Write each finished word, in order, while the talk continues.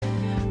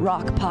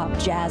rock, pop,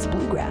 jazz,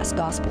 bluegrass,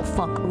 gospel,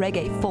 funk,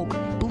 reggae, folk,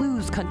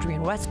 blues, country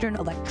and western,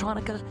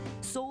 electronica,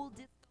 soul,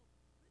 disco.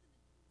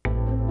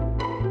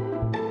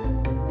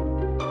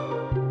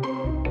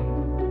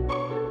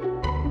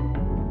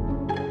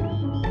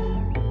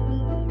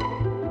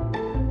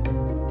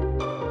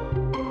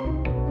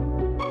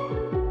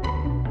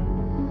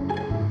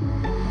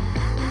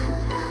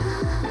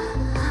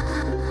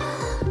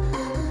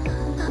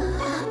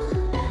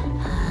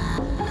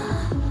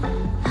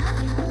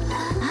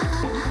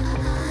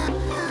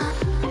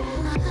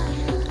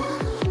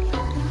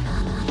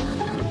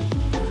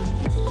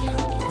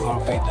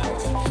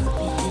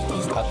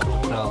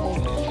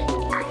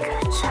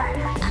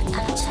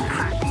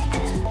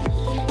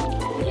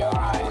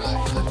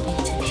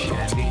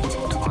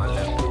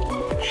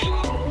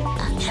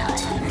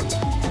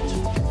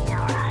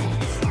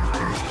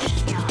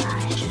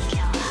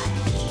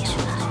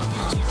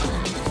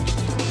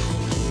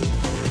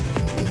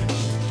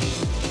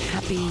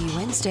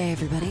 Wednesday,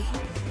 everybody.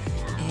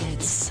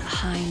 It's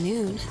high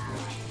noon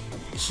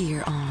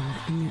here on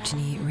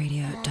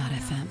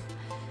MutinyRadio.fm.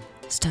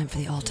 It's time for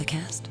the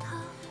Alta-Cast.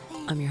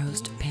 I'm your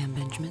host, Pam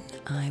Benjamin.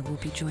 I will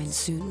be joined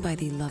soon by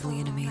the lovely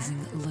and amazing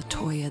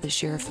Latoya, the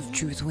Sheriff of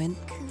Truthwin.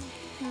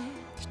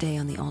 Today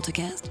on the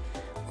Alta-Cast,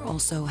 we're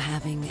also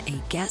having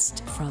a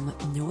guest from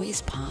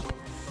Noise Pop,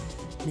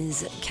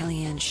 Ms.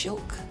 Kellyanne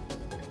Shilk.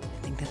 I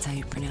think that's how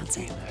you pronounce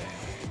it.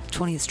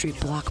 20th Street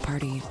Block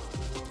Party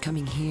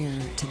coming here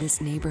to this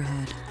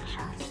neighborhood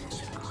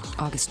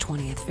August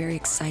 20th. Very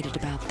excited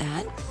about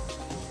that.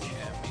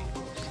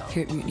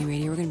 Here at Mutiny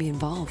Radio, we're going to be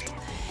involved.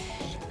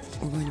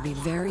 We're going to be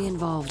very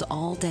involved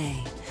all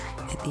day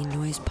at the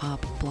Noise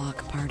Pop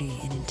Block Party,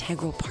 an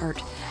integral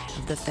part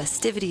of the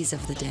festivities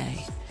of the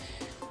day.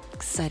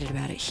 Excited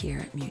about it here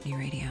at Mutiny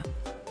Radio.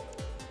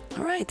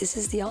 All right, this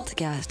is the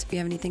Alta-Cast. If you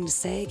have anything to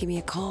say, give me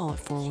a call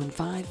at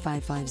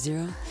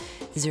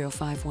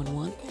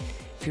 415-550-0511.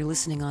 If you're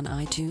listening on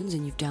iTunes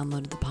and you've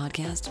downloaded the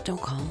podcast,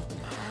 don't call.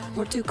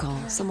 Or do call.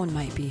 Someone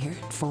might be here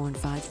at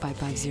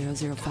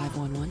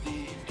 415-550-0511.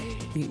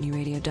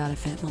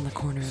 MutinyRadio.fm on the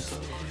corner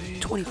of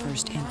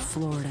 21st and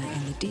Florida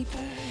and the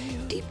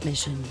Deep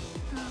Mission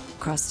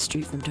across the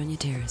street from Doña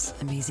Terrace.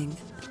 Amazing,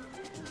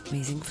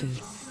 amazing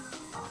food.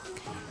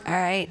 All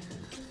right.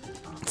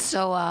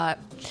 So,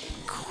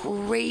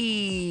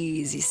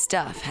 crazy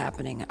stuff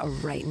happening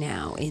right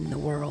now in the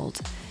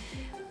world.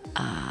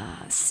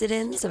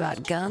 Sit-ins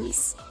about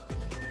guns.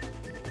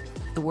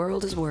 The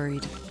world is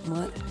worried.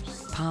 What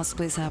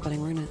possibly is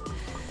happening? We're going to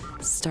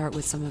start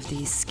with some of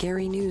the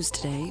scary news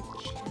today.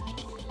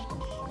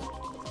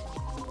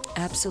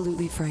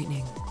 Absolutely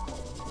frightening.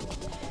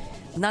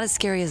 Not as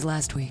scary as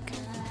last week.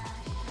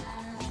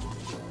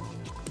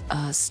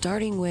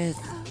 Starting with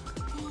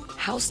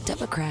House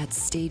Democrats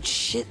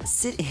stage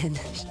sit-in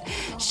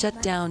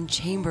shut-down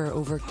chamber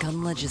over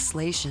gun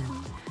legislation.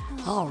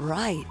 All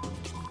right.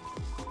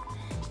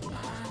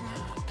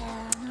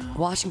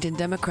 Washington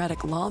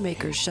Democratic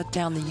lawmakers shut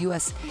down the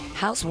U.S.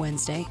 House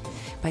Wednesday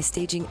by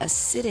staging a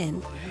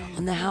sit-in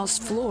on the House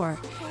floor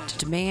to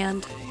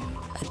demand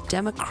a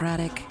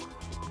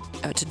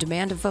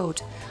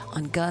vote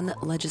on gun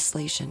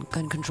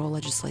control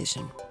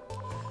legislation.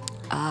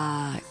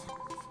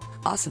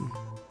 Awesome.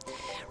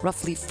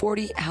 Roughly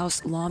 40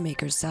 House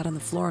lawmakers sat on the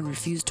floor and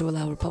refused to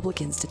allow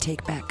Republicans to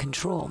take back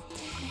control.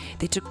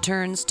 They took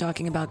turns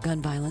talking about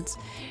gun violence,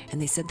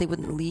 and they said they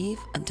wouldn't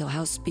leave until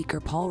House Speaker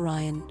Paul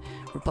Ryan,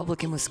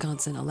 Republican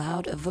Wisconsin,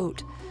 allowed a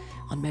vote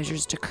on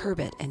measures to curb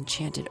it and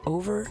chanted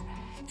over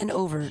and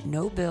over,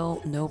 "No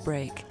bill, no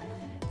break."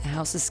 The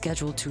House is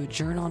scheduled to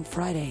adjourn on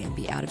Friday and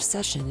be out of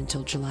session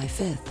until July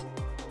 5th.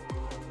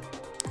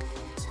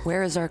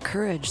 Where is our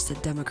courage,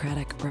 said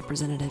Democratic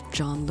Representative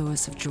John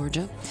Lewis of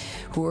Georgia,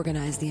 who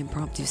organized the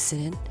impromptu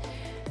sit-in.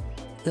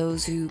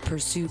 Those who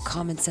pursue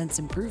common sense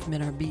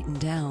improvement are beaten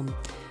down.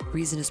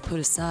 Reason is put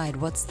aside.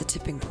 What's the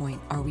tipping point?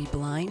 Are we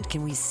blind?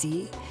 Can we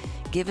see?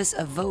 Give us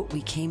a vote.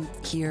 We came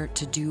here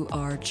to do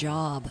our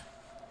job.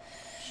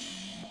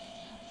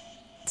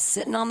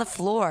 Sitting on the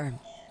floor.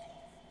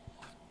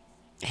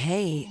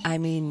 Hey, I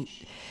mean,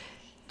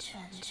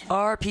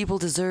 our people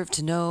deserve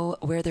to know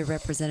where their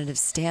representatives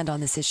stand on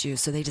this issue,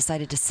 so they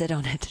decided to sit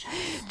on it,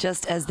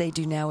 just as they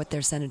do now with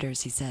their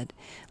senators, he said.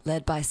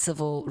 Led by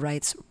civil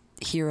rights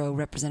hero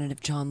Representative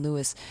John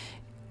Lewis,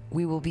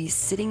 we will be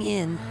sitting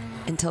in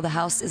until the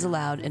House is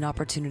allowed an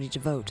opportunity to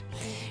vote.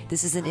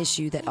 This is an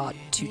issue that ought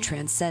to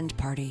transcend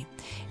party.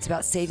 It's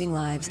about saving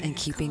lives and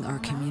keeping our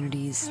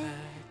communities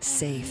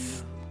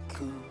safe.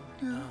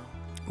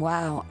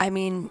 Wow, I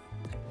mean,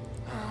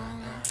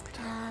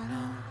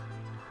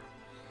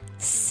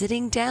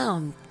 sitting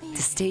down,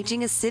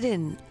 staging a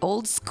sit-in,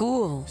 old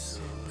school.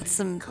 That's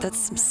some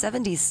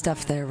 70s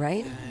stuff there,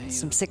 right?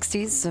 Some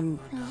 60s, some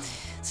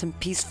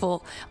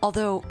peaceful.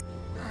 Although,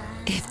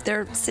 if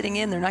they're sitting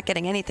in, they're not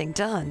getting anything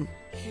done.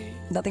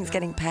 Nothing's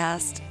getting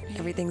passed.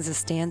 Everything's a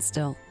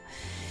standstill.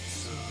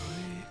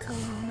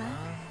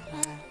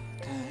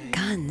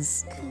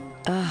 Guns.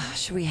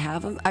 Should we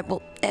have them?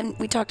 And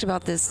we talked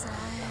about this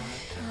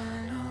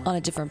on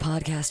a different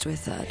podcast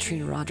with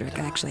Trina Roderick.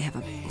 I actually have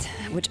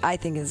which I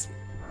think is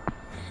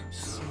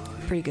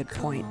a pretty good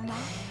point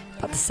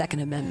about the Second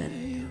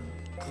Amendment.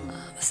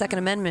 The Second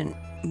Amendment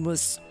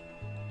was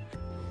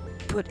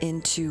put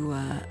into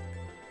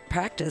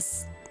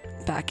practice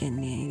back in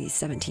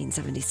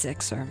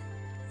 1776 or,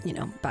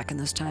 back in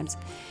those times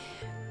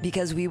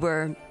because it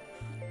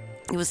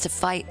was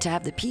to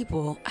have the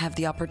people have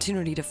the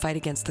opportunity to fight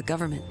against the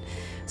government.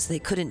 So they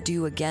couldn't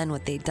do again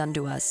what they'd done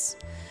to us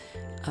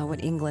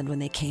when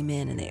they came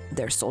in and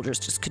their soldiers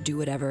just could do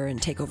whatever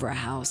and take over a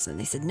house. And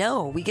they said,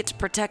 no, we get to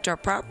protect our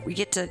property.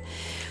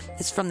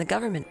 It's from the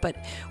government. But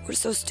we're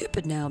so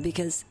stupid now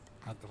because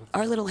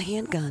our little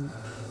handgun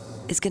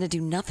is going to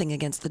do nothing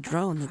against the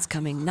drone that's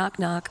coming. Knock,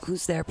 knock.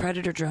 Who's there?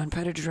 Predator drone.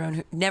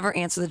 Never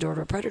answer the door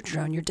to a predator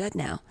drone. You're dead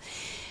now.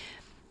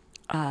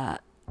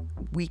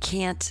 We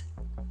can't.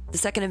 The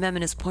Second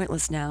Amendment is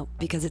pointless now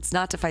because it's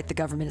not to fight the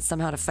government. It's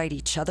somehow to fight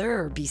each other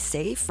or be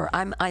safe. Or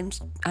I'm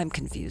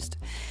confused.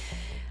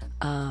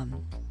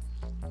 I'm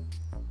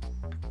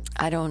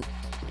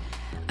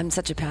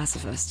such a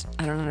pacifist.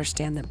 I don't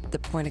understand the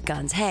point of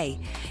guns. Hey,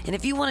 and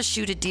if you want to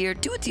shoot a deer,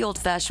 do it the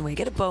old-fashioned way.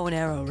 Get a bow and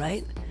arrow,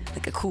 right?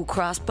 Like a cool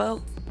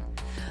crossbow.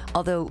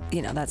 Although,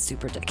 that's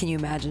super. Can you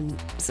imagine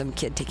some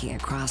kid taking a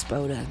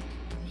crossbow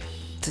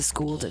to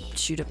school to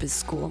shoot up his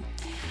school?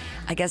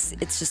 I guess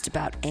it's just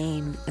about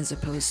aim as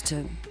opposed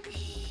to.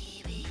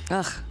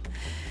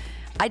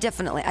 I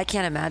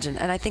can't imagine,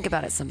 and I think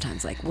about it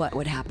sometimes, like what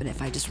would happen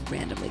if I just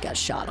randomly got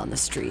shot on the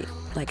street,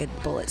 like a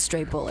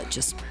stray bullet,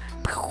 just.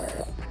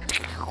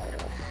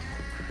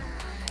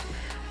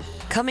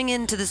 Coming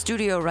into the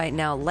studio right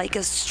now, like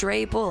a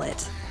stray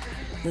bullet,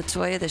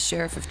 Latoya, the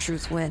Sheriff of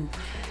Truth Win.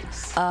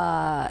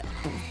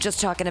 Just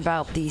talking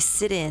about the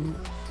sit-in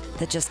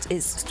that just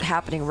is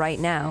happening right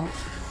now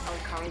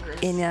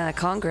in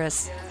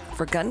Congress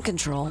for gun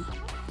control.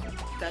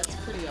 That's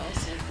pretty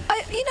awesome.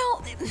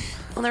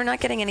 Well, they're not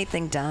getting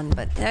anything done,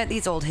 but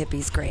these old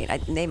hippies, great.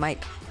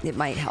 It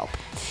might help.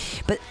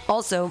 But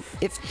also,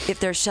 if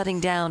they're shutting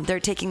down, they're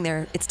taking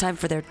it's time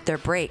for their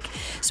break.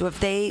 So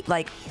if they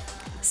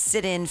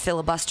sit in,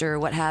 filibuster,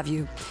 what have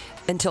you,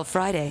 until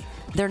Friday,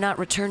 they're not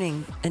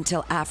returning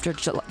until after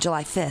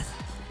July 5th.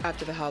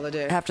 After the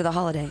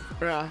holiday.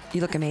 Yeah.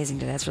 You look amazing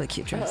today. That's a really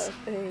cute dress.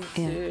 Thanks,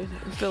 dude.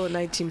 I'm feeling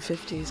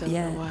 1950s. I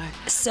don't know why.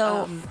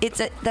 So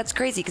that's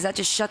crazy because that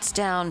just shuts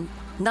down.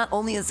 Not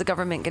only is the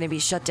government going to be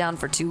shut down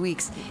for 2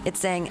 weeks, it's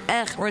saying,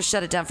 we're going to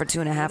shut it down for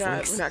 2.5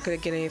 weeks. We're not going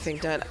to get anything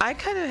done. I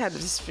kind of had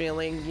this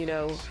feeling,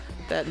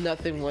 that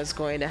nothing was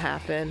going to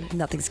happen.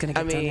 Nothing's going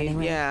to get done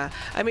anyway. Yeah.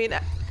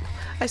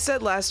 I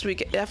said last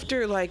week,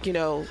 after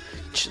little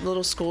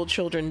school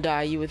children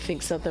die, you would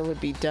think something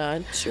would be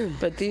done. Sure.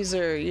 But these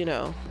are,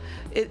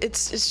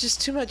 it's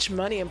just too much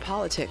money in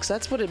politics.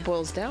 That's what it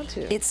boils down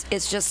to. It's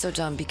just so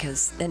dumb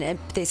because then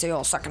they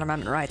say, Second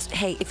Amendment rights.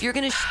 Hey, if you're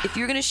gonna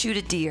shoot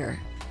a deer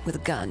with a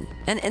gun,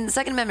 and the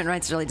Second Amendment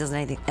rights really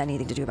doesn't have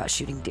anything to do about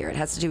shooting deer. It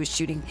has to do with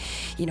shooting,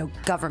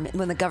 government.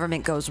 When the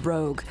government goes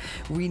rogue,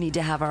 we need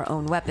to have our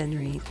own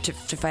weaponry to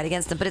fight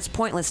against them. But it's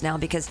pointless now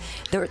because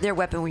their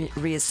weaponry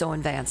is so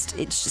advanced.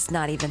 It's just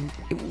not even.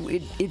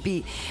 It'd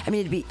be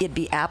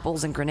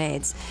apples and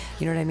grenades.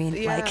 You know what I mean?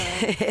 Yeah.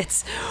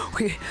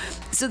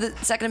 So the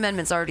Second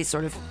Amendment's already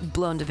sort of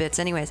blown to bits,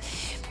 anyways.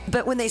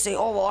 But when they say,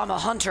 I'm a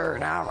hunter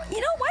now,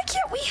 why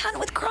can't we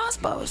hunt with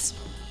crossbows?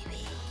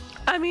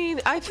 I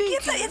think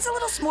it's a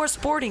little more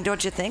sporting,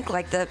 don't you think?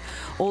 Like the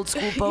old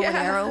school bow and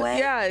arrow way.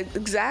 Yeah,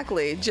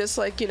 exactly. Just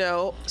like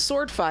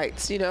sword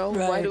fights. Right.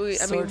 Why do we?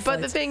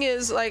 But the thing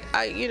is, I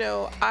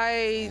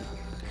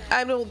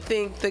don't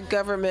think the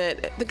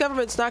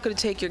government's not going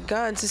to take your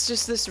guns. It's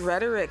just this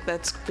rhetoric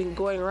that's been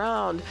going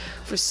around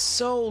for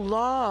so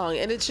long,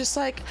 and it's just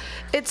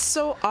it's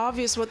so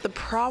obvious what the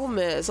problem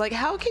is.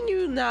 How can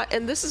you not?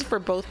 And this is for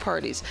both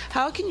parties.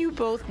 How can you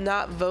both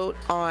not vote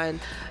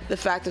on the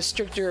fact of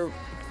stricter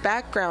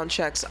background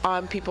checks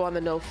on people on the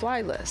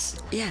no-fly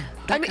list? Yeah.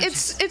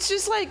 It's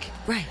just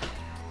right.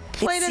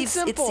 Plain and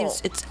simple.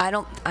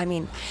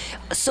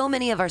 So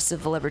many of our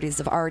civil liberties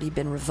have already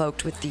been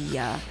revoked with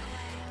the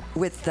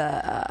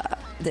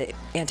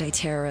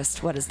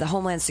anti-terrorist, the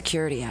Homeland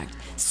Security Act.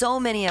 So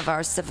many of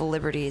our civil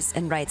liberties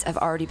and rights have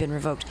already been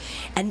revoked.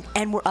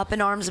 And we're up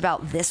in arms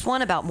about this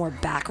one, about more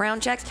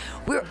background checks.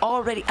 We're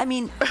already,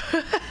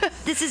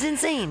 this is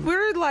insane.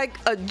 We're like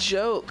a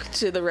joke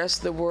to the rest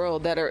of the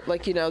world that are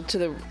to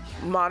the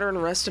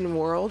modern Western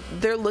world.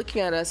 They're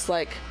looking at us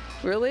like,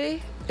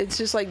 really? It's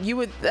just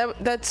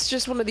that's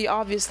just one of the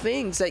obvious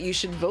things that you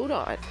should vote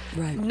on.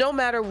 Right. No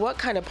matter what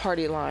kind of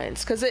party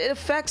lines, because it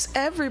affects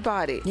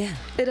everybody. Yeah.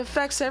 It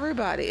affects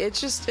everybody. It's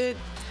just,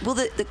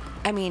 Well,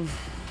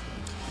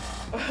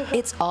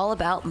 it's all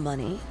about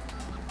money.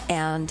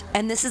 And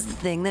this is the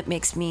thing that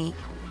makes me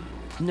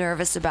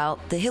nervous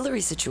about the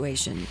Hillary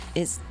situation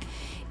is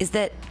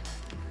that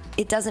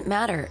it doesn't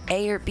matter.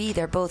 A or B,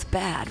 they're both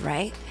bad,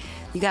 right?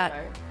 You got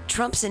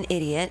Trump's an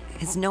idiot,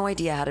 has no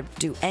idea how to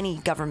do any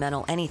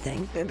governmental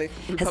anything,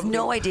 has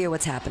no idea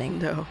what's happening.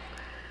 No.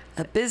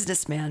 A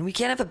businessman. We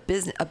can't have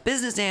a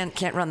businessman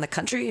can't run the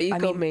country.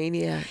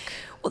 Egomaniac.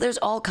 Well, there's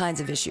all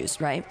kinds of issues,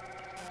 right?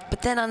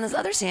 But then on this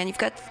other hand, you've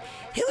got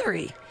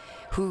Hillary,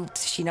 who,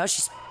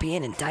 she's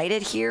being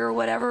indicted here or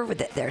whatever.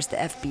 There's the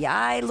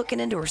FBI looking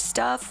into her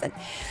stuff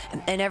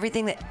and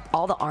everything, that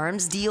all the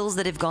arms deals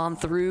that have gone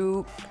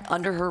through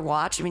under her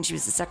watch. I mean, she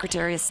was the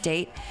Secretary of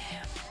State.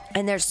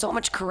 And there's so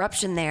much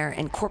corruption there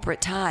and corporate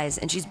ties.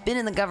 And she's been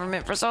in the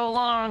government for so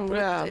long,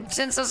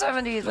 since the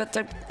 70s.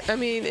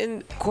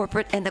 In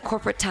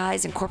corporate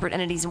ties and corporate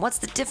entities. And what's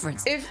the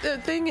difference? If the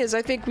thing is,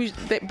 I think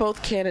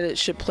both candidates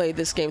should play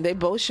this game. They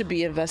both should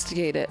be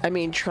investigated. I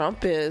mean,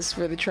 Trump is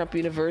for the Trump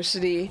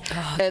University,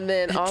 and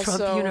then also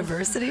Trump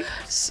University.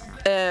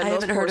 I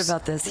haven't heard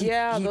about this.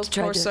 Those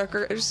poor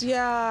suckers.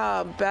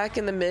 Yeah, back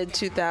in the mid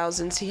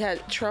 2000s, he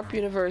had Trump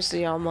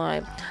University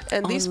online,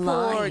 and these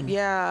poor.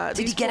 Did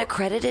he get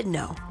accredited?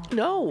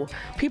 No.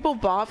 People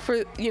bought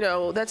for,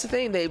 that's the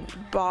thing. They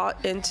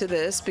bought into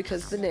this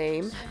because the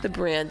name, the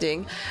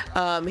branding.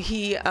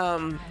 Was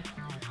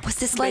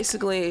this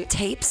basically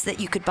tapes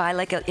that you could buy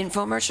like an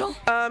infomercial?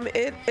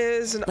 It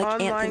is an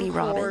online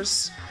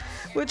course.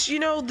 Which,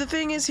 the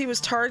thing is, he was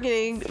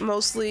targeting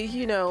mostly,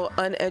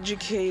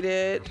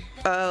 uneducated,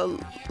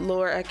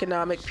 lower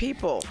economic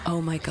people. Oh,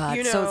 my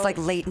God. So it's like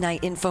late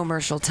night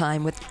infomercial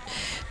time with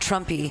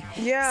Trumpy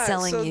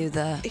selling you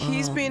the...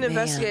 He's being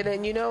investigated,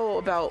 and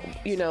about,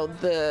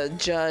 the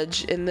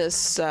judge in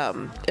this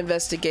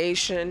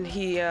investigation.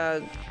 He...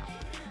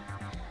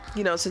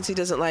 since he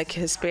doesn't like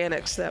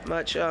Hispanics that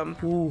much,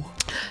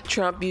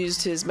 Trump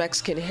used his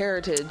Mexican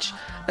heritage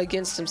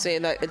against him,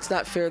 saying that it's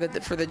not fair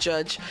that for the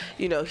judge,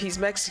 he's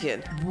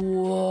Mexican.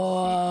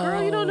 Whoa.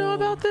 Girl, you don't know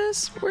about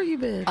this? Where you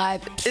been?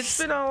 It's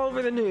been all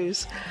over the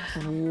news.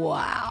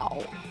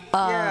 Wow.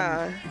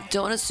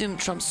 Don't assume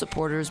Trump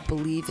supporters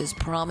believe his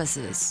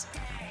promises.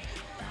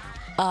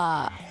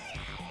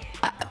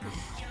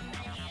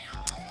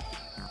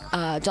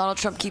 Donald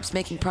Trump keeps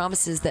making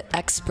promises that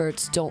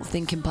experts don't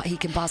think he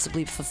can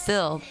possibly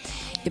fulfill.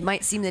 It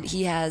might seem that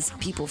he has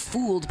people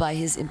fooled by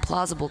his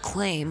implausible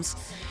claims,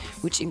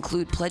 which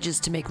include pledges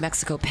to make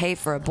Mexico pay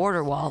for a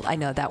border wall. I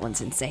know, that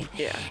one's insane.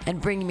 Yeah.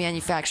 And bring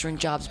manufacturing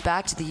jobs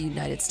back to the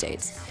United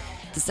States.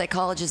 The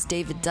psychologist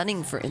David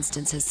Dunning, for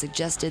instance, has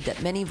suggested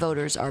that many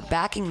voters are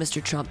backing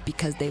Mr. Trump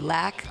because they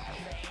lack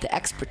the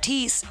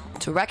expertise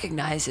to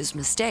recognize his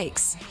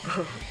mistakes.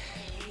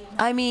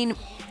 I mean...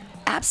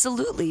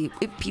 Absolutely.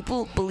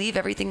 People believe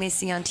everything they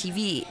see on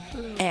TV,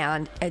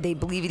 and they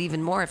believe it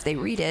even more if they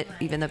read it,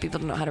 even though people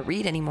don't know how to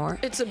read anymore.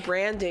 It's a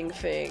branding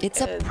thing. And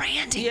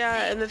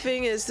the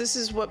thing is, this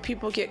is what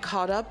people get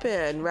caught up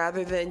in,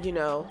 rather than,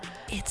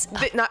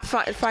 not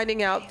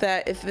finding out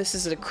that if this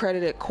is an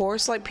accredited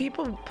course, like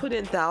people put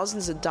in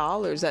thousands of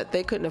dollars that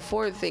they couldn't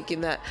afford, thinking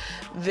that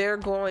they're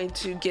going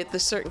to get the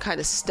certain kind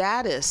of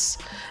status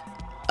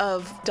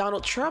of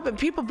Donald Trump, and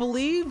people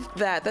believe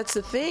that. That's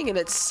the thing, and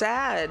it's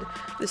sad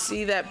to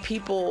see that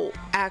people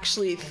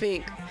actually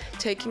think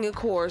taking a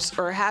course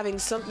or having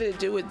something to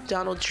do with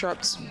Donald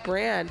Trump's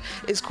brand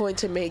is going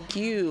to make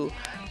you,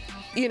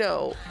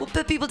 Well,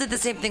 but people did the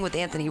same thing with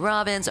Anthony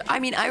Robbins. I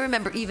mean, I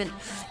remember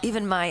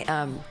even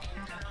my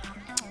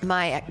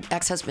my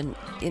ex-husband,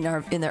 in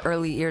the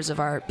early years of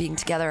our being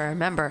together, I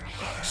remember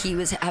he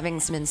was having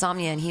some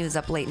insomnia and he was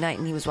up late night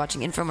and he was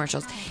watching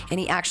infomercials, and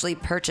he actually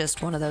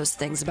purchased one of those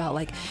things about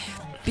like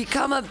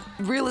become a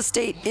real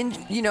estate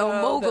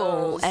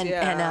mogul,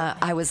 and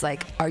I was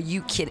like, are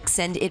you kidding?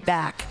 Send it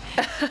back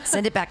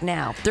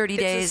now. 30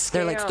 days.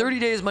 They're like 30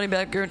 days money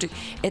back guarantee.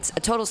 It's a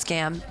total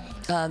scam.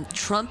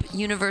 Trump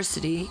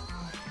University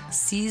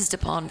seized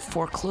upon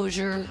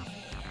foreclosure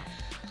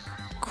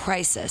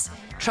crisis.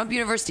 Trump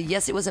University,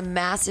 yes, it was a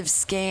massive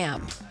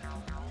scam.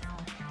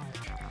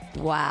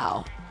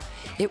 Wow.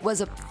 It was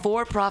a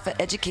for-profit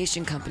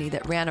education company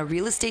that ran a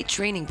real estate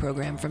training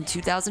program from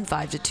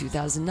 2005 to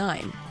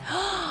 2009.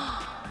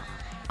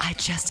 I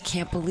just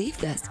can't believe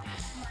this.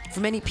 For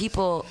many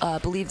people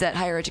believe that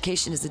higher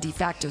education is a de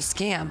facto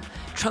scam.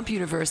 Trump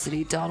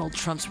University, Donald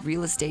Trump's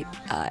real estate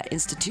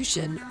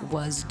institution,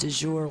 was de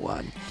jure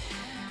one.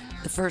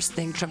 The first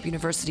thing, Trump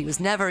University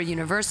was never a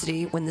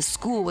university. When the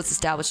school was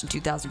established in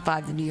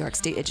 2005, the New York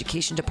State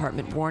Education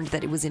Department warned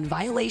that it was in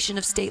violation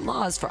of state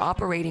laws for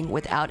operating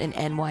without an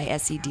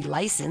NYSED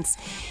license,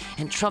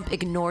 and Trump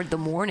ignored the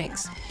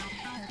warnings.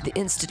 The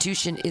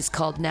institution is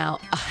called now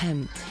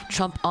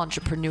Trump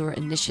Entrepreneur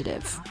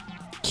Initiative.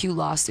 Cue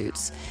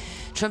lawsuits.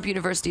 Trump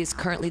University is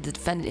currently the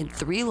defendant in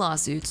 3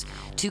 lawsuits,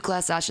 2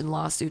 class action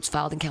lawsuits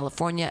filed in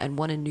California and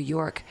 1 in New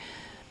York.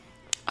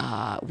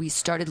 We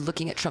started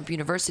looking at Trump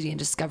University and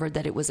discovered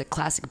that it was a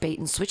classic bait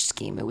and switch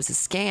scheme. It was a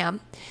scam,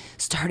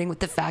 starting with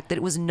the fact that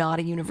it was not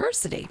a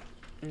university.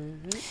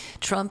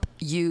 Trump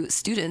U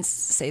students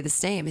say the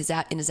same.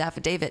 In his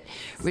affidavit,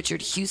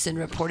 Richard Hewson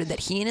reported that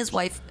he and his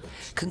wife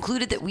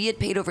concluded that we had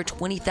paid over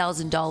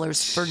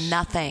 $20,000 for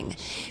nothing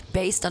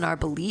based on our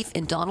belief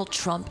in Donald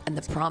Trump and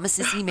the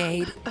promises he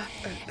made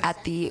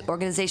at the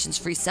organization's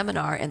free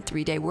seminar and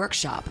 3-day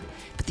workshop.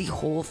 But the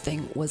whole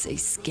thing was a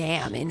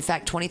scam. In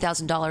fact,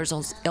 $20,000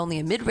 was only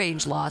a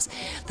mid-range loss.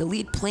 The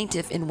lead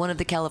plaintiff in one of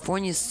the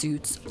California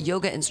suits,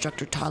 yoga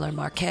instructor Tyler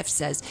Markeff,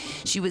 says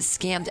she was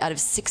scammed out of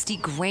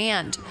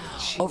 $60,000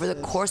 over the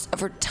course of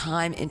her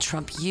time in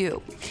Trump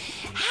U.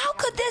 How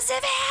could this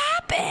have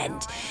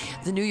happened?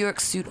 The New York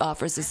suit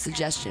offers a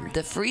suggestion.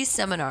 The free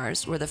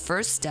seminars were the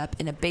first step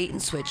in a bait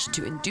and switch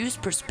to induce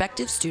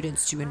prospective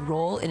students to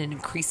enroll in an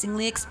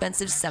increasingly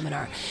expensive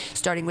seminar,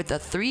 starting with a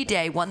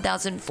 3-day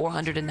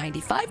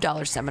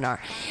 $1,495 seminar,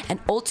 and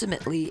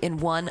ultimately in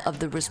one of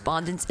the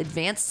respondents'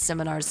 advanced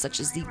seminars, such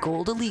as the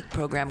Gold Elite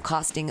program,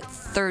 costing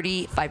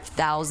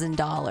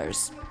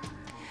 $35,000.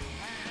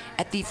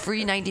 At the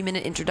free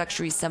 90-minute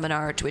introductory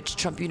seminar to which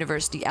Trump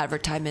University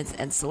advertisements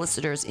and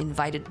solicitors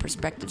invited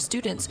prospective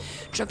students,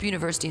 Trump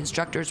University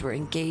instructors were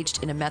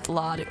engaged in a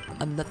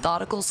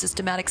methodical,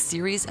 systematic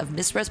series of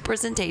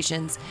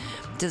misrepresentations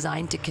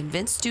designed to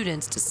convince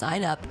students to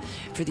sign up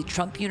for the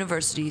Trump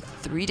University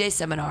 3-day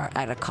seminar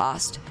at a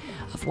cost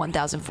of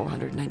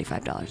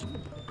 $1,495.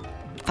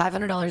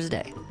 $500 a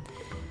day.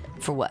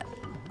 For what?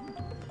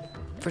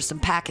 For some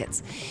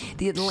packets.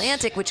 The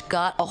Atlantic, which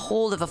got a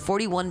hold of a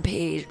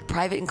 41-page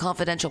private and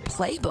confidential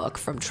playbook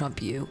from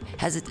Trump U,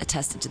 has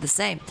attested to the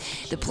same.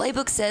 The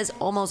playbook says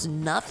almost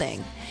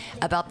nothing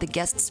about the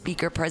guest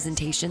speaker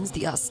presentations,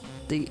 the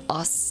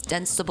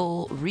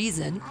ostensible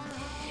reason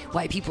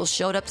why people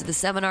showed up to the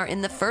seminar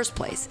in the first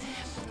place.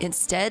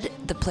 Instead,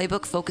 the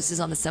playbook focuses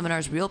on the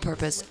seminar's real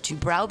purpose: to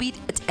browbeat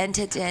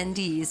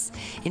attendees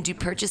into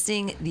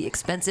purchasing the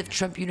expensive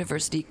Trump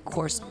University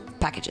course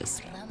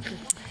packages.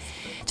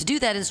 To do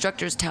that,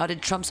 instructors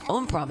touted Trump's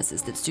own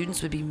promises that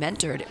students would be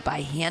mentored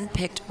by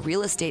hand-picked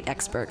real estate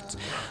experts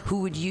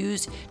who would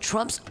use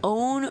Trump's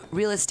own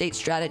real estate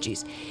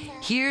strategies.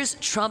 Here's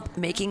Trump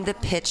making the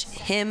pitch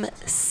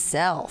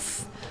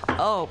himself.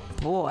 Oh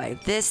boy,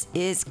 this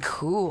is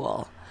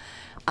cool.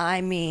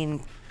 I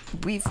mean,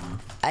 But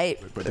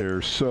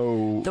they're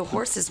so... The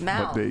horse's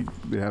mouth. But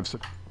they have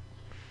such...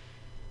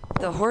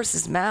 The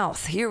horse's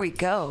mouth. Here we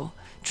go.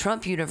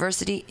 Trump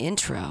University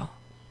intro.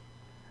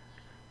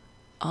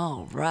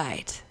 All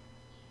right.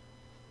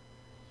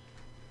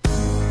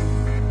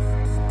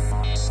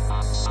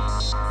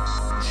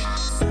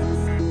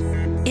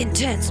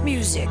 Intense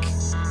music.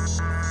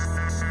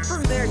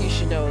 From there, you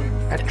should know.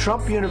 At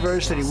Trump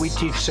University, we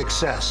teach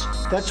success.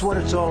 That's what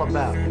it's all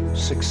about.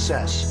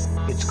 Success.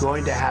 It's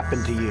going to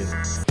happen to you.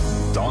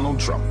 Donald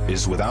Trump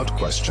is without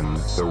question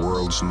the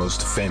world's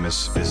most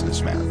famous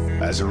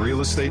businessman. As a real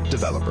estate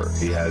developer,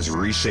 he has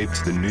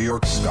reshaped the New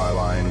York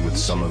skyline with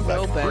some of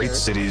that great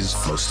city's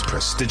most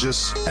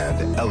prestigious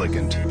and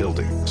elegant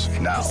buildings.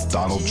 Now,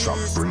 Donald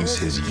Trump brings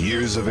his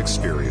years of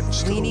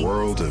experience to the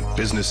world of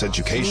business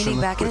education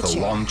with the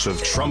launch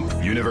of Trump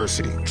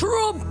University.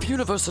 Trump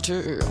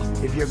University.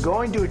 If you're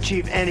going to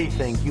achieve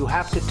anything, you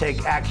have to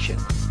take action.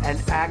 And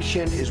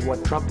action is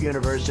what Trump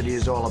University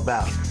is all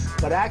about.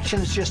 But action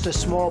is just a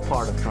small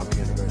part of Trump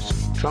University.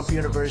 Trump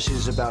University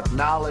is about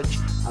knowledge,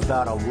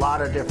 about a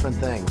lot of different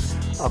things.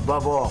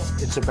 Above all,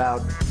 it's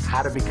about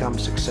how to become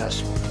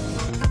successful.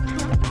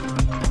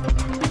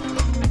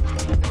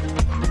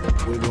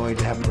 We're going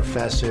to have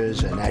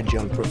professors and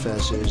adjunct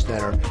professors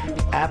that are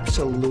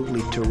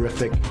absolutely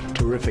terrific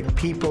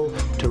people,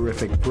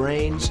 terrific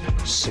brains,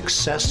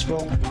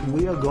 successful.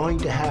 We are going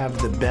to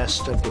have the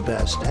best of the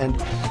best. And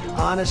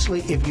honestly,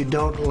 if you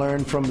don't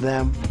learn from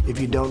them, if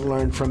you don't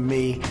learn from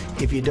me,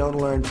 if you don't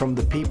learn from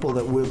the people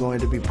that we're going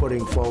to be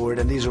putting forward,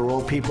 and these are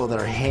all people that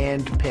are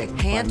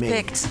hand-picked by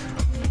me,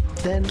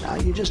 then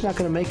you're just not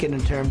going to make it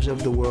in terms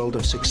of the world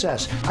of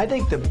success. I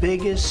think the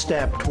biggest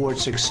step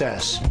towards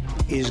success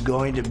is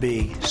going to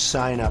be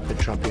sign up at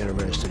Trump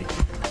University.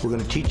 We're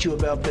going to teach you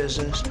about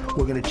business.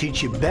 We're going to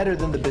teach you better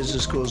than the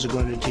business schools are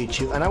going to teach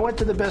you. And I went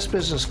to the best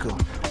business school.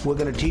 We're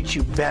going to teach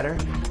you better.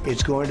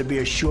 It's going to be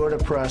a shorter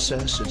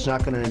process. It's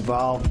not going to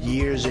involve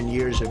years and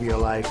years of your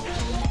life.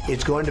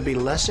 It's going to be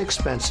less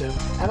expensive,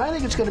 and I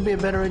think it's going to be a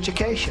better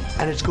education,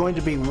 and it's going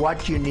to be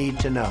what you need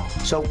to know.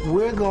 So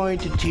we're going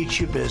to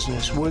teach you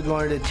business. We're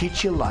going to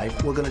teach you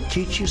life. We're going to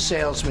teach you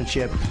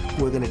salesmanship.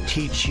 We're going to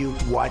teach you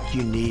what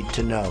you need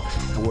to know.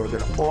 And we're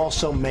going to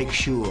also make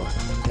sure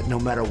that no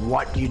matter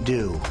what you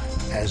do,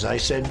 as I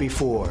said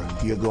before,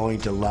 you're going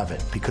to love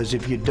it. Because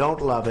if you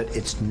don't love it,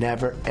 it's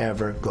never,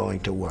 ever going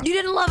to work. You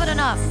didn't love it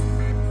enough.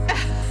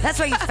 That's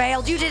why you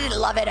failed. You didn't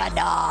love it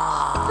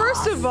enough.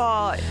 First of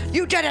all,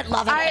 you didn't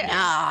love it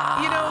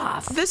enough. You know,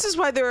 this is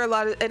why there are a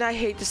lot of, and I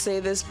hate to say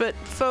this, but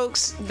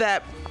folks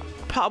that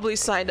probably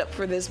signed up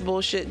for this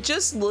bullshit,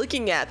 just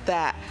looking at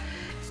that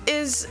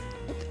is,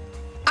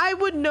 I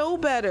would know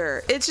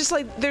better. It's just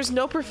like, there's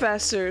no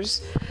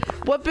professors.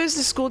 What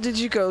business school did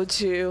you go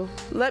to?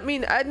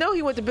 I know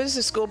he went to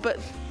business school,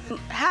 but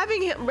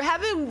having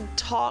him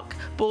talk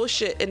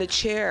bullshit in a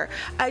chair.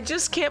 I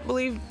just can't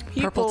believe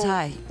people. Purple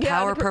tie.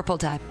 Power purple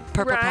tie.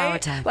 Purple right? power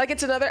tie. Like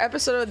it's another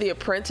episode of The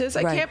Apprentice.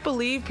 I can't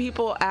believe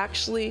people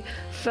actually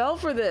fell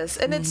for this.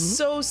 And it's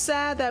so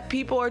sad that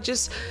people are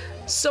just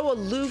so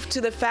aloof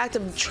to the fact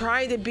of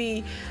trying to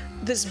be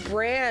this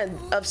brand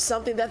of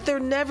something that they're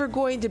never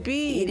going to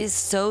be. It is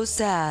so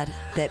sad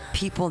that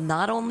people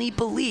not only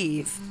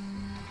believe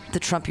the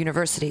Trump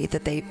University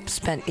that they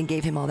spent and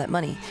gave him all that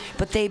money,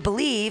 but they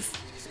believe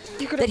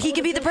that he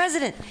can be the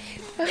president,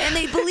 and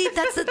they believe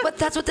that's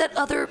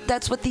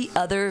what the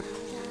other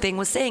thing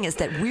was saying, is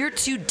that we're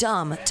too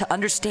dumb to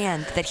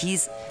understand that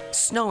he's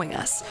snowing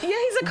us. Yeah,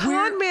 he's a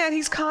con man.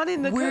 He's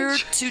conning the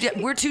country.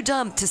 We're too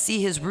dumb to see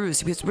his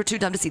ruse. We're too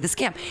dumb to see the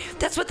scam.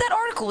 That's what that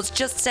article was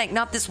just saying.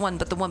 Not this one,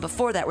 but the one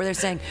before that, where they're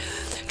saying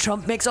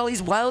Trump makes all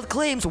these wild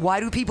claims. Why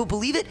do people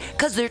believe it?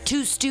 Because they're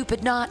too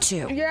stupid not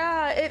to.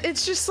 Yeah,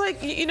 it's just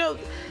like, you know,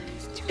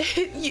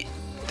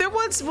 there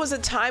once was a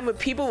time when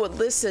people would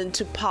listen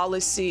to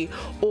policy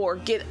or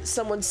get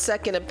someone's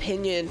second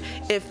opinion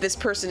if this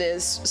person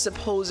is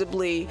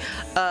supposedly,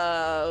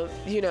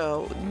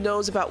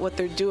 knows about what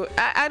they're doing.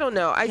 I don't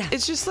know.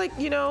 It's just like,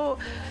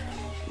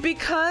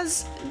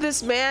 because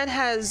this man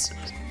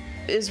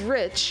is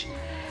rich,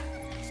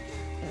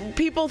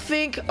 people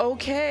think,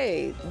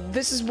 okay,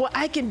 this is what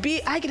I can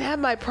be. I can have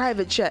my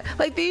private jet.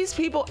 Like, these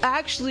people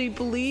actually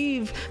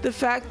believe the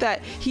fact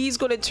that he's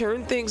going to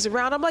turn things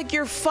around. I'm like,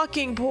 you're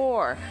fucking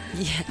poor.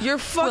 Yeah. You're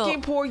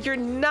fucking poor. You're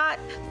not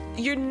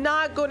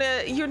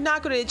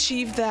gonna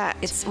achieve that.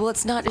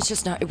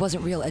 It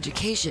wasn't real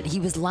education.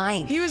 He was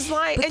lying. And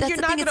you're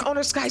not gonna own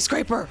a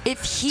skyscraper.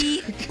 If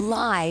he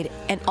lied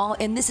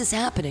and this is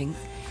happening,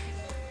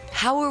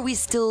 how are we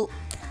still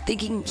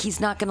thinking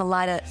he's not going to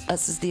lie to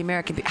us as the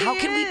American people? How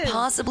can we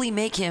possibly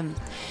make him...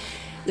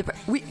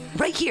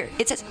 right here,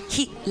 it says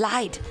he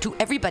lied to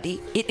everybody.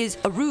 It is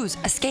a ruse,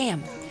 a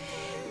scam.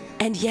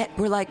 And yet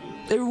we're like,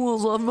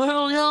 everyone's like,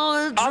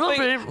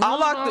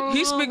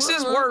 he speaks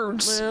his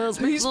words.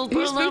 He speaks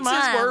his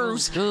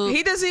words.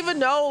 He doesn't even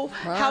know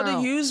how to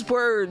use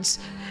words.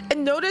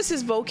 And notice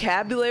his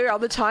vocabulary all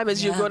the time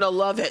as you're going to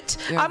love it.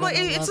 I'm like,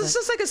 it's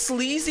just like a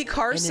sleazy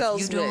car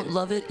salesman. If you don't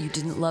love it, you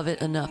didn't love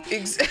it enough.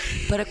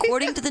 But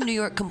according to the New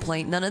York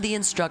complaint, none of the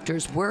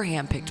instructors were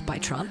handpicked by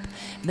Trump.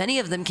 Many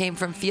of them came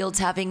from fields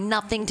having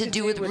nothing to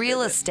do with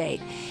real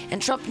estate.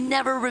 And Trump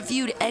never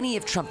reviewed any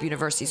of Trump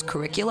University's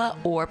curricula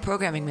or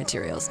programming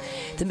materials.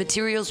 The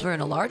materials were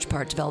in a large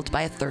part developed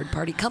by a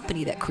third-party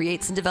company that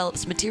creates and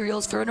develops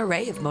materials for an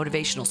array of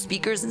motivational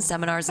speakers and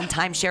seminars and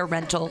timeshare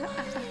rental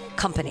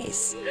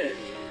companies.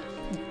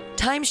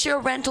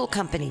 Timeshare rental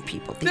company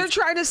people. They're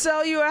trying to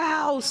sell you a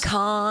house.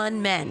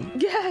 Con men.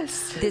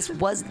 Yes. These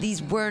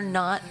were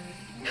not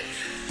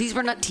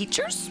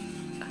teachers.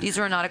 These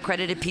were not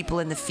accredited people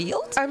in the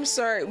field. I'm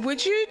sorry.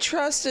 Would you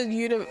trust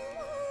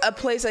a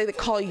place like they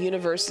call a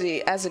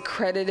university as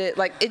accredited?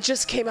 Like, it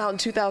just came out in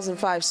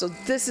 2005, so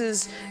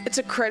it's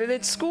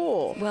accredited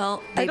school.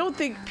 Well, I don't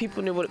think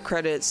people knew what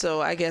accredited,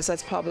 so I guess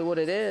that's probably what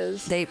it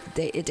is.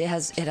 It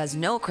has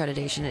no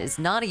accreditation. It is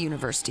not a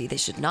university. They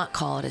should not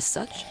call it as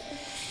such.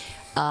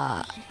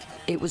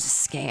 It was a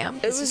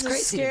scam. It was a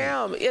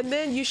scam. And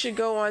then you should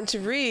go on to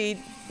read,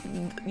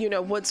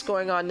 what's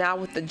going on now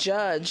with the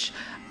judge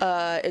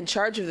in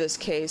charge of this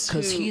case.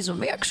 Because he's a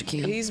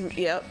Mexican.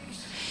 Yep.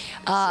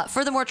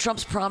 Furthermore,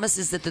 Trump's promise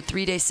is that the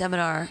 3-day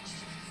seminar,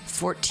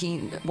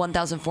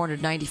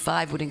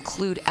 1,495, would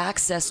include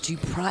access to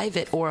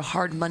private or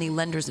hard money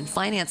lenders and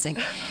financing,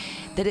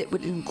 that it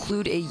would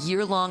include a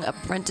year-long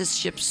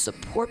apprenticeship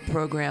support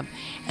program,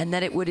 and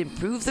that it would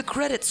improve the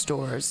credit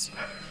scores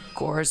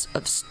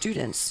of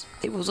students.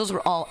 Those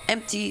were all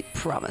empty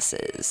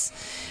promises.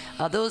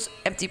 Those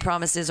empty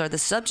promises are the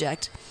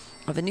subject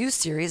of a new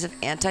series of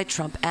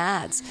anti-Trump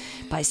ads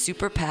by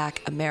super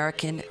PAC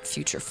American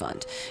Future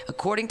Fund.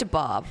 According to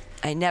Bob,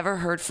 I never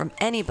heard from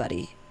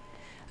anybody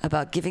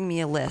about giving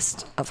me a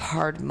list of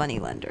hard money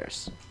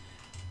lenders.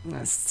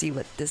 Let's see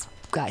what this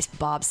guy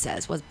Bob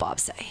says. What does Bob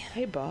say?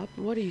 Hey Bob,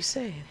 what are you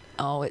saying?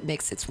 Oh, it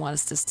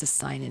wants us to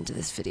sign into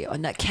this video.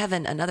 And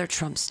Kevin, another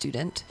Trump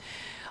student.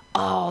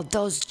 Oh,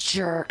 those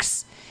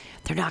jerks.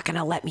 They're not going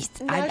to let me.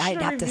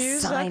 I'd have to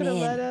sign in.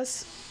 Let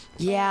us?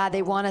 Yeah,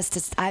 they want us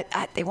to.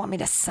 They want me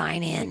to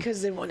sign in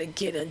because they want to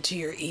get into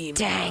your email.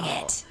 Dang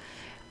it!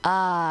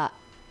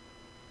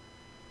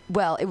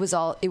 Well, it was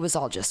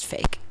all just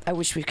fake. I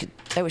wish we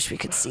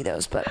could see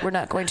those, but we're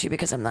not going to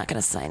because I'm not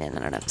going to sign in.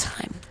 I don't have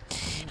time.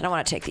 I don't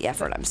want to take the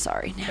effort. I'm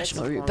sorry,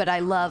 National Review. But I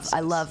love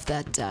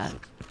that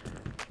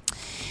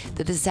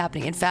this is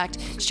happening. In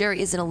fact,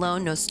 Sherry isn't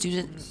alone. No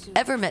student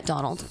ever met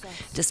Donald,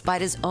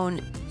 despite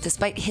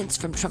hints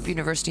from Trump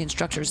University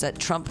instructors that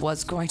Trump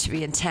was going to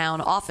be in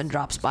town, often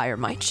drops by or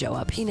might show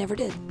up. He never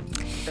did.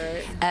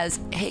 As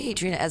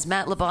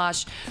Matt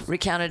Labosh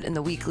recounted in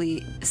the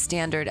Weekly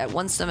Standard, at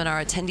one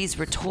seminar, attendees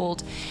were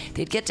told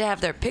they'd get to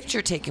have their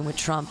picture taken with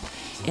Trump.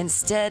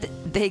 Instead,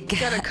 they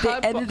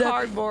ended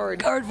up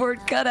cardboard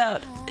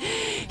cutout.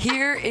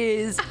 Here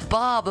is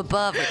Bob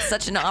above with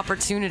such an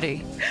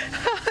opportunity.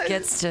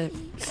 Gets to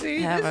See,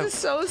 this is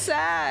so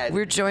sad.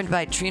 We're joined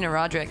by Trina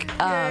Roderick.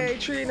 Yay,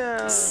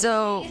 Trina.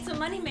 So it's a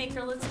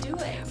moneymaker. Let's do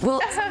it.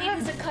 Well, all we need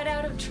is a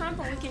cutout of Trump,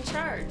 and we can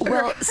charge.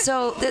 Well,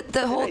 so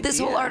this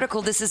whole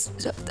article. This is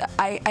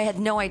I had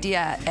no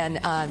idea, and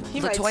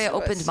Latoya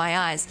opened my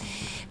eyes.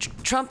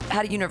 Trump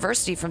had a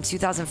university from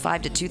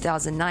 2005 to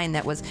 2009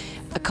 that was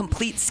a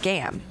complete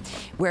scam,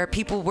 where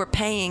people were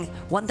paying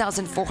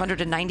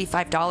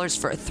 $1,495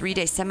 for a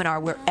 3-day seminar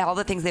where all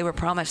the things they were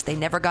promised, they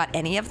never got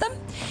any of them.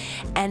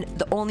 And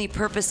the only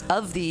purpose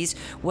of these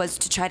was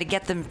to try to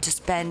get them to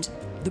spend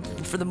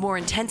for the more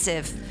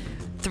intensive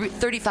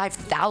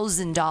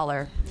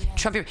 $35,000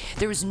 Trump.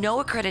 There was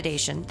no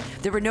accreditation.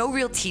 There were no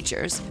real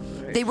teachers.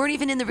 They weren't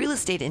even in the real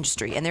estate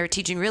industry, and they were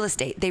teaching real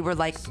estate. They were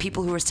like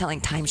people who were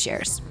selling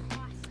timeshares.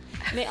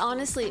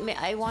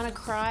 I want to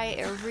cry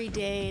every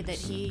day that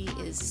he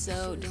is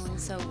doing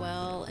so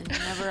well, and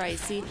whenever I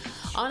see,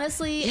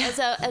 honestly,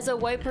 as a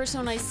white person,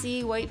 when I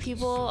see white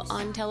people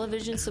on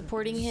television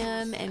supporting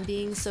him and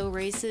being so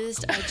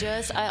racist,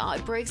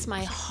 it breaks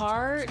my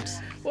heart.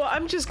 Well,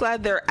 I'm just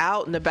glad they're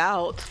out and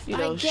about,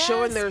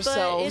 showing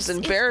themselves,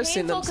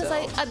 embarrassing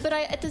themselves. But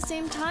at the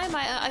same time,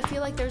 I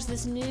feel like there's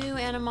this new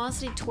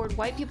animosity toward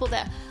white people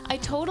that I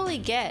totally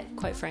get,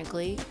 quite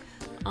frankly.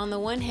 On the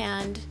one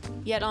hand,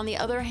 yet on the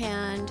other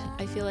hand,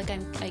 I feel like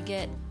I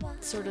get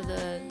sort of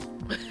the,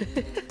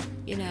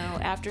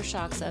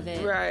 aftershocks of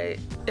it. Right.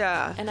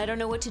 Yeah. And I don't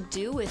know what to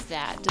do with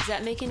that. Does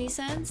that make any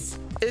sense?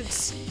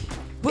 It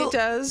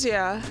does.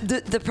 Yeah.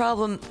 The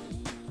problem,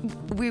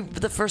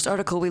 the first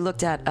article we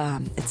looked at,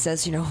 it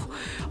says,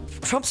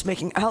 Trump's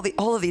making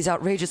all of these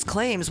outrageous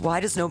claims. Why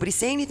does nobody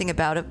say anything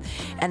about him?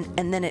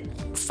 And then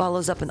it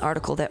follows up an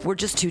article that we're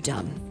just too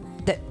dumb.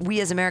 That we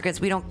as Americans,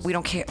 we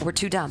don't care. We're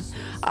too dumb.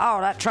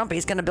 Oh, that Trump,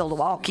 he's going to build a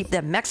wall, keep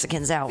them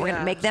Mexicans out. We're going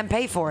to make them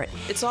pay for it.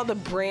 It's all the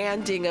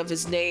branding of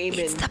his name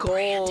and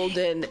gold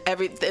and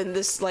everything. And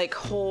this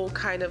whole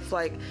kind of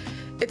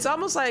it's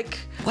almost like.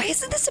 Why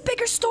isn't this a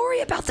bigger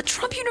story about the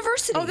Trump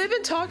University? Oh, they've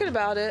been talking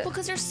about it. Well,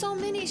 because there's so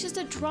many. It's just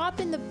a drop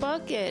in the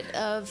bucket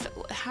of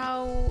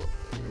how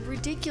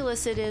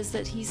ridiculous it is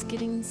that he's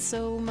getting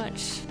so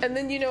much. And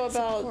then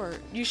support.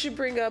 You should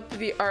bring up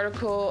the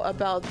article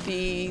about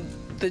the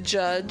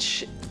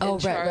judge in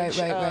charge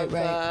of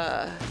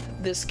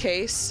this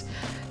case,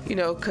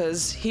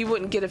 because he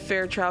wouldn't get a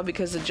fair trial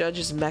because the judge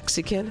is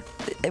Mexican,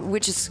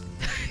 which is,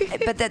 he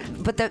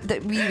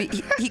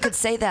could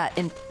say that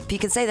in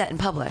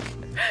public.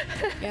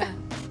 Yeah.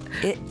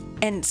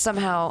 And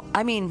somehow,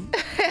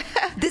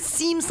 this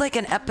seems like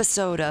an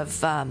episode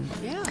of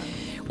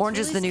Orange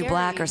is the New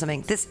Black or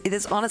something.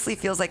 This honestly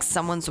feels like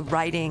someone's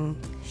writing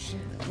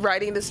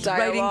this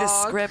dialogue, writing the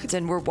script,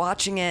 and we're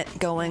watching it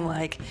going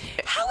like,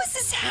 how is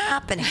this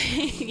happening?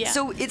 Yeah.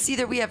 So it's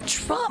either we have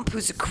Trump,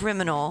 who's a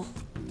criminal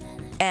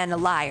and a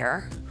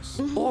liar,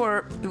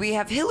 or we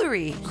have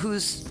Hillary,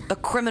 who's a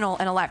criminal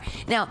and a liar.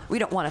 Now, we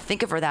don't want to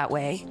think of her that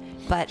way,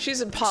 but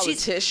she's a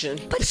politician.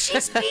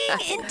 She's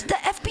being the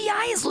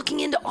FBI is looking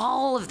into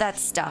all of that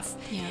stuff.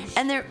 Yeah.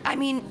 And the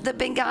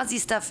Benghazi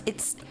stuff,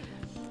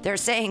 they're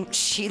saying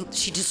she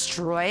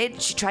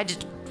tried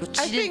to.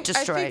 I think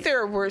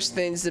there are worse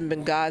things than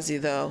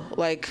Benghazi, though.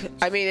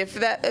 If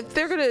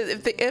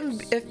the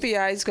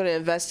FBI is gonna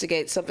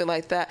investigate something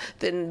like that,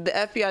 then the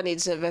FBI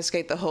needs to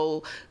investigate the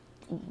whole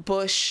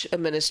Bush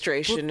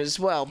administration as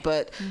well.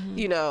 But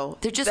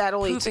they're just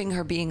proving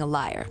her being a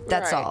liar.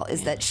 That's all.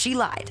 Is that she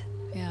lied.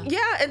 Yeah,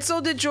 and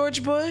so did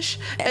George Bush,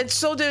 and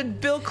so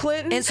did Bill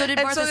Clinton, and so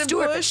did Martha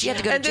Stewart. Bush, but she had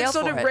to go to jail for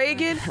it. And then so did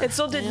Reagan, and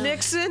so did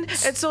Nixon,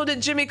 and so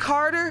did Jimmy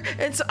Carter,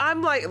 and so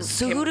I'm like, who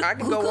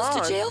goes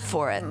to jail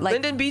for it?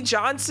 Lyndon B.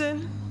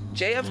 Johnson,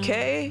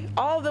 JFK,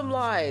 all of them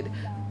lied.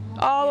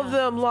 All of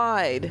them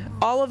lied.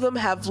 All of them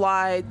have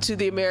lied to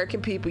the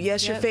American people.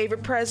 Yes, your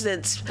favorite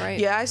presidents. Right.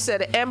 Yeah, I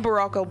said it, and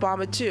Barack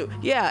Obama too.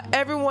 Yeah,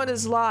 everyone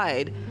has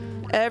lied.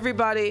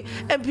 Everybody,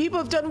 and people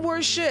have done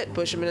worse shit.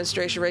 Bush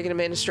administration, Reagan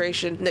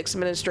administration, Nixon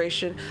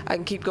administration. I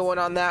can keep going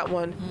on that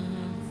one.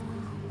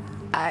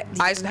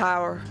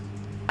 Eisenhower,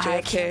 JFK.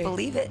 I can't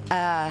believe it.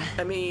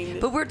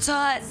 But we're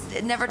taught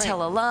never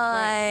tell a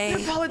lie.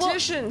 They're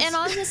politicians. Well, and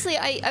honestly,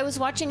 I was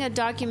watching a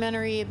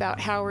documentary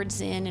about Howard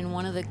Zinn, and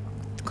one of the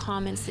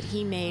comments that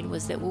he made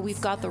was that, we've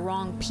got the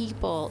wrong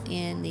people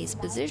in these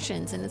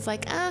positions. And it's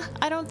like,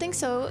 I don't think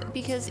so,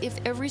 because if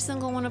every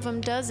single one of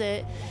them does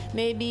it,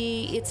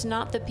 maybe it's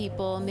not the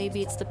people,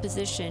 maybe it's the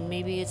position,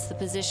 maybe it's the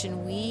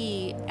position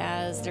we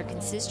as their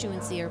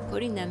constituency are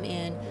putting them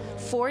in,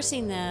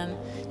 forcing them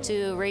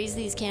to raise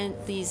these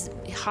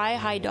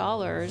high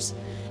dollars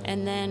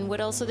And then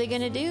what else are they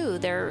going to do?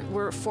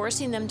 We're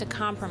forcing them to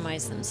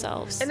compromise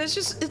themselves. And it's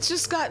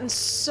just gotten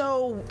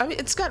so. I mean,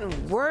 it's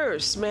gotten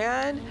worse,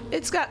 man.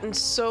 It's gotten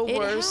so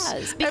worse. It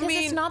has, because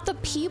it's not the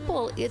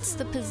people; it's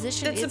the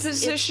position. It's the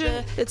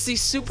position. It's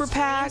these super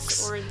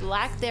PACs or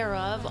lack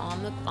thereof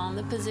on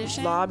the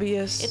position.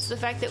 Lobbyists. It's the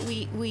fact that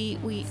we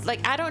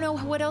like. I don't know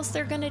what else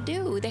they're going to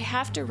do. They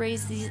have to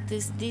raise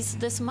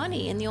this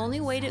money, and the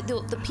only way to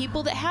the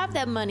people that have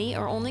that money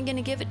are only going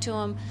to give it to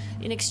them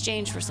in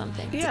exchange for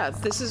something. Yeah,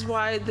 this is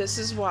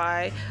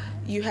why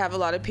you have a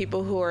lot of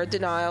people who are in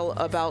denial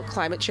about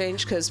climate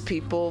change, because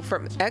people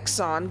from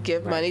Exxon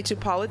give money to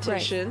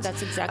politicians. Right.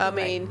 That's exactly right. I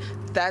mean,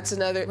 that's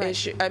another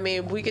issue. I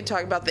mean, we can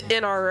talk about the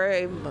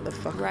NRA,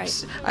 motherfuckers.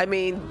 Right. I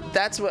mean,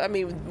 that's what I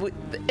mean.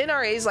 The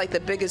NRA is like the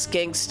biggest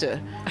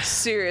gangster.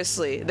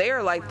 Seriously, they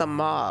are like the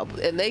mob,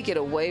 and they get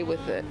away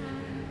with it.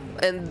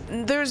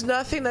 And there's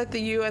nothing that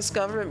the U.S.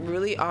 government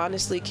really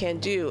honestly can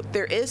do.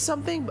 There is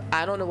something, but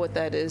I don't know what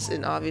that is,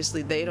 and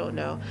obviously they don't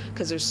know,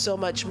 because there's so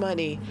much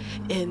money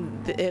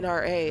in the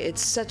NRA.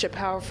 It's such a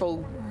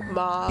powerful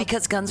mob.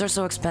 Because guns are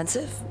so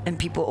expensive, and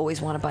people always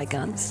want to buy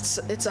guns.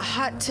 It's a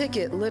hot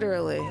ticket,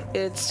 literally.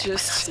 It's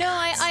just... No,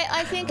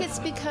 I think it's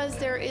because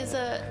there is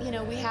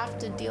we have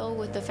to deal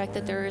with the fact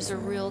that there is a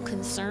real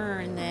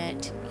concern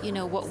that,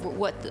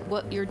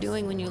 what you're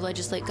doing when you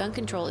legislate gun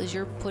control is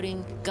you're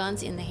putting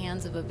guns in the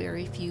hands of a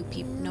very few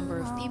number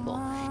of people,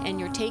 and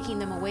you're taking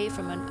them away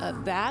from a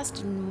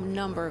vast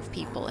number of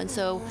people. And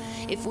so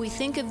if we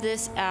think of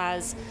this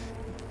as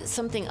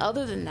something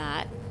other than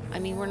that, I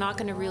mean, we're not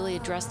going to really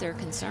address their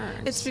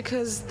concerns. It's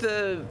because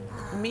the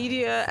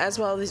media, as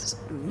well as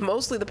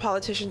mostly the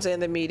politicians and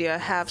the media,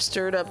 have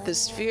stirred up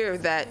this fear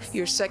that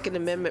your Second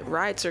Amendment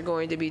rights are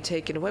going to be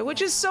taken away,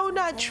 which is so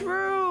not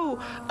true.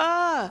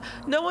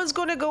 No one's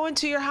going to go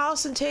into your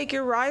house and take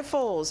your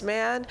rifles,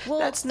 man. Well,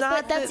 that's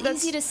not. But that's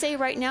easy to say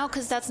right now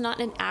because that's not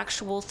an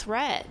actual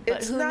threat.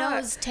 But who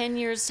knows? 10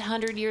 years,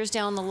 100 years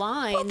down the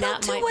line, well,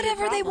 that they'll might do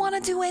whatever they want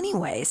to do,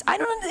 anyways. I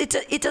don't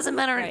know. It doesn't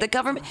matter. Right. The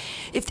government,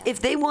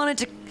 if they wanted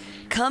to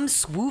come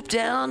swoop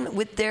down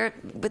with their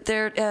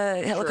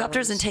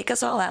helicopters and take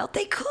us all out,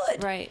 they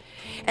could. Right.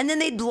 And then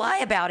they'd lie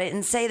about it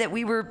and say that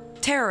we were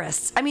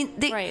terrorists. I mean,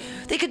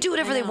 they could do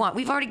whatever they want.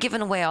 We've already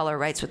given away all our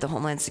rights with the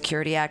Homeland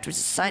Security Act, which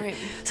is signing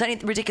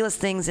ridiculous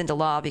things into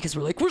law because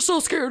we're like, we're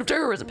so scared of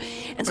terrorism.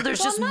 And so there's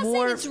just I'm not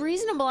more. saying it's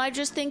reasonable. I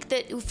just think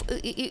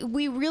that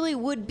we really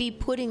would be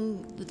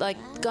putting like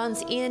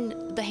guns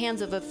in the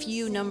hands of a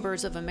few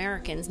numbers of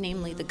Americans,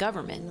 namely the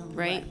government,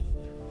 right?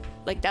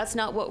 Like, that's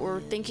not what we're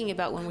thinking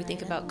about when we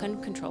think about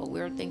gun control.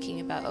 We're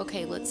thinking about,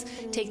 okay, let's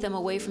take them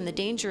away from the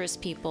dangerous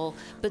people,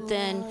 but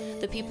then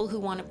the people who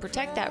want to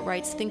protect that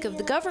rights think of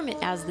the government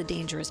as the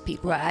dangerous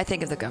people. Right, I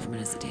think of the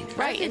government as the dangerous.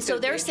 Right, and so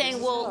they're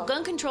saying, well,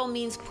 gun control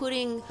means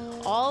putting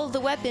all the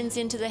weapons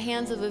into the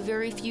hands of a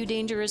very few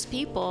dangerous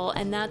people,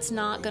 and that's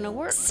not going to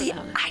work for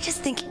them. I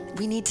just think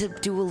we need to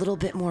do a little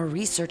bit more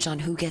research on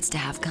who gets to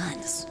have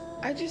guns.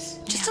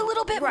 Just a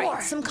little bit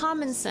more. Some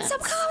common sense. Some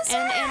common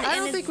sense. And I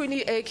don't think we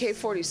need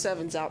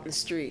AK-47s out in the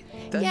street.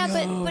 But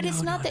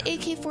it's not the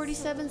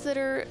AK-47s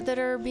that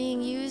are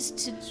being used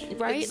to,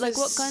 right? It's like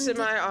what guns?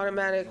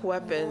 Semi-automatic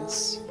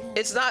weapons.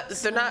 It's not.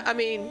 They're not. I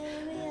mean,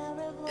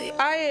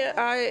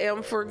 I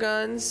am for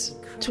guns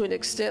to an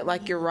extent,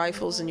 like your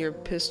rifles and your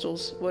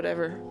pistols,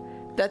 whatever.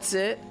 That's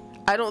it.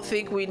 I don't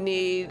think we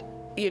need,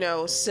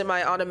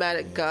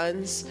 semi-automatic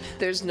guns.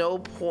 There's no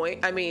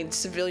point. I mean,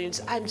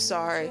 civilians, I'm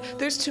sorry.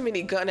 There's too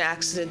many gun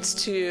accidents,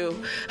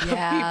 too.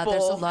 Yeah, people.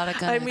 there's a lot of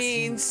gun accidents. I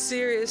mean,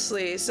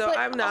 seriously. So but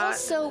I'm not.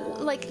 Also,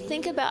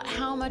 think about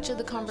how much of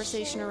the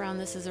conversation around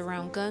this is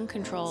around gun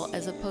control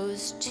as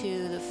opposed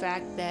to the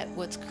fact that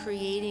what's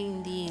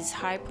creating these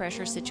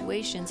high-pressure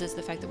situations is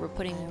the fact that we're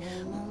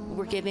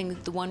giving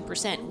the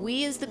 1%.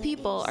 We as the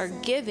people are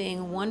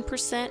giving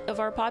 1% of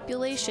our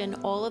population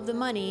all of the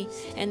money,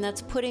 and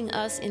that's putting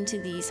us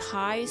into these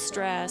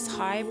high-stress,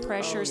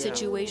 high-pressure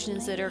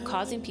situations that are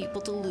causing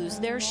people to lose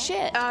their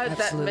shit.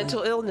 That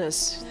mental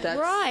illness.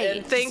 Right.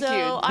 And thank you.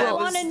 I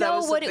want to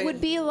know what it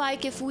would be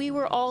like if we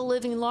were all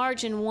living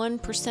large and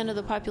 1% of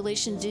the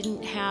population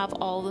didn't have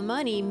all the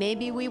money.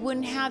 Maybe we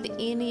wouldn't have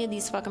any of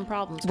these fucking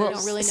problems. We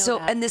don't really know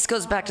that. And this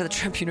goes back to the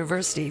Trump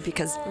University,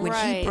 because when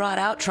he brought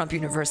out Trump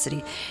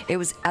University, it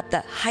was at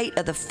the height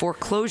of the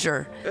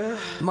foreclosure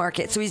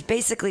market. So he's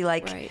basically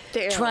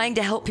trying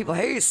to help people.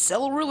 Hey,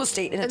 sell real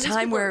estate in a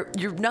time where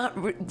you're not.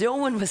 No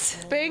one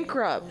was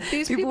bankrupt.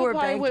 These people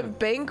probably went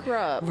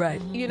bankrupt.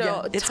 Right.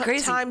 It's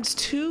crazy. Times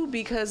 2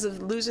 because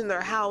of losing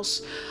their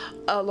house,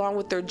 along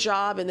with their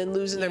job, and then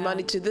losing their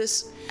money to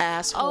this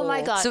asshole. Oh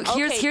my God. So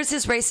here's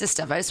his racist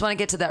stuff. I just want to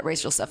get to that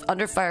racial stuff.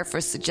 Under fire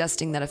for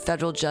suggesting that a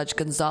federal judge,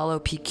 Gonzalo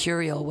P.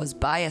 Curiel, was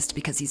biased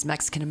because he's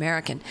Mexican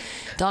American.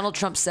 Donald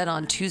Trump said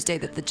on Tuesday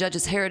that the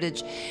judge's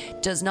heritage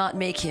does not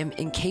make him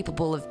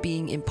incapable of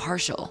being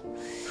impartial.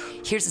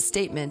 Here's a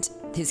statement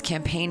his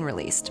campaign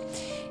released.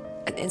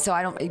 and so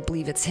I don't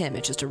believe it's him,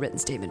 it's just a written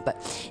statement, but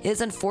it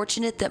is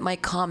unfortunate that my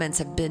comments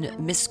have been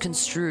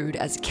misconstrued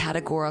as a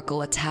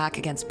categorical attack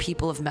against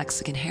people of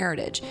Mexican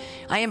heritage.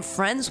 I am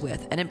friends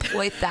with and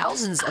employ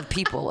thousands of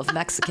people of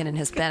Mexican and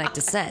Hispanic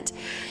descent.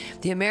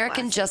 The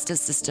American justice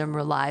system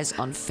relies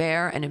on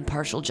fair and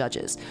impartial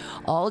judges.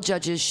 All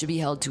judges should be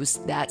held to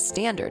that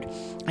standard.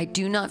 I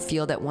do not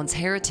feel that one's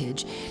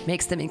heritage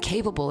makes them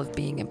incapable of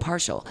being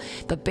impartial,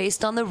 but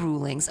based on the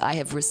rulings I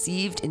have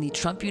received in the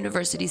Trump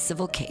University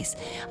civil case,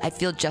 I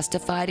feel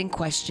justified in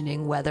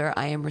questioning whether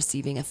I am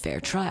receiving a fair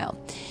trial.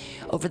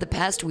 Over the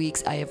past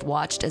weeks, I have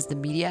watched as the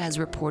media has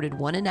reported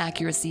one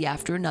inaccuracy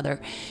after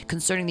another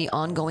concerning the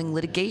ongoing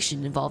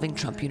litigation involving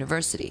Trump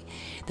University.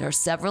 There are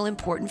several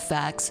important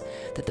facts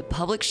that the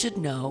public should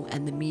know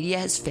and the media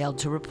has failed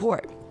to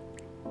report.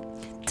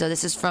 So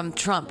this is from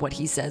Trump, what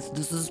he says.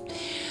 This is...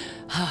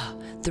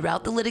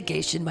 Throughout the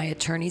litigation, my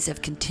attorneys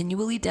have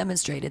continually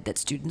demonstrated that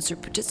students who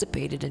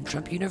participated in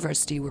Trump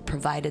University were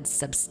provided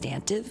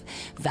substantive,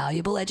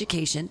 valuable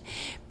education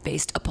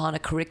based upon a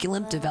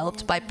curriculum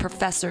developed by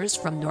professors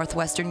from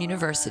Northwestern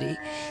University,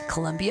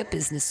 Columbia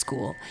Business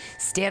School,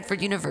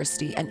 Stanford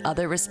University, and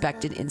other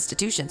respected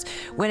institutions.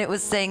 When it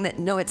was saying that,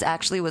 no, it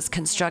actually was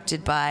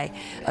constructed by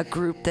a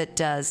group that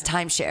does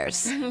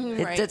timeshares.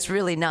 Right. It's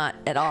really not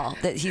at all.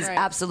 That he's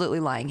absolutely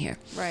lying here.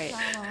 Right.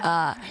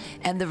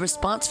 And the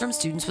response from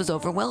students was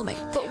overwhelming.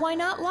 But why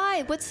not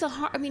lie? What's the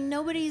harm? I mean,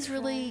 nobody's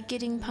really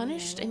getting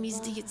punished. I mean,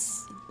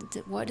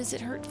 what does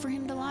it hurt for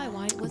him to lie?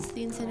 What's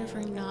the incentive for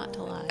him not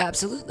to lie?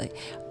 Absolutely.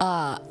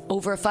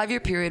 Over a 5-year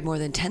period, more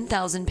than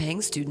 10,000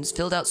 paying students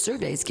filled out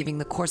surveys giving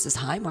the courses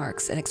high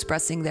marks and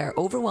expressing their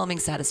overwhelming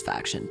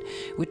satisfaction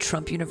with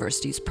Trump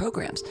University's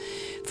programs.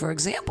 For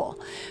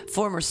example,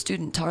 former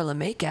student Tarla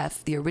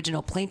Makef, the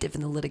original plaintiff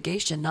in the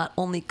litigation, not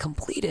only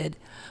completed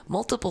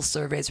multiple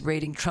surveys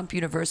rating Trump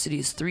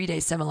University's 3-day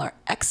seminar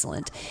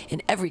excellent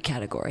in every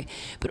category,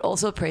 but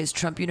also praised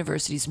Trump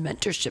University's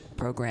mentorship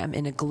program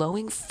in a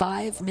glowing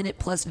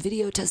 5-minute-plus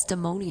video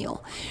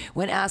testimonial.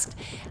 When asked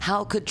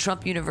how could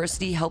Trump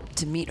University help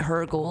to meet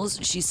her goals,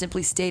 she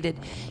simply stated,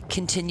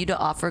 "Continue to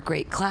offer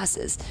great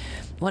classes."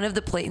 One of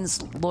the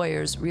plaintiff's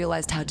lawyers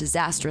realized how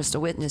disastrous a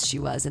witness she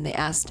was, and they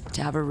asked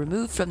to have her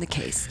removed from the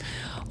case.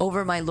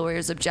 Over my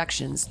lawyer's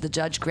objections, the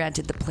judge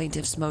granted the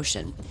plaintiff's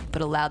motion,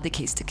 but allowed the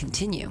case to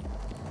continue.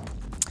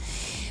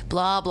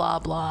 Blah, blah,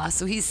 blah.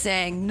 So he's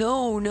saying,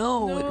 no,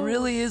 it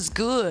really is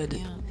good.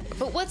 Yeah.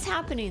 But what's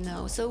happening,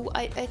 though? So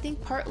I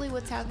think partly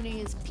what's happening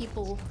is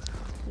people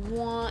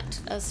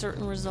want a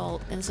certain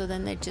result, and so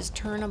then they just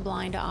turn a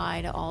blind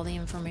eye to all the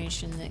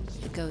information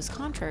that goes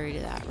contrary to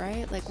that,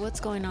 right? Like, what's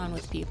going on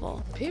with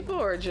people? People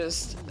are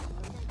just...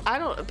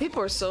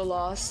 people are so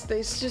lost.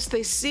 They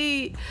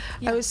see,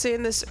 I was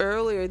saying this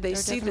earlier, they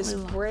see this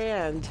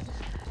brand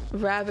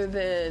rather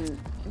than,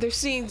 they're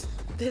seeing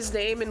his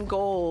name in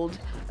gold,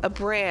 a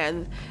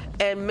brand,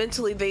 and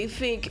mentally they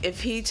think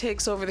if he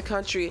takes over the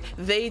country,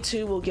 they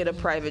too will get a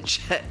private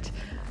jet.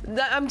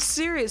 I'm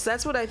serious.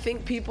 That's what I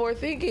think people are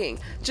thinking.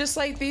 Just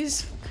like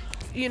these,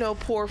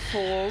 poor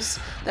fools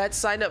that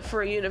signed up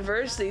for a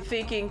university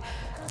thinking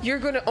you're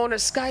going to own a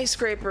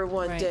skyscraper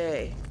one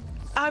day.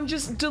 I'm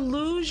just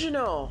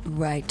delusional.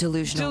 Right,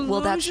 delusional.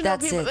 Well, that's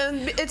people, it.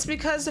 And it's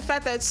because the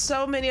fact that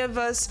so many of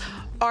us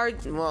are,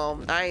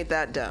 I ain't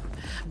that dumb.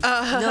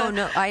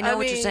 No, I know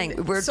what you're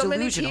saying. We're so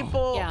delusional. Many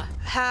people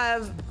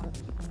have,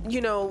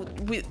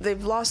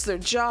 they've lost their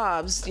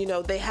jobs,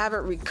 they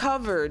haven't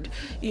recovered,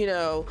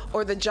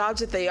 or the jobs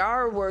that they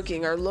are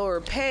working are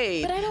lower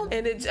paid.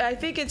 But I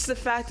think it's the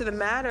fact of the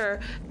matter.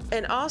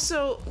 And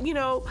also,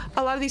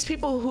 a lot of these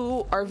people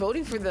who are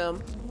voting for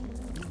them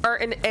are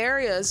in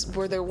areas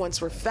where there once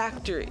were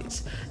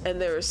factories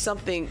and there was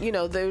something,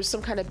 there was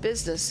some kind of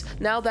business.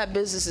 Now that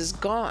business is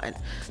gone.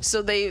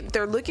 So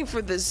they're looking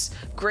for this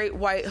great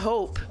white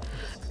hope.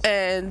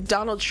 And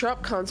Donald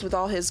Trump comes with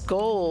all his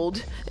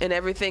gold and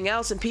everything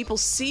else, and people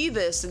see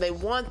this and they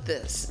want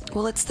this.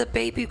 Well, it's the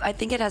baby. I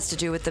think it has to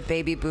do with the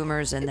baby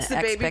boomers and the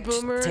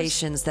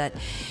expectations that,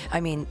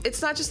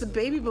 it's not just the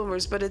baby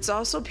boomers, but it's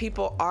also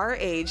people our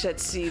age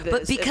that see this.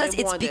 But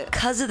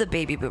because of the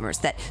baby boomers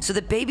so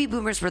the baby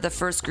boomers were the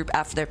first group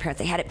after their parents.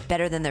 They had it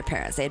better than their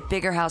parents. They had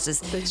bigger houses.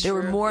 There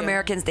were more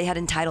Americans. They had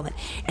entitlement,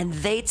 and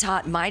they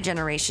taught my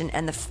generation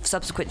and the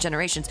subsequent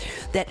generations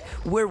that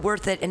we're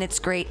worth it and it's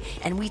great.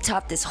 And we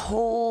taught this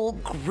whole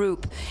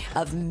group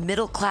of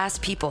middle-class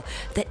people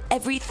that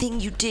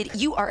everything you did,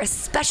 you are a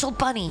special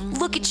bunny. Mm-hmm.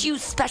 Look at you,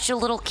 special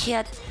little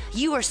kid.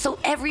 You are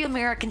every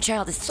American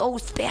child is so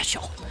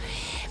special.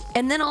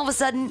 And then all of a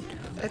sudden,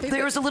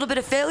 there was a little bit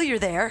of failure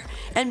there,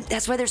 and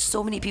that's why there's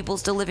so many people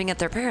still living at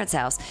their parents'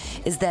 house,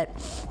 is that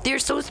they're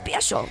so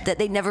special that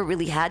they never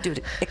really had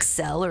to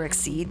excel or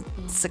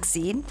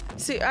succeed.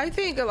 See, I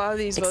think a lot of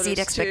these exceed voters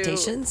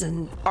expectations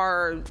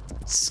are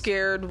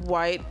scared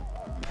white,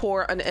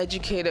 poor,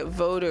 uneducated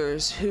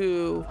voters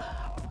who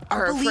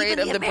are afraid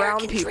of the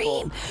brown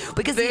people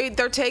because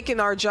they're taking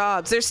our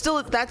jobs. They're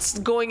still, that's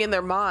going in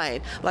their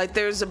mind. Like,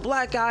 there's a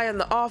black guy in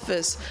the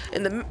office,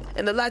 and the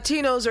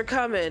Latinos are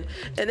coming,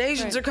 and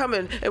Asians are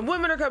coming, and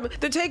women are coming.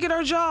 They're taking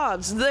our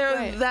jobs.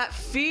 They're that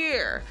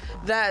fear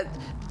that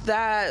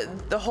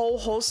the whole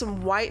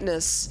wholesome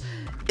whiteness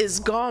is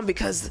gone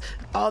because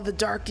all the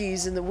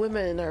darkies and the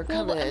women are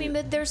coming. Well, I mean,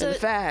 but there's and the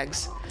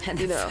fags.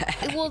 You know.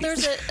 Well,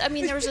 there's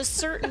a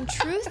certain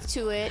truth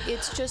to it.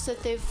 It's just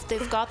that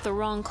they've got the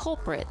wrong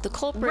culprit. The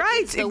culprit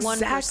is the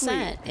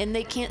 1%, and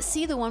they can't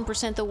see the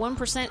 1%. The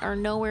 1% are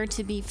nowhere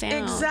to be found.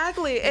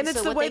 Exactly, and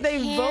it's the way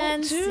they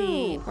vote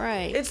too.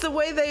 Right. It's the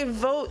way they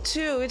vote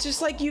too. It's just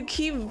like you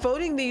keep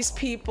voting these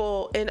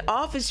people in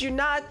office, you're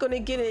not going to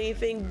get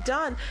anything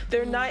done.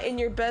 They're not in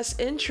your best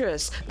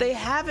interest. They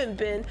haven't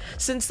been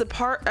since the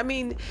part. I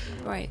mean,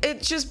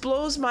 it just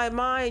blows my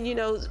mind. You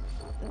know,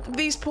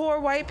 these poor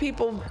white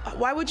people.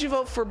 Why would you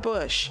vote for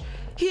Bush?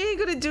 He ain't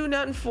gonna do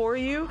nothing for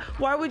you.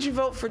 Why would you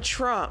vote for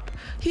Trump?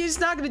 He's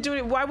not gonna do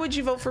it. Why would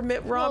you vote for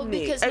Mitt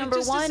Romney? Well, because number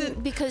one,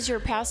 because your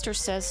pastor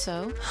says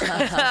so.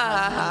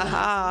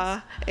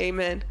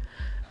 Amen.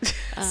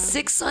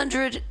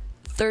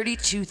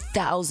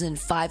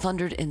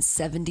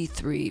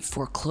 632,573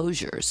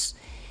 foreclosures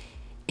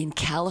in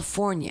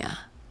California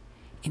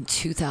in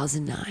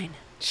 2009.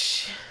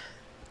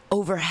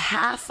 Over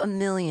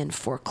 500,000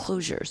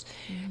 foreclosures.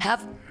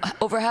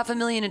 Over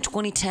 500,000 in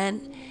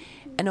 2010,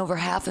 and over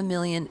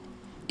 500,000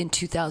 in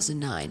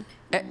 2009.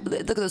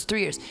 Look at those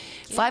 3 years.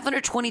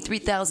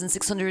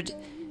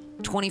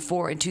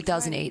 523,624 in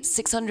 2008,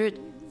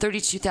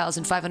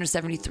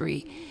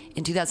 632,573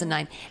 in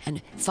 2009,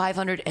 and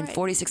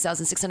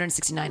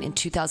 546,669 in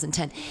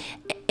 2010.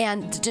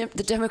 And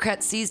the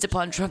Democrats seized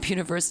upon Trump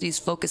University's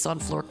focus on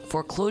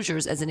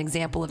foreclosures as an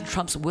example of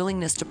Trump's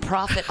willingness to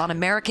profit on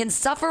American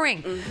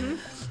suffering. Mm-hmm.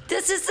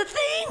 This is the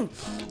thing.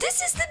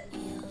 This is the...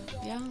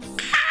 Yeah.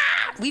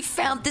 We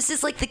found this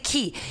is like the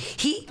key.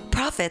 He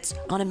profits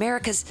on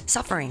America's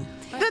suffering.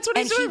 That's what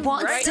he's doing he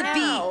wants right to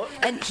now.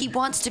 And he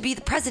wants to be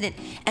the president.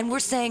 And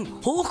we're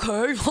saying,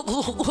 okay,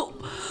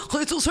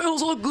 it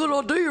sounds like a good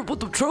idea.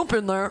 Put the Trump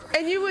in there.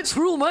 And you would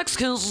screw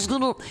Mexicans is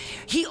gonna.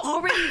 He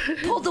already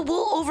pulled the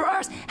wool over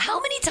ours. How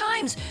many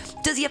times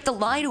does he have to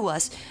lie to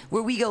us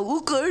where we go,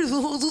 okay,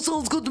 this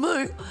sounds good to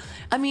me?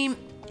 I mean,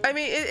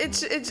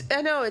 it's.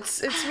 I know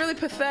it's really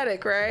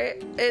pathetic, right?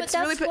 But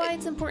that's why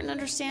it's important to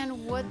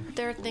understand what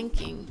they're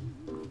thinking.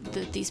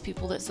 These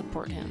people that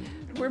support him.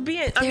 We're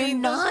being. They're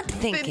not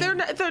thinking.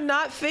 They're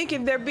not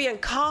thinking. They're being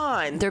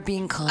conned. They're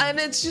being conned. And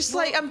it's just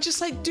like I'm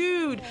just like,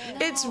 dude,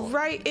 it's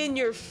right in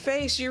your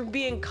face. You're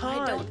being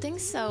conned. I don't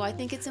think so. I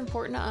think it's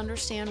important to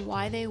understand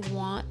why they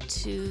want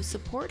to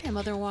support him.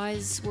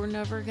 Otherwise, we're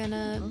never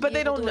gonna. But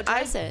they don't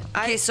address it.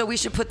 Okay, so we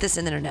should put this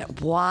in the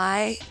internet.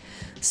 Why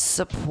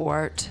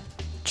support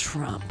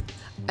Trump?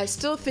 I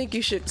still think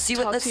you should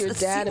talk to your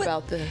dad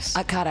about this.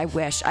 God, I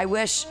wish. I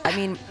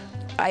mean,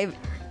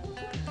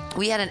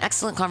 we had an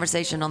excellent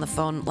conversation on the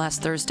phone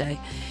last Thursday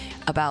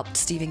about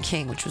Stephen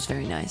King, which was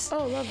very nice.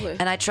 Oh, lovely.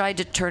 And I tried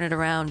to turn it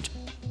around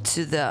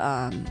to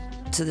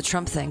the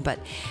Trump thing, but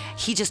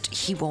he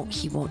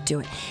won't do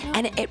it.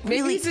 And it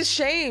really, maybe he's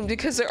ashamed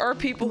because there are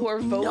people who are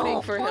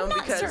voting for him. I'm not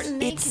because certain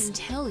they can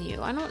tell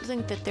you. I don't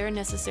think that they're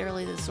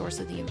necessarily the source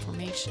of the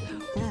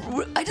information.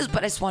 I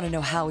just want to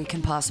know how he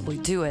can possibly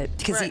do it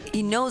because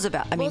he knows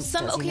about. I mean,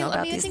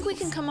 I think we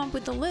can come up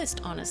with a list.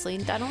 Honestly,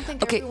 I don't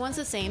think everyone's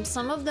the same.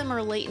 Some of them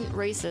are latent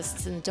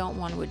racists and don't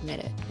want to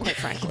admit it. Quite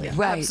frankly,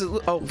 right?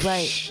 Absolutely. Oh,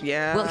 right.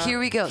 Yeah. Well, here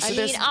we go.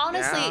 So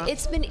honestly,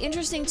 it's been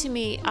interesting to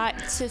me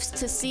to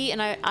see,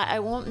 and I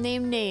won't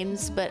name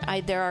names, but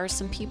there are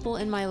some people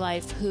in my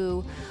life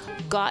who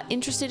got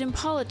interested in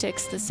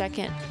politics the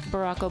second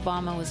Barack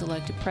Obama was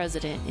elected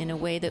president in a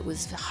way that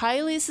was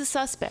highly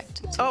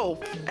suspect.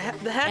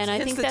 And I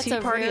think that's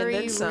a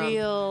very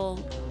real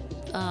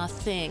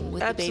thing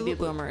with the baby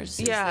boomers.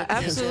 Yeah,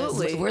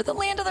 absolutely. We're the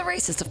land of the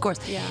racist, of course.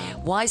 Yeah.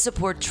 Why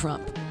support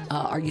Trump?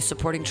 Are you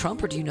supporting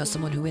Trump, or do you know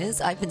someone who is?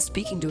 I've been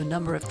speaking to a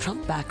number of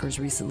Trump backers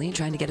recently,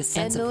 trying to get a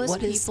sense of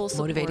what is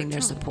motivating their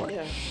support.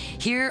 Yeah.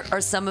 Here are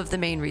some of the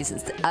main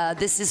reasons.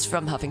 This is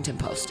from Huffington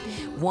Post.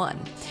 1,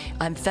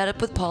 I'm fed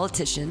up with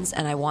politicians,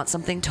 and I want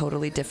something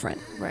totally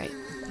different. Right.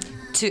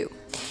 2,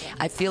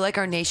 I feel like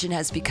our nation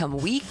has become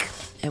weak,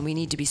 and we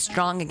need to be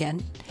strong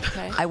again.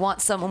 Okay. I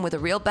want someone with a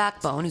real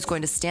backbone who's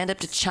going to stand up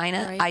to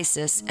China,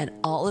 ISIS, and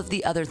all of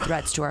the other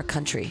threats to our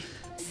country.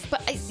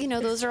 But,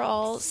 those are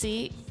all,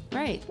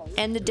 right.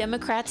 And the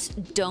Democrats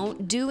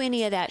don't do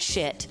any of that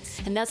shit.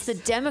 And that's the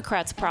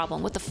Democrats'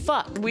 problem. What the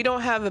fuck? We don't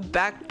have a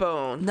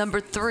backbone. Number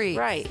 3.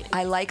 Right.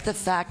 I like the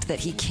fact that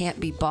he can't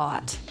be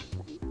bought.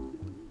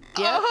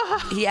 Yeah.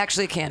 He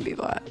actually can be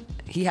bought.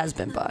 He has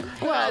been bought.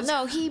 Well,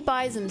 no, he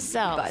buys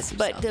himself.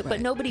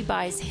 But nobody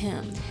buys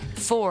him.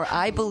 4,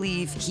 I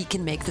believe he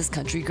can make this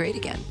country great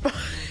again.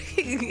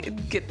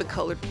 Get the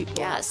colored people.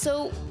 Yeah.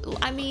 So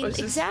I mean,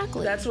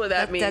 exactly. That's what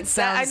that means. That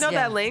sounds, I know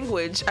that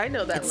language. I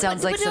know that. It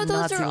sounds like some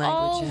those Nazi are language.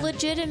 all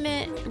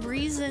legitimate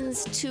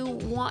reasons to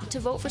want to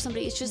vote for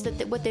somebody. It's just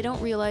that what they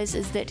don't realize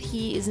is that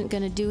he isn't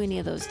going to do any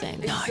of those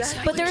things. No,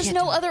 exactly. But there's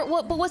no other.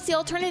 But what's the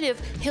alternative?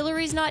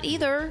 Hillary's not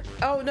either.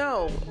 Oh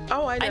no.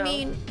 Oh, I know. I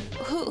mean,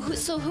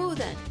 who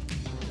then?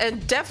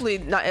 And definitely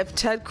not if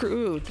Ted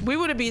Cruz.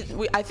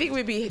 I think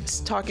we'd be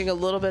talking a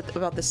little bit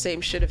about the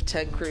same shit if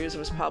Ted Cruz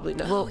was probably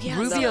not. Well,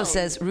 Rubio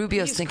says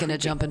Rubio's thinking of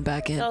jumping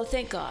back in. Oh,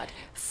 thank God.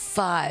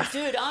 5.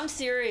 Dude, I'm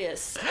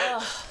serious.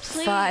 Ugh,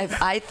 please. 5.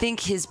 I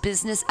think his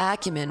business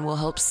acumen will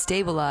help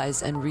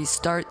stabilize and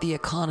restart the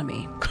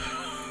economy.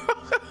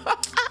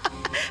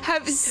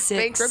 Have 6.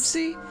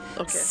 Bankruptcy?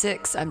 Okay.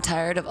 6. I'm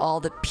tired of all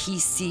the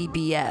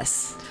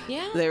PCBS.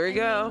 Yeah. There we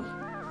go.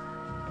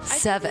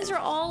 7. I think these are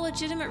all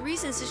legitimate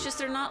reasons. It's just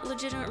they're not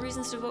legitimate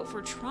reasons to vote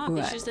for Trump.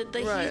 Right. It's just that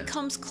he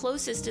comes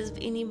closest as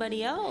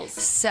anybody else.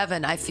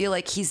 7. I feel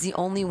like he's the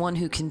only one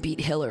who can beat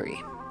Hillary.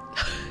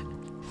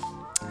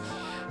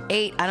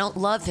 8. I don't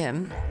love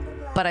him,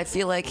 but I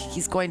feel like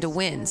he's going to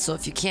win. So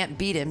if you can't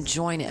beat him,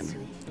 join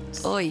him.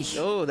 Oy.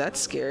 Oh, that's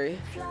scary.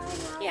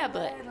 Yeah,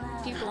 but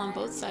people on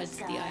both sides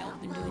of the aisle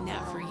have been doing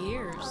that for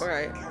years.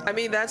 Right. I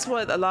mean, that's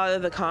what a lot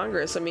of the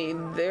Congress. I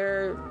mean,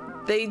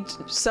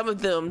 some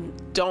of them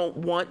don't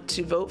want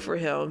to vote for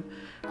him,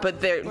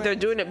 but they're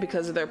doing it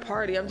because of their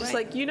party. I'm just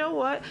like, you know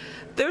what?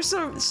 There's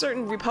some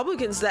certain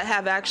Republicans that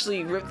have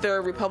actually ripped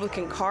their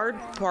Republican card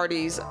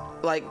parties.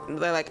 Like,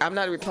 they're like, I'm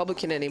not a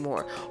Republican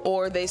anymore.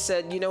 Or they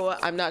said, you know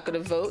what? I'm not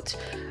going to vote.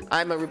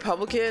 I'm a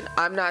Republican.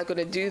 I'm not going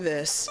to do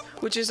this.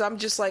 Which is, I'm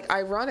just like,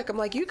 ironic. I'm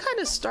like, you kind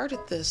of started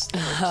this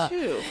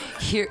too.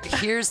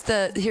 Here's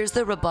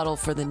the rebuttal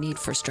for the need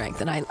for strength.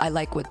 And I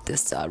like what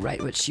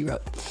what she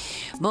wrote.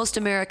 Most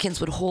Americans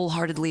would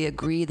wholeheartedly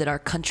agree that our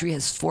country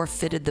has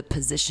forfeited the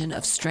position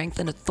of strength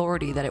and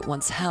authority that it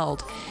once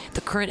held.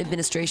 The current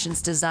administration's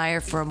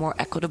desire for a more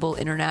equitable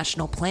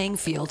international playing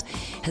field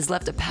has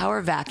left a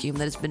power vacuum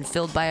that has been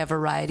filled by a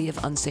variety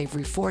of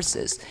unsavory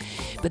forces.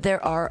 But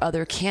there are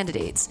other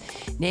candidates,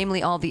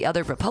 namely all the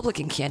other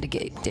Republican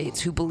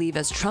candidates who believe,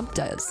 as Trump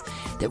does,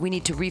 that we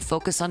need to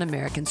refocus on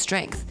American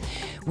strength.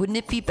 Wouldn't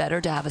it be better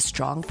to have a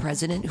strong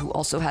president who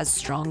also has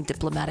strong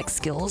diplomatic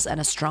skills and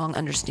a strong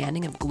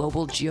understanding of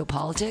global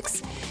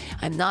geopolitics?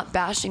 I'm not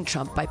bashing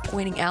Trump by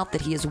pointing out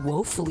that he is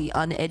woefully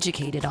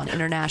uneducated on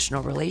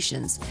international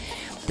relations,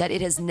 that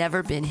it has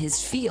never been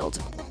his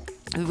field.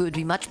 We would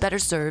be much better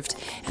served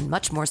and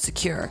much more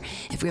secure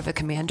if we have a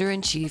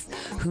commander-in-chief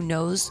who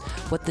knows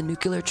what the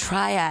nuclear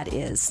triad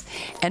is,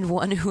 and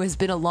one who has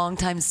been a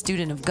longtime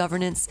student of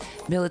governance,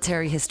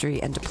 military history,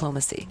 and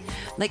diplomacy.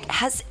 Like,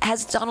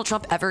 has Donald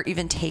Trump ever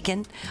even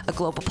taken a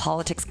global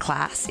politics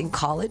class in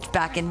college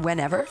back in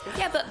whenever?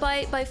 Yeah, but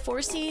by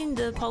forcing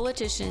the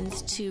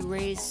politicians to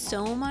raise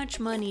so much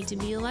money to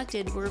be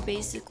elected, we're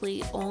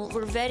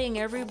vetting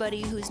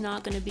everybody who's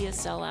not going to be a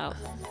sellout.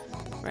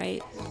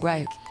 Right?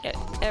 Right.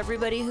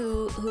 Everybody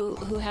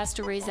who has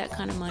to raise that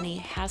kind of money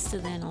has to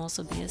then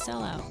also be a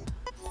sellout.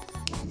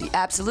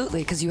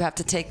 Absolutely, because you have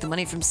to take the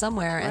money from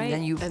somewhere, and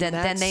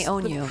then they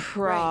own you.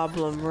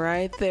 Problem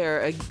right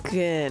there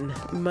again.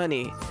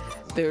 Money.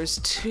 There's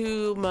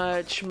too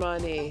much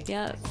money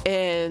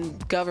in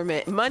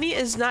government. Money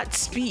is not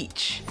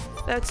speech.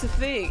 That's the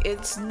thing.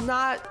 It's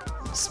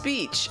not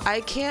speech.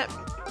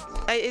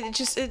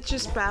 It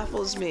just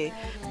baffles me.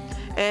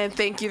 And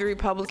thank you, the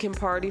Republican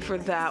Party, for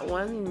that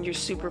one. Your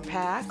super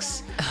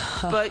PACs.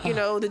 But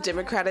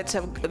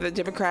the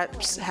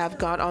Democrats have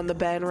gone on the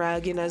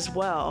bandwagon as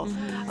well.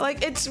 Mm-hmm.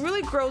 Like, it's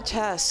really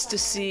grotesque to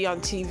see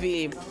on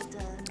TV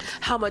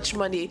how much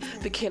money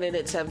the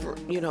candidates have,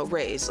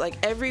 raised. Like,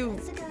 every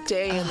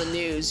day in the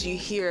news, you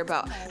hear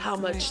about how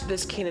much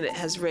this candidate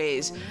has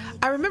raised.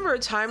 I remember a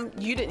time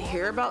you didn't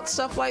hear about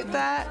stuff like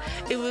that.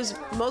 It was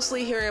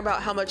mostly hearing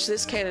about how much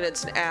this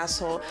candidate's an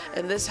asshole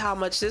and how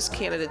much this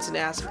candidate's an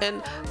asshole,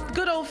 and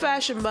good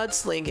old-fashioned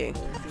mudslinging.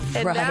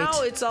 And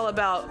now it's all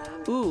about,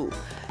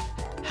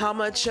 how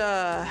much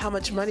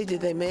money did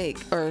they make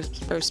or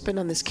spend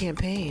on this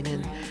campaign,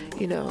 and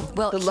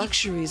the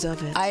luxuries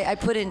of it. I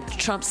put in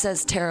Trump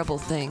says terrible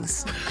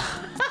things.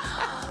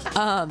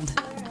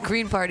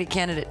 Green Party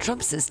candidate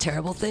Trump says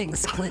terrible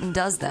things. Clinton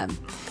does them.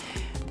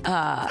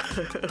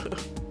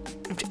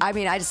 I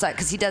mean, I just thought,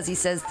 because he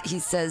says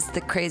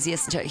the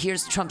craziest.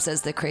 Here's Trump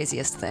says the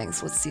craziest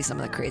things. Let's see some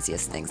of the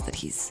craziest things that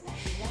he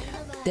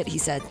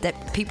said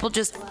that people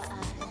just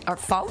are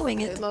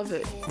following it. They love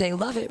it. They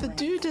love it. The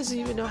dude doesn't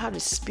even know how to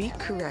speak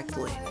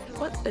correctly.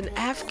 What, an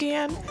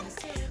Afghan?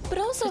 But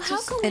also,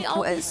 how can we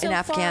all be so an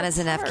Afghan far is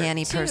an apart,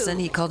 Afghani too? person.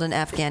 He called an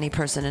Afghani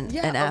person an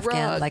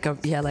Afghan, rug. like a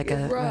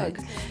rug. Right.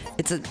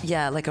 It's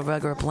like a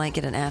rug or a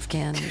blanket. An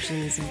Afghan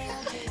usually is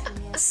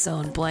a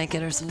sewn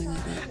blanket or something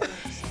like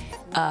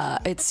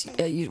that. It's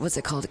what's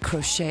it called?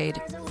 Crocheted.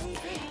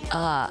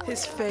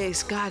 His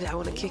face, God, I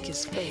want to kick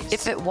his face.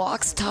 If it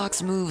walks,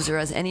 talks, moves, or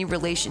has any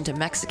relation to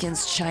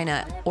Mexicans,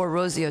 China, or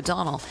Rosie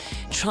O'Donnell,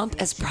 Trump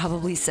has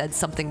probably said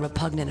something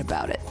repugnant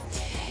about it.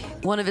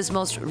 One of his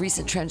most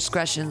recent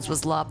transgressions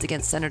was lobbed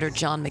against Senator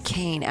John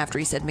McCain after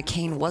he said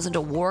McCain wasn't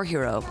a war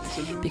hero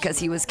because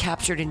he was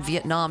captured in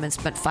Vietnam and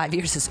spent 5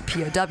 years as a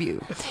POW.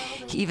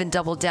 He even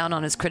doubled down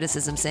on his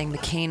criticism, saying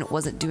McCain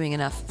wasn't doing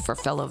enough for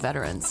fellow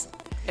veterans.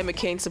 And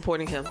McCain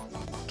supporting him.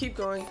 Keep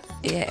going.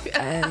 Yeah,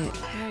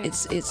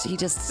 he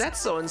just...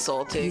 That's so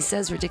insulting. He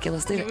says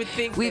ridiculous things. You would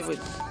think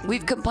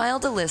We've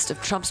compiled a list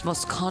of Trump's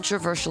most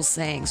controversial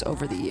sayings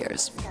over the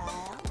years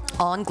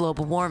on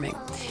global warming.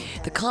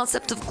 The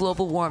concept of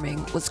global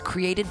warming was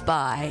created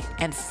by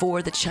and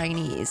for the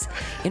Chinese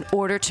in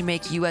order to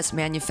make U.S.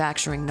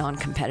 manufacturing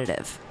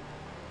non-competitive.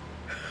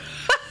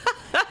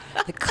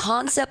 The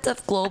concept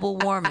of global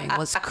warming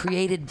was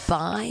created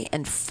by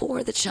and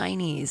for the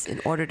Chinese in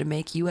order to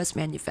make U.S.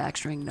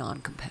 manufacturing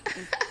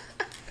non-competitive.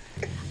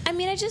 I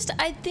mean,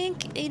 I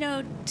think,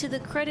 to the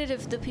credit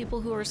of the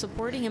people who are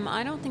supporting him,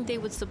 I don't think they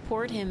would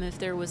support him if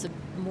there was a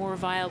more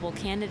viable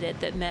candidate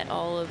that met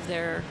all of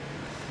their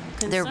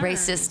concerns. Their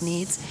racist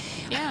needs.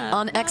 Yeah.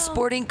 On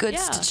exporting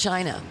goods to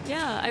China.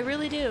 Yeah, I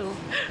really do.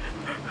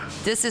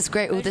 This is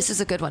great. Ooh, this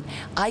is a good one.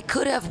 I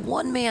could have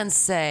one man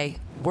say,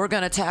 we're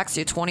going to tax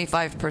you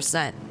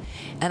 25%.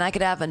 And I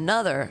could have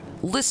another,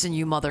 listen,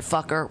 you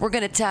motherfucker, we're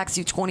going to tax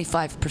you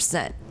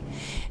 25%.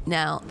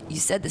 Now, you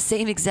said the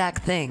same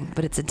exact thing,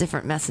 but it's a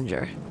different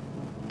messenger.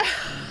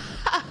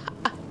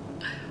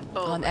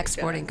 On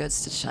exporting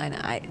goods to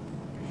China.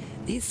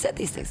 He said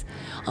these things.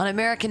 On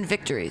American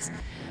victories,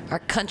 our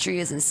country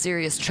is in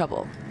serious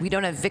trouble. We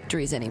don't have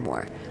victories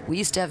anymore. We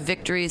used to have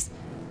victories,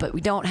 but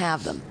we don't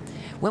have them.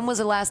 When was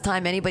the last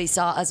time anybody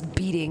saw us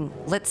beating,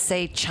 let's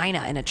say,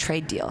 China in a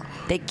trade deal?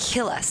 They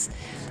kill us.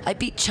 I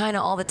beat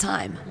China all the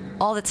time.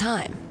 All the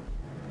time.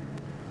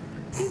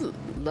 He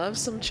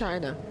loves some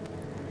China.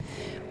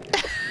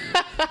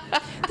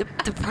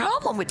 The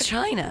problem with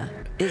China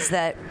is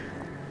that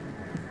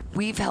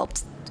we've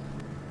helped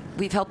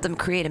them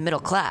create a middle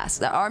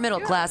class. Our middle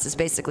class has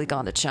basically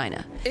gone to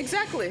China.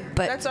 Exactly.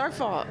 But that's our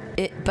fault.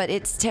 But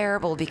it's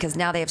terrible because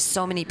now they have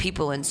so many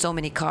people and so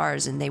many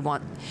cars, and they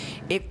want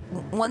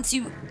once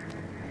you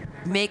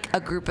make a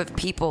group of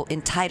people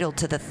entitled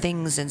to the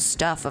things and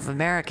stuff of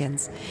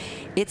Americans,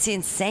 it's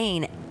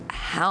insane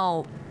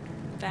how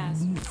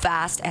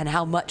fast and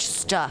how much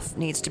stuff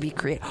needs to be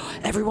created.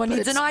 Everyone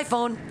needs an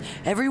iPhone.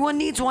 Everyone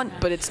needs one.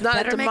 But it's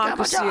not a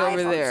democracy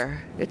over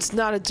there. It's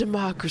not a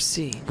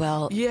democracy.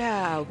 Well,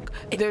 yeah,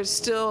 there's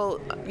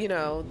still,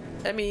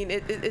 I mean,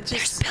 it just...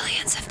 There's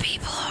billions of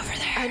people over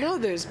there. I know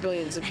there's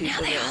billions of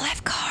people now they there. all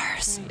have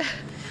cars.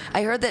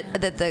 I heard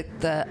that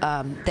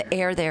the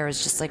air there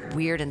is just like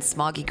weird and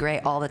smoggy gray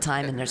all the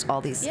time, and there's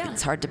all these. Yeah.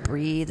 It's hard to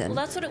breathe. And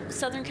well, that's what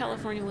Southern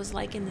California was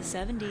like in the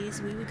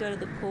 70s. We would go to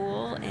the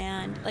pool,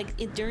 and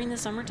during the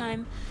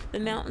summertime, the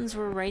mountains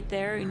were right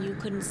there, and you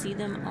couldn't see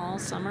them all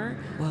summer.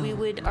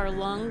 Whoa. Our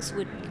lungs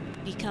would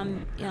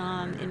become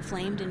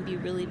inflamed and be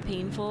really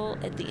painful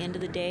at the end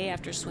of the day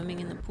after swimming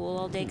in the pool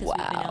all day because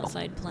we've been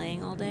outside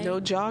playing all day. No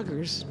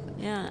joggers.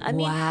 Yeah, I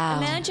mean,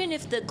 imagine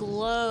if the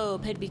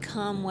globe had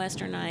become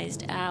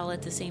westernized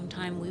at the same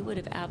time. We would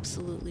have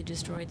absolutely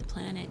destroyed the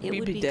planet. It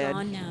would be dead.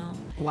 Gone now.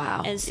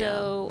 Wow. And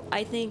so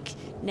I think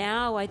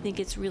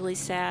it's really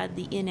sad,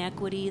 the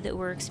inequity that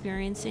we're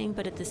experiencing,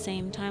 but at the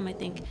same time, I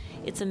think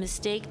it's a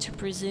mistake to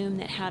presume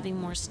that having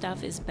more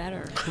stuff is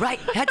better. Right.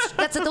 That's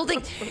the whole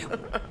thing.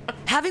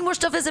 Having more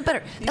stuff isn't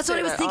better. That's what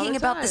I was thinking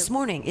about this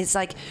morning. It's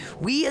like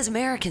we as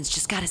Americans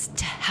just got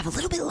to have a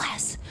little bit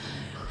less.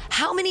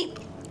 How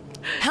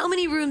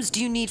many rooms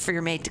do you need for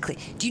your maid to clean?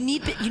 Do you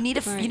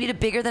need a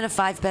bigger than a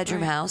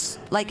 5-bedroom house?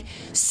 Like,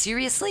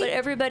 seriously? But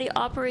everybody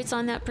operates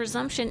on that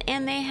presumption,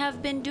 and they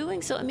have been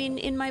doing so. I mean,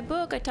 in my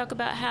book, I talk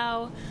about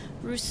how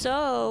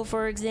Rousseau,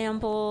 for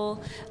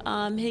example,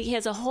 he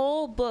has a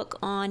whole book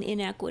on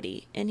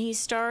inequity, and he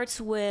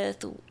starts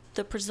with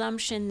the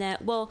presumption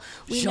that,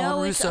 we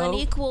know it's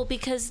unequal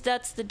because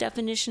that's the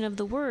definition of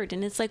the word.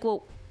 And it's like,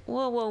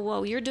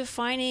 whoa, you're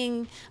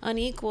defining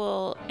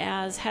unequal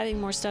as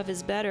having more stuff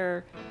is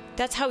better.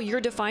 That's how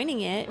you're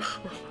defining it.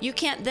 You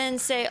can't then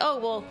say,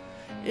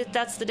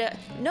 that's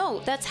no,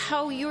 that's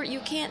how you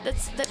can't,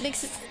 that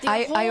makes it the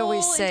I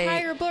always say,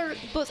 entire book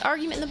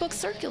argument in the book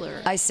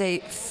circular. I say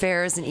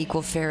fair is an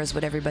equal, fair is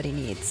what everybody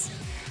needs.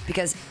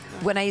 Because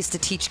when I used to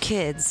teach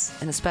kids,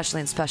 and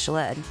especially in special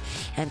ed,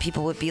 and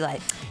people would be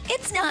like,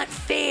 it's not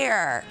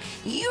fair.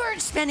 You're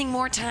spending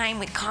more time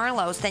with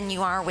Carlos than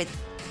you are with,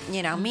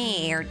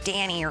 me or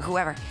Danny or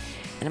whoever.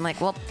 And I'm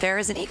like, well, fair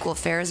isn't equal.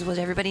 Fair is what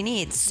everybody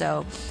needs.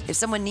 So if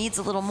someone needs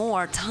a little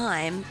more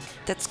time,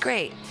 that's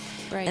great.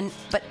 Right.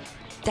 But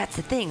that's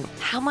the thing.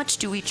 How much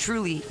do we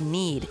truly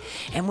need?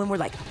 And when we're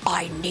like,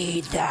 I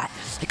need that.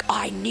 Like,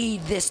 I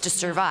need this to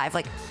survive.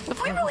 Like,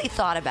 if we really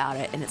thought about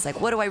it, and it's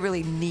like, what do I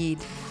really need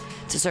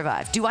to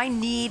survive? Do I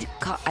need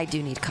I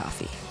do need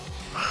coffee.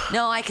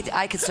 No, I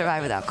could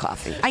survive without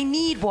coffee. I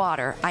need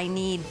water. I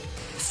need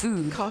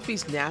food.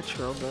 Coffee's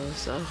natural, though,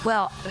 so.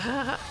 Well,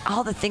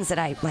 all the things that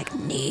I,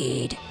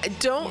 need. I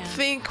don't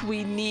think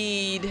we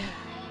need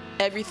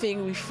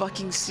everything we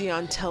fucking see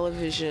on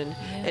television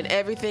and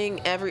every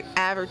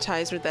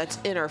advertisement that's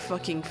in our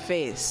fucking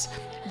face.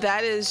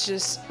 That is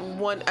just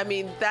one. I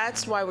mean,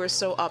 that's why we're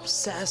so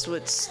obsessed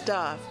with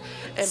stuff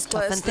and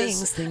stuff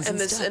plus and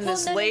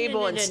this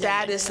label and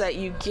status that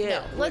you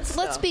get.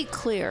 Let's be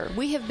clear.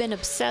 We have been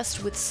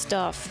obsessed with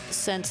stuff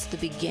since the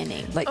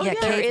beginning. Like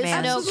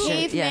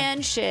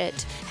caveman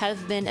shit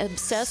have been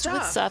obsessed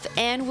with stuff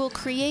and will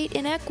create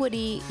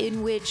inequity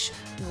in which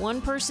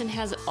one person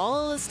has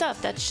all of the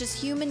stuff. That's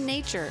just human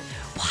nature.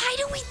 Why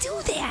do we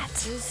do that?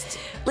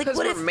 Because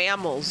we're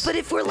mammals. But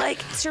if we're like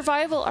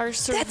our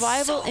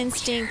survival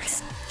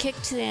instincts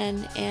kicked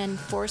in and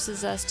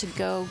forces us to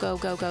go.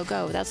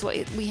 That's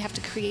why we have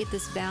to create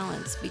this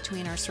balance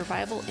between our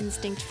survival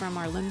instinct from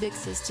our limbic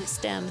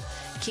system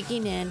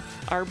kicking in.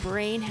 Our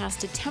brain has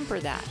to temper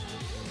that,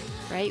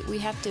 right? We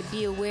have to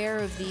be aware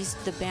of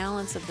the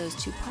balance of those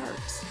two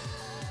parts.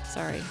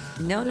 Sorry.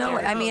 No.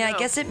 I mean, I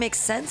guess it makes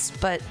sense,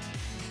 but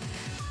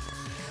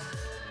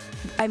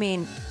I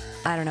mean,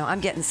 I don't know. I'm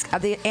getting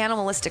the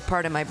animalistic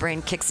part of my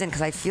brain kicks in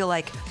because I feel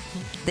like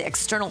the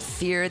external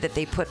fear that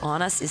they put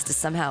on us is to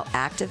somehow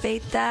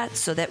activate that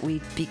so that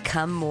we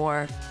become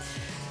more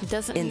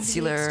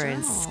insular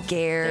and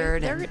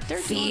scared and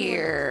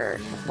fear.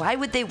 Why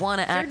would they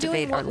want to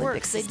activate our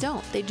limbic system?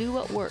 They do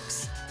what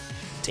works.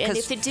 Because and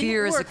if it didn't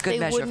fear work, is a good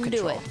measure of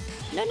control.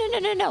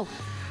 No.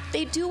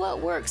 They do what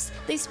works.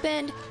 They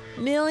spend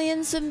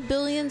millions and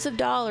billions of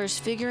dollars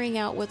figuring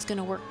out what's going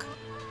to work.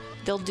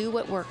 They'll do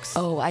what works.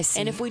 Oh, I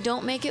see. And if we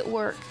don't make it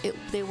work,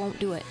 they won't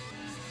do it.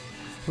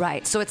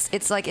 Right. So it's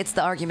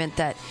the argument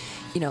that,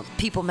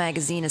 People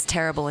magazine is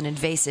terrible and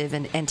invasive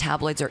and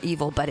tabloids are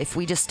evil, but if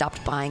we just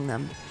stopped buying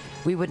them,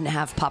 we wouldn't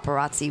have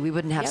paparazzi, we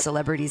wouldn't have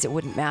celebrities, it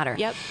wouldn't matter.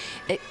 Yep.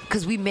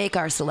 Because we make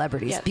our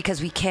celebrities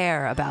because we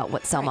care about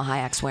what Selma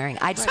Hayek's wearing.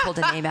 I just pulled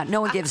a name out. No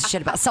one gives a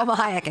shit about Selma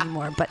Hayek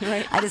anymore, but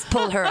I just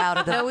pulled her out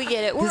of the No, we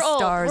get it. We're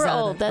old. We're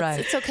old.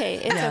 It's okay.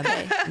 It's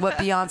okay. What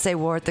Beyonce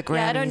wore at the Grammys.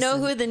 Yeah, I don't know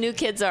who the new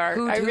kids are.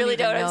 I really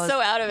don't. I'm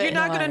so out of it. You're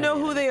not going to know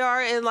who they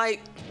are in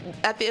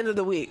at the end of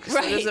the week. So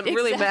it doesn't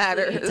really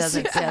matter. It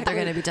doesn't. Yeah, they're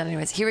going to be done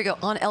anyways. Here we go.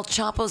 On El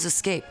Chapo's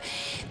escape.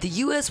 The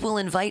U.S. will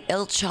invite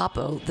El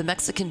Chapo, the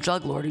Mexican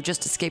drug lord who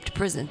just escaped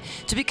prison,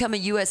 to become a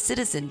U.S.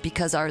 citizen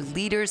because our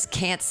leaders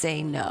can't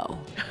say no.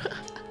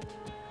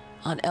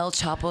 On El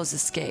Chapo's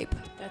escape.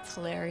 That's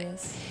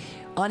hilarious.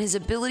 On his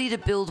ability to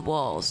build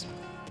walls.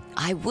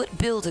 I would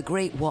build a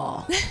great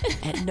wall,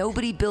 and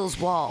nobody builds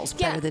walls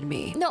better than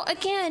me. No,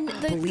 again,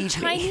 the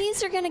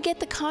Chinese are going to get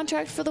the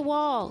contract for the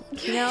wall.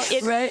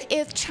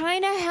 If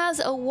China has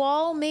a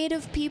wall made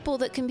of people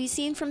that can be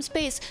seen from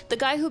space, the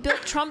guy who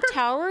built Trump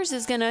Towers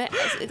is going to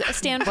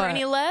stand for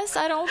any less?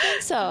 I don't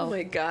think so. Oh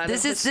my God!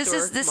 This is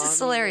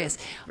hilarious.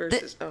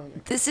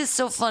 This is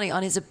so funny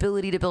on his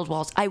ability to build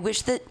walls. I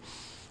wish that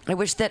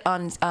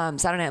on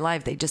Saturday Night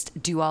Live they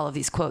just do all of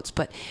these quotes,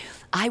 but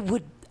I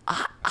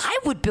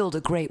would build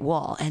a great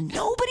wall, and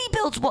nobody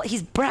builds walls.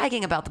 He's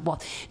bragging about the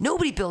wall.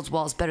 Nobody builds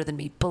walls better than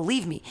me,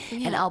 believe me.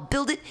 Yeah. And I'll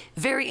build it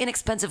very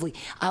inexpensively.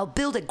 I'll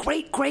build a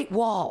great, great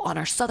wall on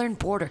our southern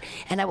border,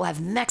 and I will have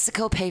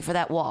Mexico pay for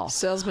that wall.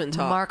 Salesman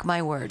talk. Mark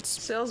my words.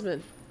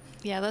 Salesman.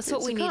 Yeah, that's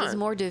what we need is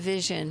more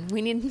division.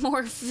 We need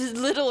more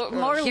literal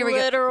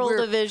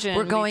division.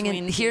 We're going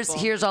in.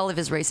 Here's all of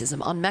his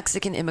racism on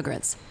Mexican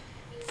immigrants.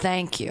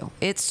 Thank you.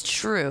 It's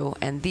true,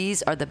 and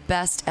these are the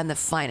best and the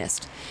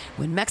finest.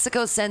 When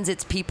Mexico sends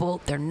its people,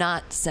 they're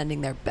not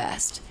sending their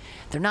best.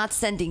 They're not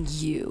sending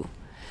you.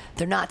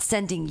 They're not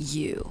sending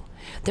you.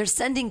 They're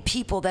sending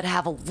people that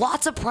have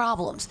lots of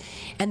problems,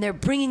 and they're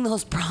bringing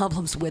those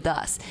problems with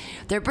us.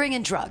 They're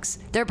bringing drugs.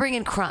 They're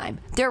bringing crime.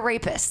 They're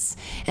rapists.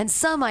 And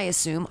some, I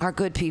assume, are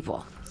good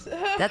people.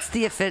 That's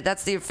the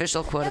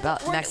official quote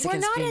about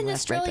Mexicans being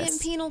less rapists. We're not an Australian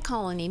penal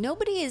colony.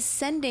 Nobody is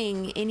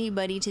sending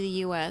anybody to the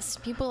U.S.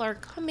 People are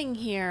coming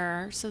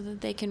here so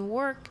that they can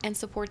work and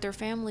support their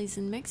families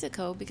in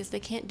Mexico because they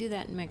can't do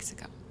that in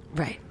Mexico.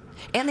 Right.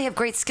 And they have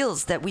great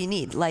skills that we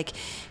need. Right,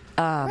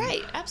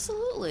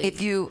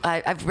 absolutely.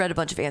 I've read a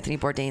bunch of Anthony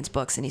Bourdain's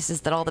books, and he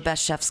says that all the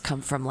best chefs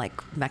come from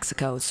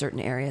Mexico, certain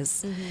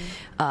areas.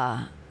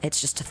 Mm-hmm. It's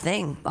just a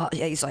thing.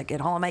 He's like, in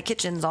all of my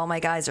kitchens, all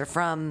my guys are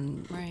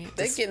from. Right.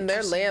 They're getting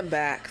their land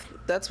back.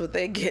 That's what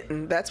they're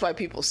getting. That's why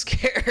people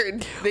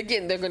scared. They're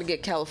going to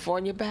get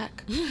California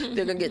back.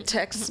 They're going to get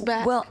Texas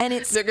back. Well, and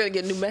they're going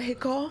to get New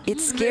Mexico. It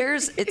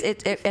scares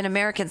and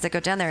Americans that go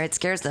down there. It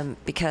scares them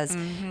because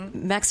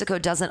Mexico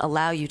doesn't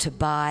allow you to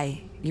buy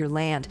your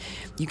land.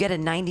 You get a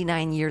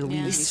 99-year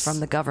lease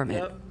from the government.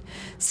 Yep.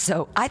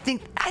 So I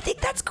think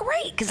that's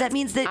great because that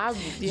means that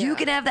you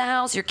can have the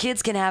house, your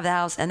kids can have the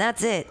house, and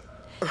that's it.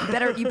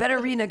 You better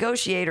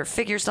renegotiate or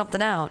figure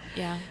something out.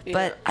 Yeah.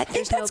 But I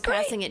think that's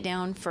great. Passing it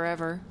down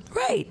forever.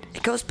 Right.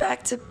 It goes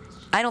back to.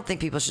 I don't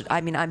think people should.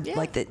 I mean, I'm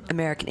like the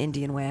American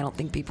Indian way. I don't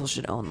think people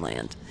should own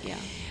land.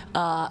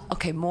 Yeah.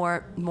 Okay.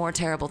 More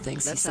terrible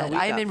things he said.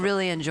 I've been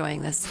really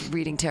enjoying this,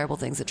 reading terrible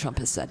things that Trump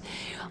has said.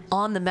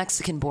 On the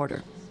Mexican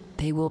border,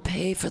 they will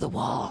pay for the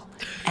wall,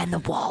 and the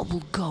wall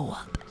will go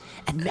up,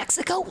 and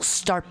Mexico will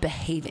start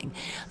behaving.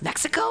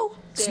 Mexico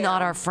is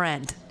not our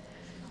friend.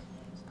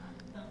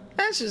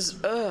 That's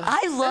just.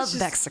 I love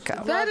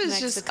Mexico. That is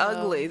just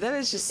ugly. That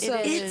is just so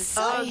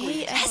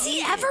ugly. Has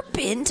he ever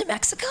been to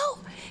Mexico?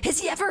 Has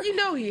he ever? You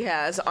know he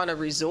has on a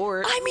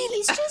resort. I mean,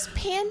 he's just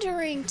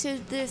pandering to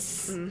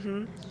this.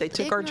 They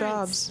took our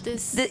jobs.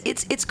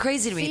 It's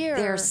crazy to me.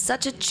 They're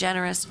such a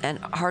generous and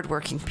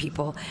hardworking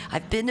people.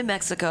 I've been to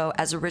Mexico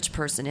as a rich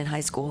person in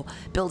high school,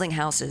 building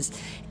houses,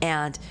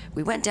 and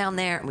we went down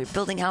there and we were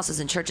building houses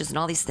and churches and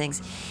all these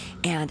things,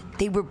 and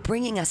they were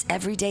bringing us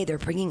every day. They're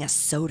bringing us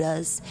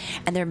sodas,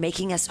 and they're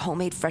making us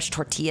homemade fresh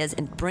tortillas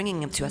and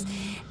bringing them to us,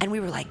 and we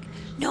were like,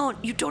 no,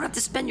 you don't have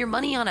to spend your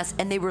money on us.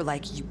 And they were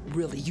like,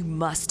 you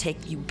must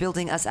take, you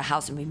building us a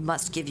house and we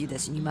must give you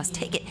this and you must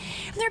take it.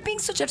 And they're being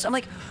so generous. I'm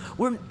like,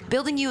 we're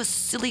building you a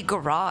silly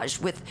garage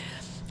with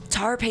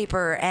tar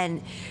paper.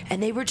 And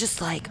they were just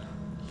like,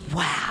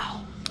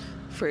 wow.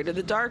 Afraid of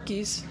the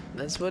darkies.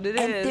 That's what it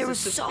is. And they were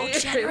so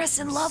generous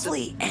and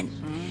lovely.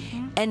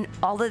 And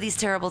all of these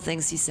terrible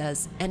things he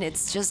says. And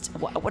it's just,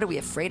 what are we,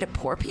 afraid of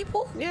poor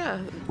people?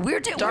 Yeah.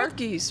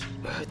 Darkies.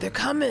 They're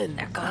coming.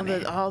 They're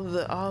coming. All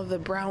the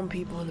brown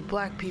people and the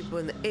black people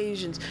and the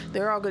Asians,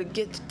 they're all going to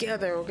get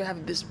together. We're going to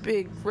have this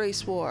big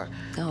race war.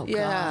 Oh,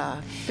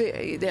 yeah. God.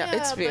 Yeah,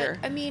 it's fear.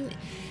 But, I mean,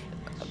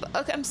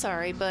 okay, I'm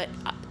sorry, but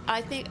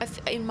I think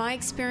in my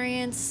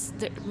experience,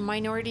 the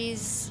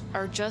minorities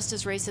are just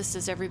as racist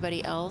as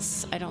everybody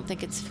else. I don't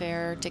think it's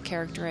fair to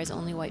characterize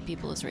only white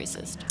people as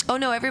racist. Oh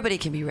no, everybody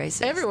can be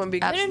racist. Everyone be.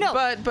 No.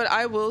 But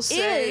I will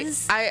say,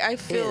 I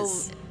feel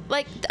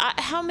like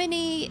how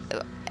many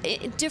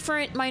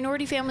different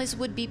minority families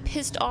would be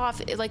pissed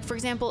off. Like, for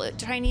example, a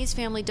Chinese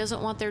family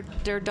doesn't want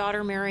their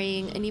daughter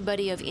marrying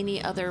anybody of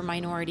any other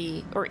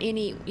minority or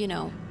any,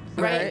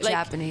 right? Like,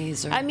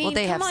 Japanese. Or, I mean,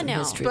 they have come on some now.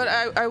 history. But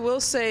I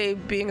will say,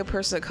 being a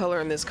person of color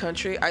in this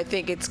country, I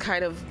think it's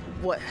kind of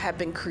what had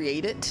been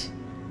created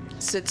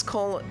since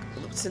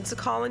the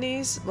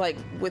colonies, like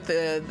with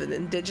the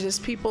indigenous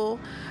people.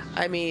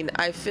 I mean,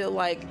 I feel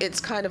like it's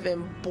kind of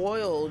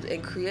emboiled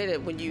and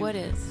created when you. What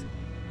is?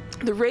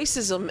 The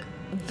racism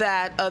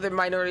that other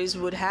minorities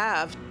would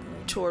have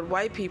toward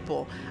white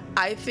people.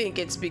 I think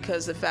it's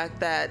because the fact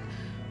that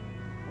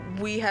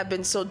we have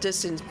been so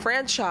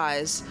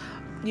disenfranchised.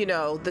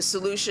 The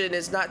solution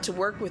is not to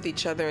work with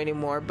each other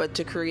anymore, but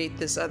to create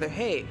this other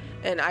hate.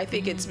 And I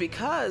think it's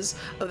because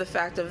of the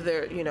fact of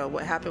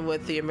what happened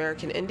with the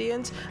American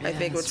Indians. Yes. I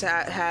think it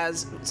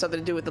has something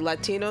to do with the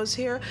Latinos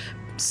here.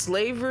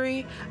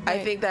 Slavery. Right.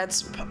 I think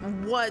that's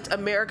what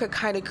America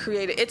kind of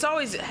created. It's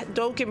always,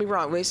 don't get me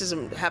wrong,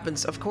 racism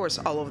happens, of course,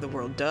 all over the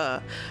world.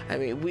 Duh. I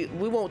mean, we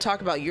won't talk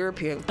about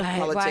European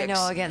politics. I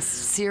know, against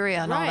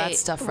Syria and all that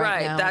stuff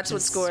right now. That's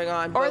what's going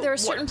on. Or there are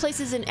certain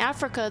places in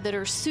Africa that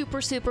are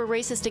super, super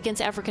racist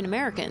against African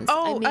Americans.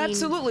 Oh,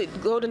 absolutely.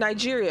 Go to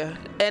Nigeria.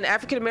 And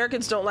African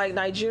Americans don't like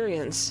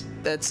Nigerians.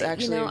 That's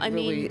actually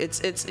really, it's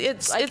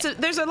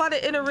there's a lot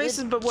of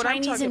interracism, but what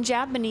Chinese I'm talking and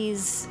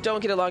Japanese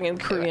don't get along, in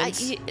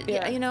Koreans.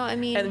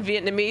 And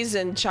Vietnamese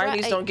and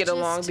Chinese don't get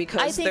along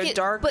because they're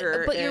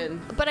darker.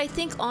 But I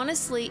think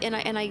honestly, and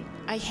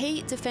I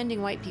hate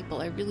defending white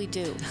people, I really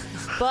do,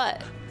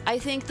 but I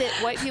think that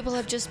white people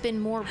have just been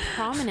more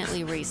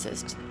prominently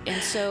racist,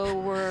 and so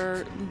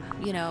we're,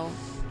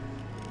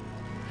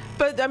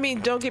 But I mean,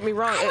 don't get me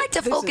wrong. I like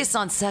to focus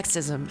on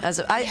sexism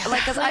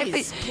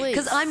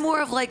because I'm more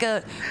of like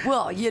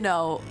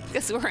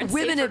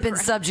women have been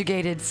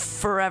subjugated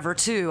forever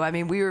too. I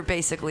mean, we were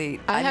basically.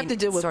 I have to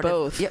deal with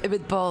both.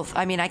 With both.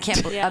 I mean, I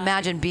can't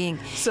imagine being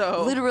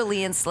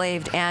literally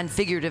enslaved and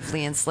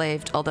figuratively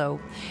enslaved. Although,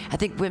 I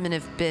think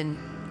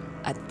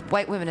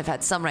white women have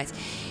had some rights.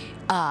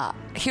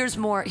 Here's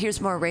more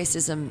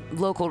racism,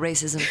 local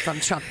racism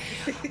from Trump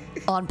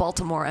on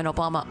Baltimore and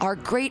Obama. Our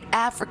great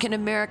African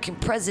American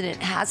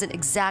president hasn't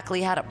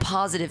exactly had a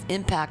positive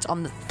impact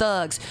on the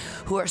thugs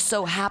who are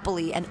so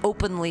happily and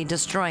openly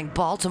destroying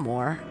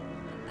Baltimore.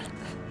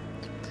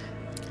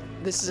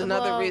 This is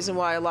another reason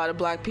why a lot of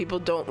black people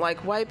don't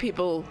like white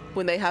people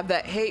when they have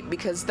that hate,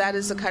 because that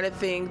is the kind of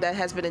thing that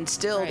has been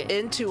instilled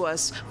into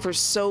us for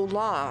so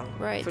long.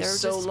 Right, they're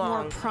just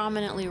more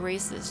prominently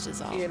racist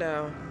is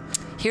all.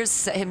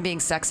 Here's him being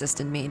sexist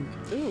and mean.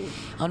 Ooh.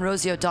 On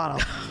Rosie O'Donnell.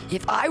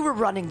 If I were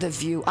running The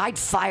View, I'd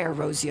fire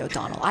Rosie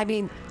O'Donnell. I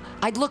mean,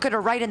 I'd look at her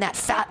right in that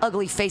fat,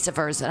 ugly face of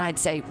hers and I'd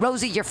say,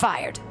 Rosie, you're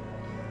fired.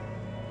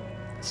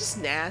 It's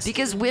just nasty.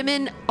 Because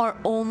women are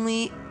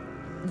only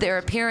their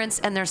appearance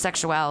and their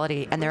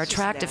sexuality and their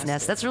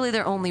attractiveness. That's really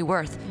their only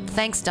worth.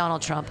 Thanks,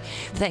 Donald Trump.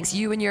 Thanks,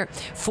 you and your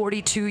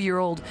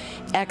 42-year-old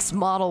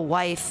ex-model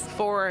wife.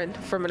 Foreign,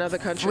 from another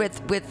country.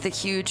 With the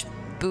huge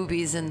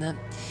boobies and the...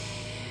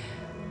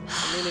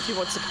 I mean, if he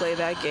wants to play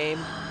that game,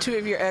 2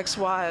 of your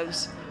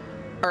ex-wives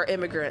are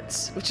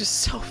immigrants, which is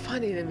so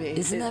funny to me.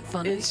 Isn't that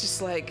funny? It's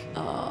just like,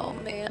 oh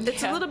man,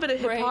 it's a little bit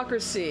of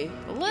hypocrisy.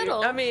 A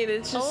little. I mean,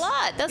 it's just a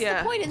lot. That's the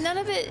point. And none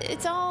of it.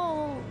 It's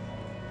all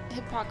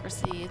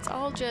hypocrisy. It's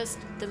all just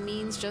the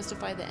means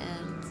justify the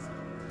ends,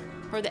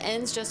 or the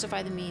ends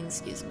justify the means.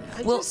 Excuse me.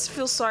 I just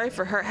feel sorry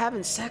for her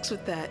having sex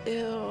with that.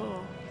 Ew.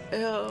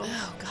 Oh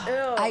God.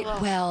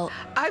 Ew.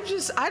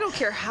 I don't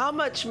care how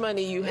much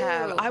money you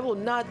have. I will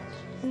not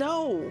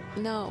No.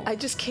 I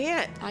just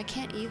can't. I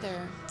can't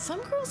either.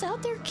 Some girls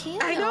out there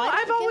can. I know.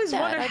 I've always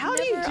wondered, how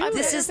do you do it?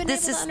 This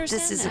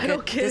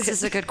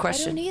is a good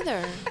question. I don't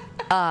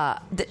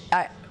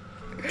either.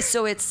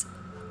 So it's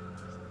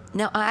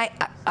now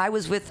I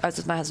was with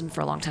my husband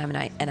for a long time,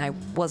 and I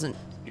wasn't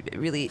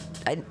really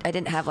I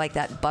didn't have like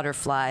that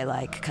butterfly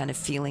like kind of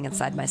feeling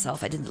inside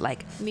myself. I didn't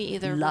like me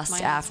either.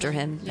 Lust after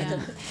him.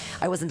 Yeah.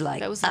 I wasn't like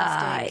that was a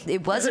mistake.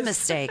 It was a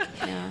mistake.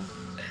 Yeah.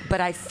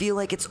 But I feel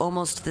like it's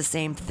almost the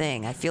same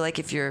thing. I feel like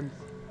if you're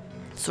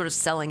sort of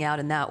selling out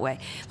in that way,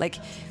 like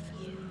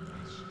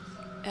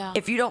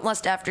if you don't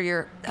lust after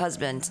your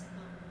husband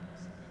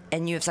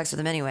and you have sex with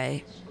him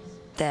anyway,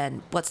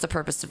 then what's the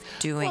purpose of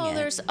doing it? Well,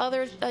 there's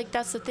other, like,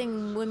 that's the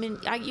thing. Women,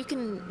 you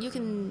can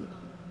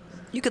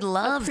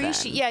love them.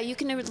 Yeah, you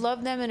can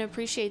love them and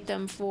appreciate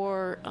them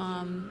for,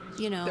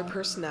 their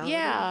personality.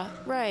 Yeah,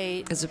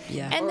 right.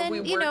 And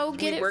then,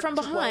 get it from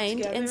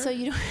behind, and so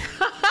you don't.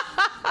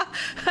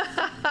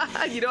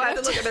 You don't have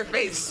to look at their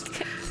face.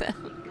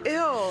 Ew,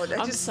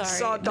 I just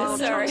saw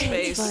Donald Trump's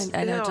face. It's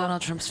fine. I know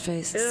Donald Trump's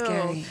face. It's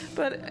scary.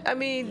 But, I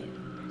mean...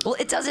 Well,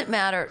 it doesn't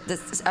matter.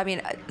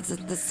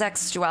 The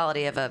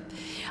sexuality of a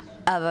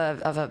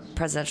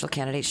presidential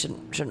candidate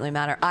shouldn't really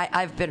matter.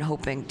 I've been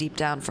hoping deep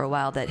down for a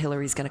while that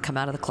Hillary's going to come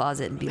out of the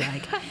closet and be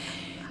like,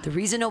 the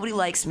reason nobody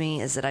likes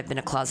me is that I've been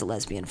a closet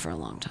lesbian for a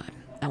long time.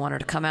 I want her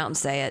to come out and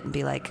say it and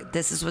be like,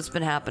 this is what's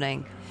been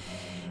happening.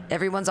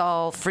 Everyone's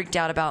all freaked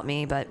out about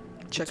me, but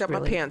check out my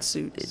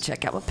pantsuits.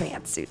 Check out my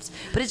pantsuits.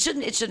 But it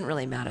shouldn't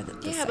really matter.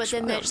 But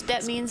then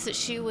that means that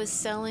she was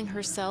selling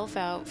herself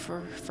out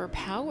for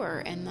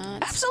power, and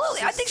that's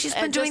absolutely. I think she's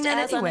been doing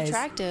that anyways.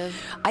 Unattractive.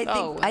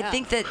 I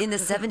think that in the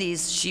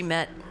 70s she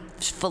met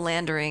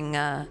philandering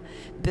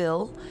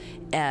Bill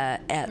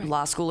at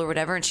law school or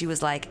whatever, and she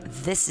was like,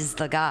 "This is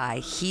the guy.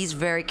 He's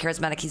very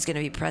charismatic. He's going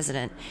to be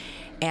president,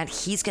 and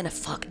he's going to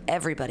fuck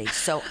everybody.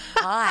 So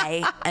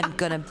I am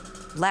going to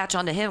latch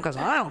onto him because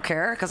I don't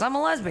care because I'm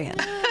a lesbian."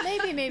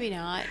 Maybe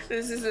not.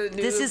 This is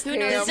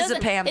a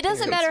Pam. It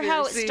doesn't matter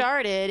how it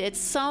started. At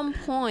some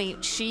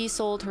point, she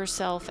sold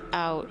herself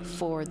out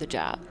for the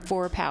job,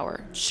 for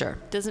power. Sure.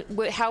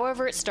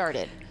 However it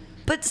started.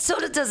 But so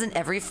doesn't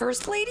every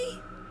first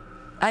lady?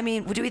 I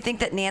mean, do we think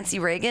that Nancy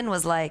Reagan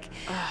was like,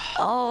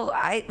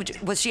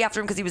 was she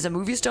after him because he was a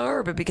movie star,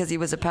 or because he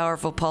was a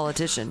powerful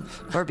politician,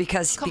 or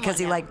because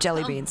he liked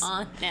jelly beans? Come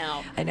on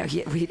now. I know did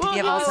he have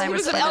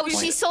Alzheimer's?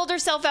 She sold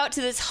herself out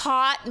to this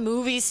hot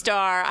movie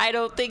star. I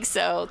don't think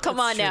so. Come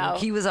on now.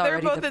 He was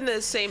already. They're both in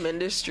the same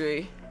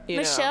industry.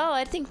 Michelle,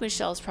 I think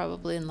Michelle's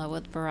probably in love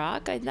with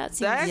Barack.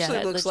 That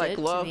actually looks like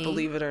love,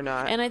 believe it or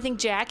not. And I think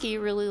Jackie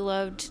really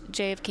loved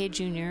JFK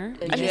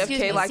Jr. And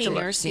JFK liked him.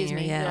 Excuse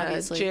me. Yeah.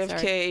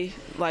 JFK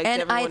liked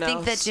everyone else. And I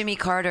think that Jimmy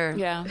Carter.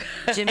 Yeah.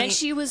 And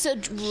she was a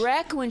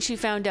wreck when she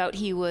found out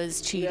he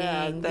was cheating.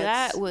 Yeah,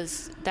 that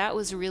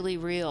was really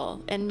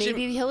real. And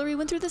maybe Hillary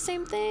went through the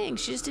same thing.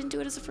 She just didn't do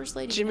it as a first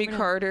lady. Jimmy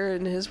Carter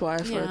and his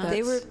wife were.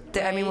 They were.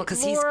 I mean, well,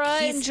 because Laura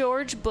and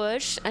George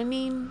Bush. I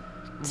mean.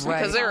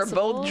 Because they were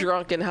both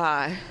drunk and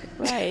high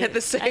at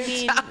the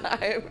same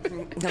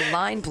time. The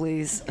line,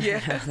 please. Yeah.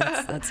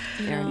 that's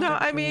Aaron. No,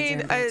 I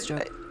mean,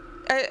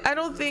 I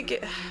don't think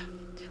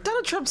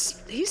Donald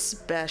Trump's, he's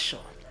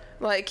special.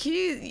 Like,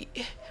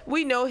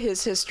 we know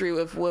his history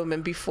with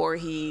women before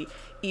he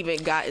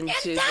even got into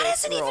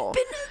this role.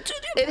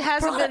 It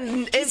hasn't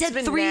been. He's had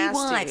been 3 nasty.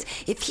 wives.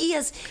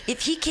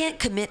 If he can't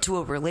commit to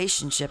a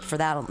relationship for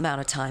that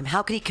amount of time,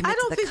 how can he commit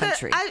to the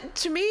country?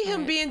 To me,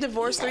 him being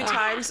divorced 3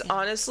 times,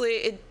 honestly,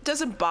 it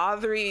doesn't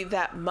bother me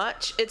that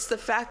much. It's the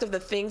fact of the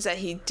things that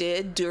he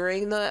did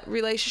during the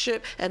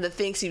relationship and the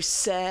things he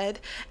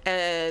said,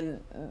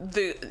 and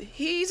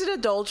he's an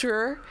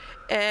adulterer.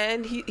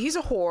 And he's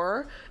a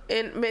whore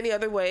in many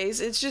other ways.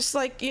 It's just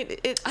like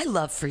I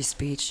love free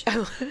speech.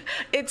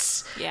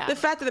 It's the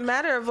fact of the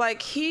matter of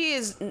like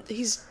he's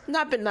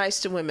not been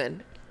nice to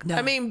women. No.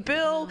 I mean,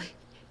 Bill,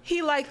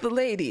 he liked the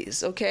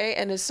ladies, okay,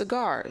 and his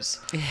cigars.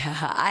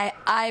 Yeah,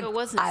 it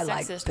wasn't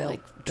sexist like Bill.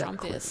 Like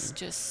Trump is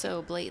just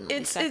so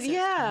blatantly sexist.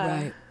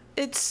 Right.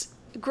 It's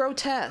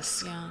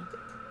grotesque. Yeah.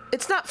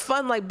 It's not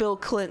fun like Bill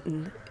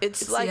Clinton.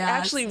 It's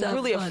actually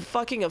really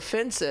fucking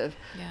offensive.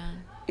 Yeah.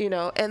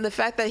 And the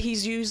fact that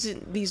he's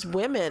using these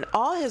women,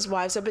 all his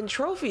wives have been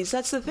trophies.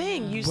 That's the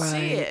thing. You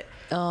see it.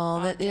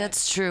 Oh,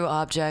 that's true.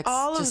 Objects.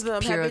 All just of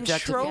them pure have been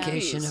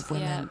objectification trophies. of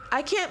women. Yeah.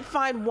 I can't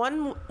find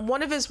one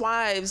of his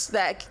wives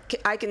that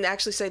I can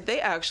actually say they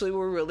actually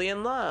were really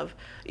in love.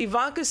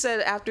 Ivanka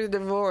said after the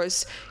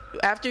divorce,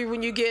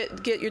 when you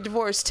get your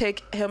divorce,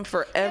 take him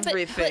for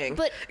everything.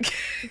 But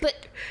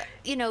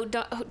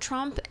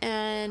Trump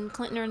and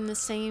Clinton are in the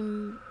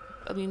same.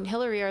 I mean,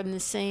 Hillary are in the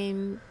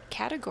same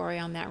category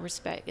in that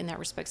respect.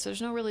 So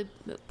there's no really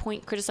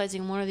point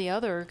criticizing one or the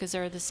other because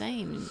they're the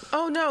same.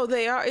 Oh no,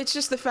 they are. It's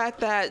just the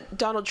fact that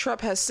Donald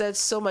Trump has said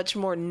so much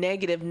more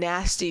negative,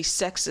 nasty,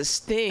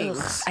 sexist things.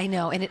 Ugh, I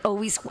know, and it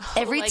always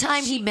every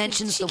time he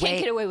mentions the way,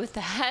 can't get away with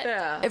that.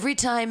 Yeah. Every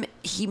time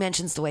he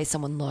mentions the way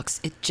someone looks,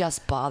 it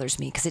just bothers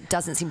me because it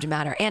doesn't seem to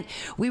matter. And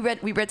we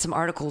read some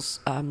articles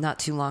not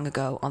too long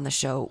ago on the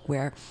show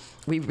where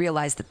we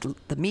realized that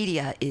the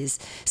media is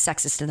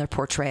sexist in their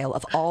portrayal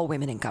of all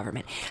women in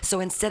government. So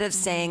instead of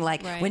saying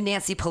like when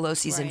Nancy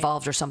Pelosi's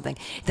involved or something,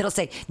 they'll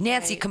say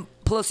Nancy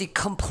Pelosi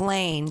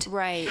complained,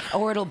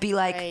 or it'll be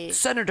like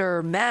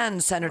Senator,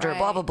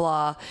 blah blah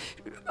blah.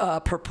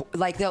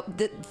 Like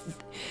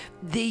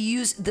they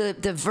use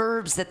the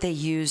verbs that they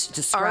use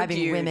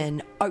describing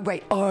women.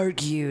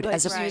 Argued.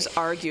 Let's use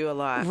argue a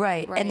lot.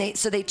 Right. And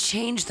they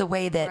change the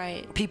way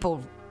that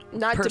people.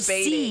 Not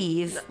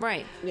perceive. Debating.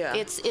 Right. Yeah.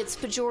 It's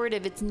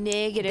pejorative. It's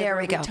negative. There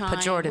we go. Time.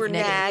 Pejorative. We're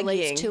negative.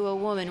 Relates to a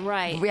woman.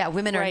 Right. Yeah.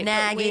 Women are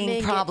nagging,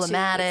 women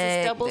problematic.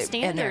 It's a double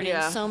standard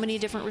in so many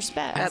different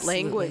respects. That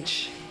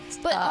language.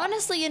 But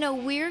honestly, in a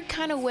weird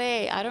kind of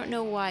way, I don't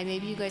know why.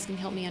 Maybe you guys can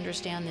help me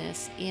understand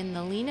this. In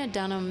the Lena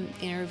Dunham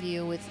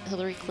interview with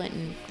Hillary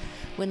Clinton,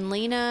 when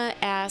Lena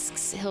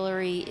asks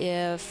Hillary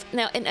if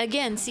now, and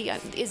again, see,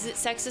 is it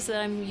sexist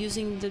that I'm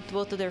using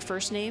both of their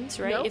first names,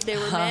 right? Nope. If they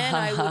were men,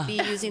 I would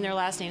be using their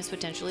last names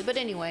potentially. But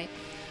anyway,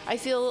 I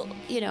feel,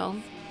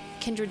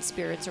 kindred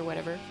spirits or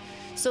whatever.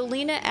 So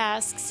Lena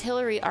asks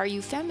Hillary, "Are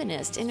you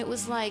feminist?" And it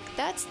was like,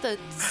 that's the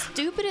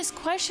stupidest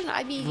question.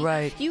 I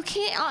mean, you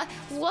can't.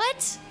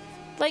 What?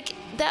 Like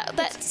that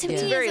to me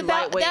is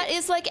about lightweight. That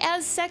is like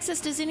as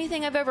sexist as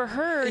anything I've ever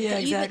heard. Yeah,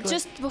 exactly.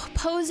 Just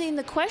posing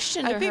the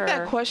question to her. I think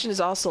that question is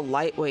also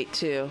lightweight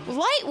too.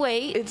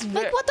 Lightweight? It's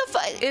like what the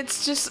fuck?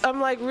 It's just I'm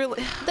like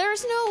really.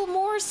 There's no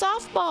more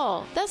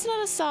softball. That's not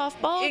a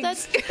softball.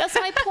 That's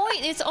my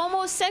point. It's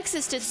almost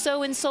sexist. It's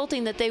so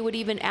insulting that they would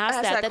even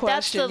ask that.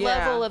 That's the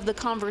level of the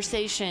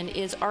conversation.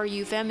 Is are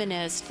you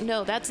feminist?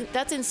 No, that's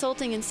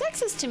insulting and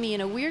sexist to me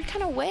in a weird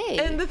kind of way.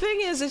 And the thing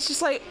is, it's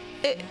just like.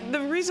 The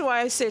reason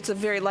why I say it's a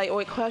very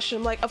lightweight question,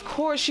 I'm like, of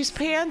course she's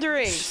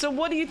pandering. So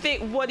what do you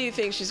think? What do you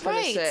think she's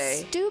going to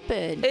say?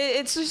 Stupid.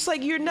 It's just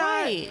like you're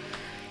not. Right.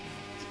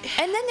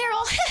 And then they're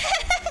all.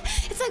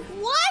 It's like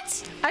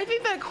what? I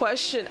think that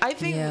question.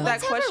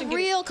 Let's have a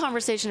real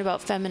conversation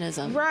about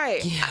feminism.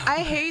 Right. Yeah. I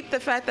hate the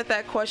fact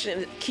that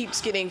question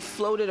keeps getting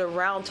floated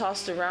around,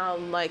 tossed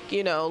around like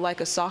like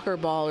a soccer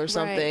ball or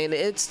something. Right.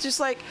 It's just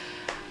like,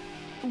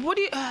 what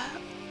do you?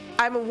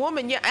 I'm a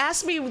woman. Yeah,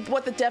 ask me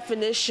what the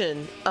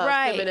definition of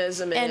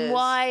feminism is. And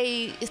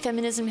why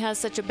feminism has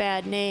such a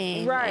bad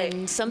name. Right.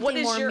 And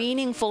something more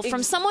meaningful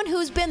from someone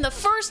who's been the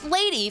first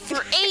lady for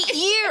 8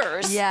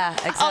 years. Yeah,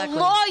 exactly. A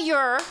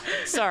lawyer.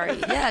 Sorry.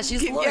 Yeah,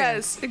 she's a lawyer.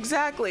 Yes,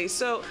 exactly.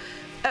 So.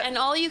 And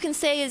all you can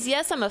say is,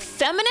 yes, I'm a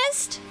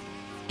feminist?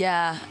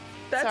 Yeah.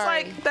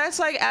 That's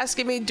like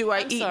asking me, do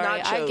I eat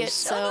nachos? I get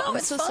so I'm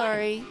so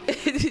sorry.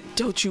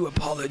 Don't you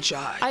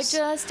apologize.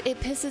 It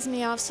pisses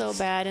me off so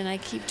bad, and I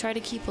try to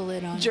keep a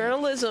lid on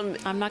journalism.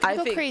 I'm not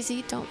gonna go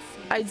crazy. Not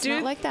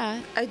like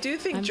that. I do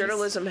think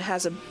journalism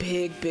has a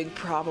big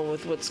problem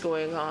with what's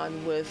going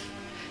on with,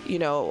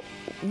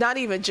 not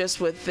even just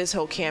with this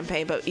whole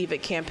campaign, but even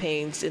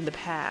campaigns in the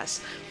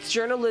past.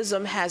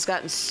 Journalism has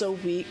gotten so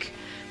weak.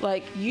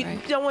 Like, you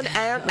don't want to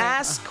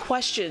ask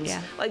questions.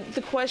 Yeah. Like,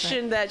 the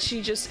question that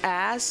she just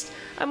asked,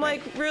 I'm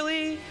like,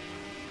 really?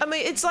 I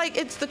mean, it's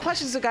the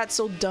questions that got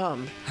so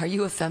dumb. Are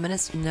you a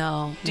feminist?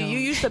 No. Do you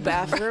use the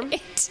bathroom?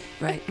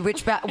 Right.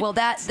 Which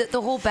the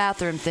whole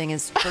bathroom thing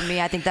is, for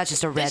me, I think that's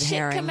just a red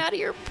herring. Come out of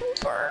your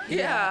pooper.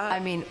 Yeah. I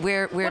mean,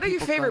 where what are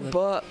your favorite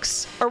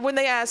books? Or when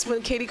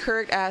Katie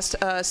Couric asked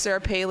Sarah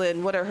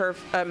Palin what are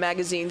her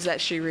magazines that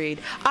she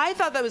read, I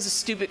thought that was a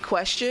stupid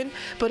question,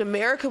 but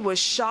America was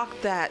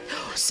shocked that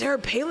Sarah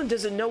Palin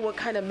doesn't know what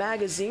kind of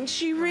magazines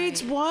she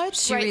reads. What?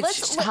 She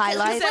reads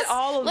highlights.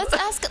 Let's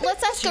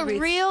ask a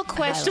real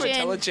question.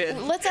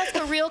 Let's ask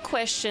a real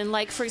question.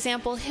 Like, for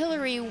example,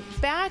 Hillary,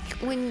 back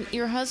when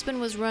your husband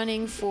was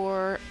running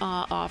for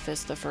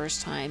office the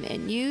first time,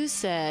 and you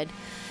said,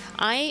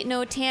 I ain't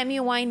no Tammy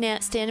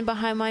Wynette standing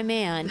behind my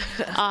man,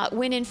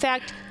 when in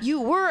fact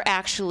you were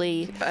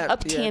actually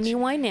Tammy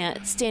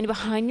Wynette standing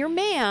behind your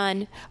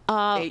man.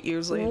 8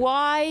 years later.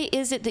 Why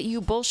is it that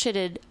you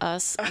bullshitted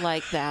us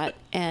like that,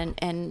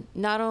 and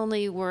not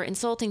only were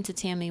insulting to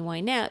Tammy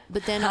Wynette,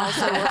 but then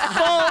also were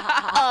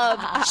full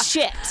of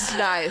shit?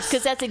 Nice.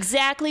 Because that's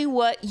exactly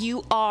what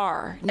you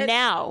are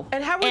now.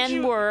 And how would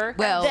you? Were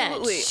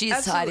then.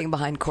 She's hiding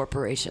behind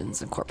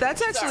corporations and corporations.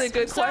 That's actually a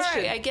good question.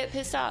 Sorry, I get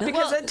pissed off.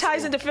 Because that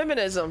ties into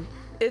feminism.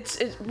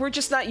 We're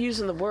just not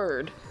using the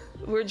word.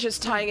 We're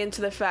just tying into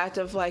the fact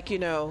of, like,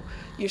 you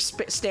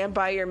stand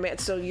by your man,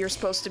 so you're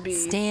supposed to be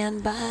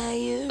stand by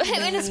you.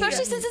 And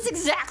especially since it's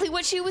exactly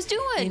what she was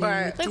doing.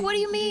 Right. Like, what do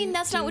you mean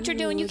that's not what you're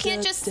doing? You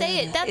can't just say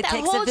it. That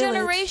whole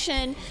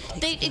generation,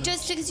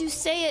 just because you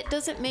say it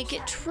doesn't make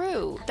it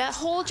true. That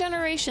whole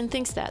generation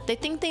thinks that. They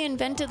think they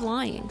invented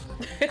lying.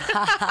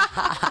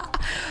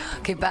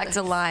 Okay, back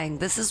to lying.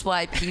 This is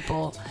why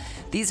people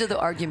these are the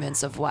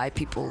arguments of why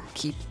people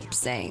keep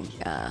saying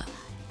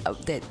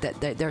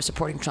that they're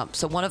supporting Trump.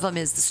 So one of them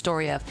is the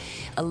story of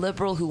a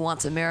liberal who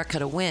wants America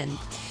to win.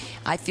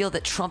 I feel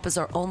that Trump is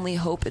our only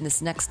hope in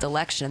this next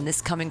election.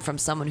 This coming from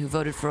someone who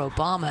voted for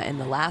Obama in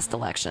the last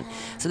election.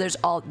 So there's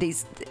all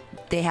these,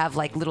 they have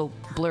like little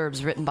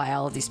blurbs written by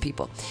all of these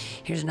people.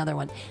 Here's another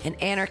one. An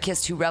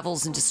anarchist who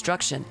revels in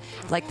destruction.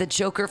 Like the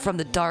Joker from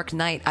The Dark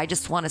Knight, I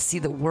just want to see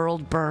the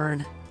world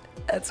burn.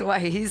 That's why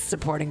he's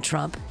supporting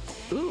Trump.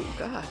 Ooh,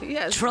 God.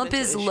 Yes. Trump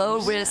is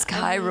low risk,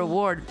 high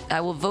reward.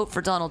 I will vote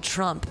for Donald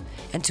Trump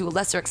and to a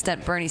lesser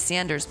extent Bernie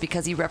Sanders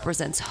because he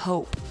represents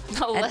hope.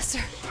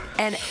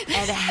 And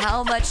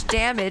how much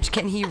damage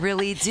can he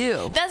really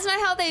do? That's not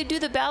how they do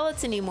the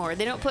ballots anymore.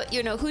 They don't put,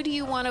 who do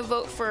you want to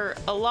vote for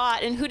a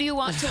lot and who do you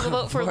want to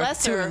vote for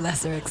lesser? To a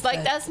lesser extent.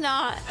 Like, that's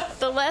not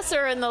the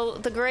lesser and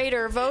the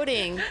greater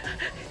voting.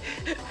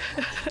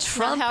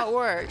 Trump, not how it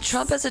works.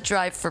 Trump has a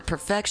drive for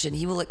perfection.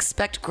 He will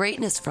expect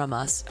greatness from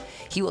us.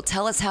 He will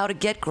tell us how to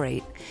get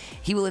great.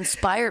 He will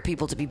inspire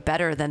people to be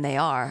better than they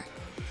are.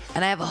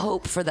 And I have a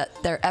hope for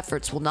that their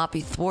efforts will not be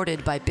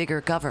thwarted by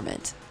bigger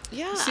government.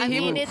 Yeah,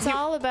 it's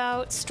all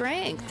about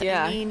strength.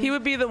 Yeah, he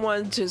would be the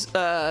one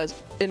to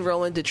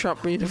enroll into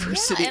Trump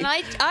University. Yeah, and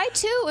I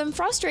too am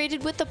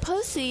frustrated with the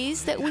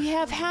pussies that we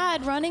have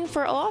had running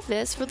for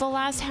office for the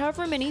last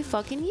however many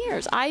fucking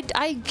years.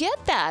 I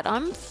get that.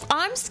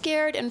 I'm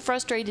scared and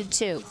frustrated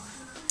too.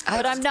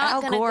 But I'm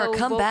not going to go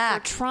come vote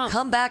back. for Trump.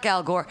 Come back,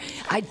 Al Gore.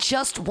 I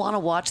just want to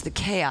watch the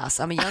chaos.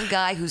 I'm a young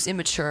guy who's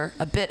immature,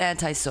 a bit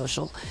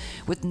antisocial,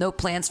 with no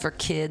plans for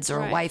kids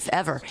or a wife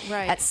ever.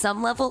 Right. At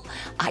some level,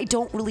 I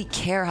don't really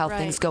care how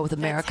things go with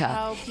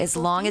America, as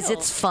long as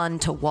it's fun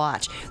to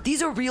watch.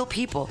 These are real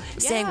people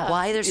saying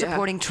why they're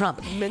supporting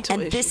Trump. Mental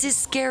and issues. This is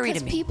scary to me.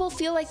 Because people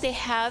feel like they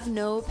have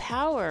no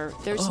power.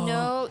 There's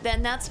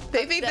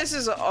They think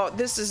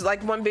this is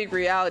like one big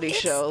reality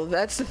show.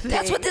 That's the thing.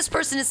 That's what this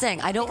person is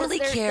saying. I don't really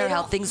care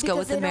how things go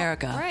with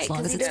America, as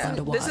long as it's fun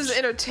to watch. This is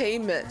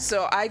entertainment,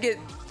 so I get,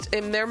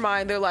 in their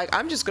mind, they're like,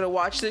 I'm just going to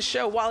watch this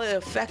show while it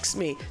affects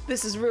me.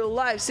 This is real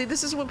life. See,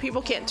 this is when people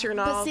can't turn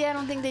off. But see, I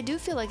don't think they do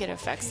feel like it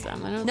affects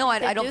them.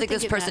 I don't think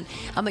this person,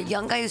 I'm a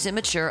young guy who's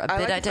immature, a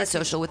bit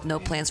antisocial with no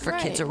plans for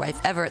kids or wife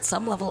ever. At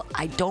some level,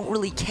 I don't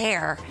really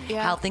care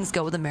how things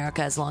go with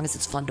America as long as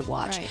it's fun to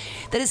watch. Right.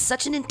 That is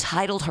such an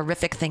entitled,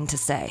 horrific thing to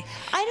say.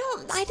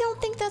 I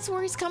don't think that's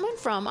where he's coming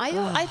from.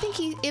 I think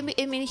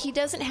he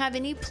doesn't have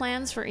any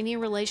plans for any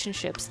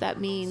relationships. That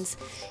means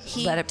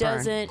he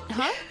doesn't.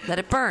 Huh? Let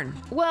it burn.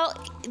 Well,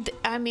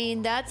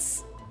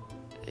 that's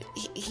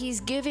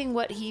he's giving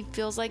what he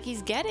feels like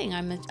he's getting.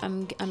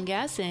 I'm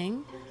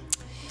guessing.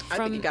 I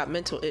think he got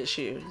mental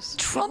issues.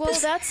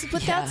 That's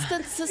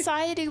the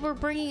society we're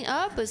bringing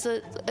up is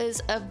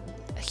a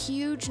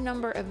huge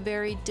number of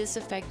very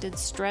disaffected,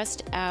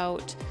 stressed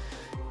out.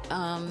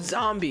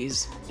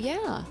 Zombies.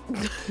 Yeah.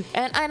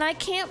 and I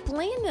can't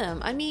blame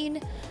them.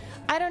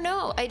 I don't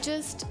know.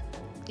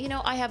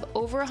 I have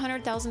over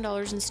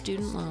 $100,000 in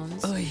student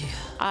loans. Oh, yeah.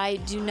 I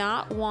do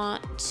not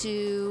want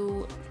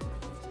to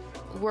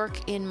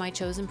work in my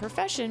chosen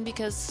profession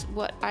because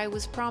what I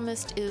was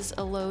promised is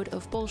a load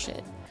of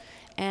bullshit.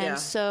 And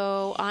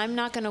so I'm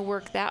not going to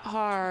work that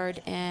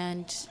hard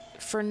and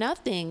for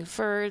nothing,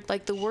 for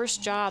like the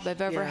worst job I've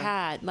ever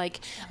had.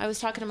 Like, I was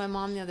talking to my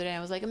mom the other day. I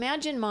was like,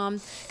 imagine,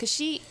 Mom, because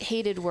she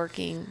hated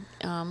working,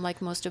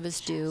 like most of us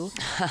do.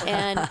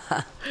 And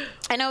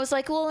I was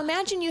like, well,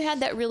 imagine you had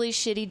that really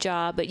shitty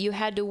job, but you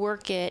had to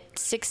work it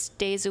 6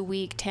 days a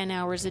week, 10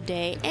 hours a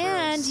day,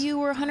 and you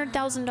were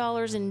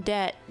 $100,000 in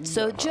debt.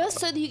 So just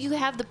so that you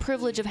have the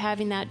privilege of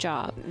having that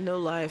job. No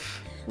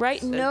life.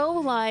 Right? No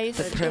life.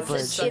 The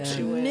privilege. It's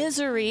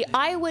misery.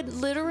 I would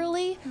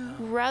literally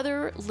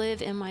rather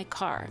live in my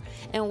car.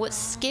 And what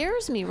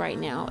scares me right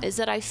now is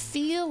that I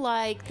feel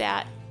like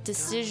that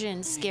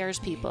decision scares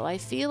people. I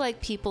feel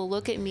like people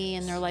look at me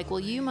and they're like,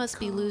 well, you must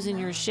be losing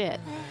your shit.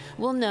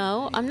 Well,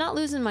 no, I'm not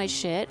losing my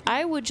shit.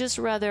 I would just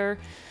rather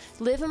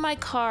live in my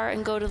car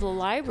and go to the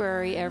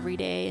library every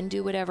day and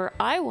do whatever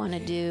I want to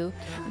do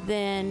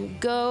than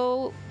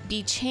go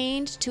be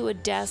chained to a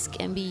desk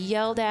and be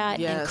yelled at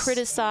and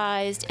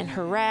criticized and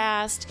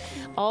harassed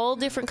all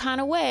different kind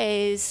of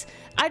ways.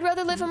 I'd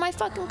rather live in my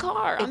fucking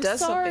car. I'm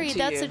sorry.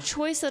 That's a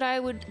choice that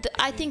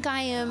I think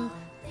I am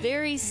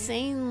very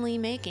sanely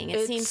making.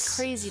 It seems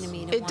crazy to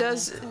me.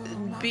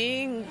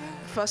 Being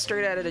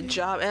frustrated at a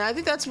job, and I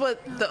think that's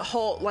what the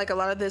whole, like, a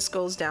lot of this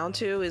goes down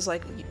to is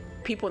like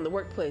people in the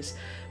workplace.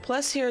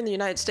 Plus, here in the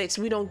United States,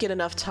 we don't get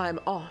enough time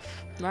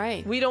off.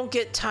 Right. We don't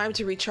get time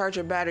to recharge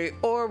our battery,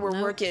 or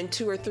we're working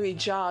 2 or 3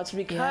 jobs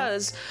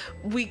because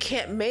we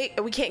can't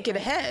get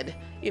ahead,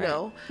 you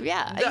know?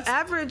 Yeah. The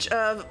average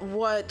of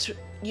what,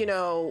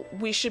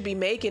 we should be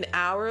making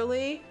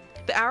hourly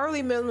The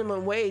hourly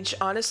minimum wage,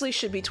 honestly,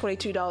 should be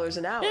 $22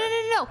 an hour.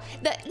 No.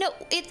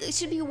 It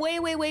should be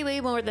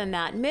way more than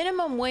that.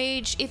 Minimum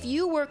wage, if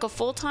you work a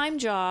full-time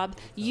job,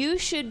 you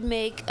should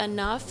make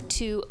enough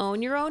to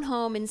own your own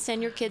home and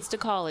send your kids to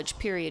college,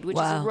 period, which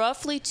is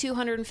roughly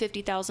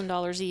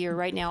 $250,000 a year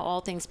right now,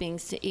 all things being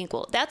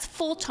equal. That's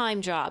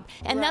full-time job.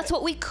 And that's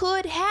what we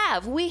could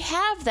have. We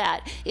have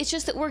that. It's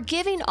just that we're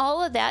giving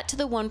all of that to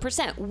the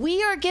 1%.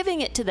 We are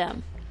giving it to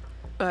them.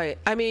 Right.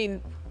 I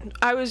mean,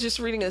 I was just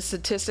reading a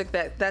statistic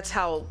that's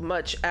how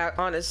much,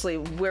 honestly,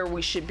 where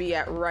we should be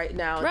at right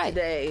now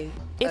today.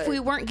 If we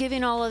weren't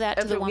giving all of that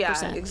to the 1%.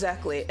 Yeah,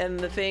 exactly. And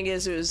the thing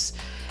is,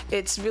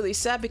 it's really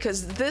sad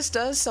because this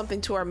does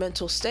something to our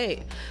mental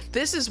state.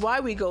 This is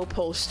why we go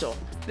postal.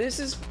 This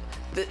is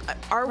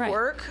our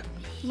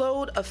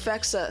workload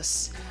affects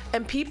us.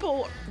 And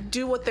people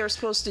do what they're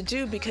supposed to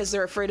do because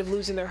they're afraid of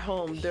losing their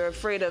home. They're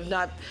afraid of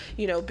not,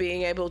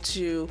 being able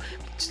to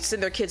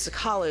send their kids to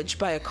college,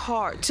 buy a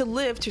car, to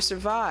live, to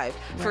survive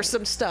for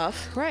some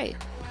stuff. Right.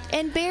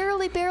 And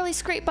barely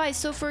scrape by.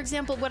 So, for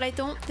example, what I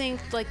don't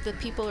think the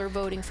people who are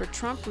voting for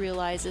Trump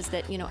realize is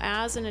that,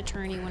 as an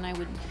attorney, when I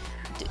would,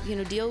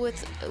 deal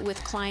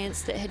with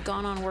clients that had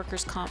gone on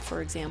workers' comp,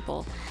 for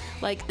example,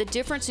 the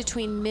difference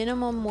between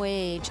minimum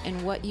wage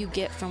and what you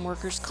get from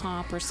workers'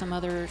 comp or some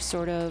other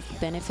sort of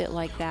benefit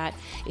like that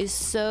is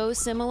so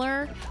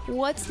similar.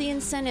 What's the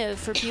incentive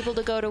for people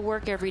to go to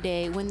work every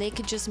day when they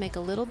could just make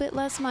a little bit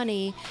less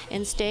money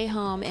and stay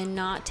home and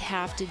not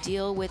have to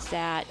deal with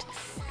that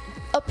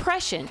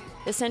oppression?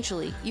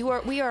 Essentially,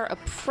 we are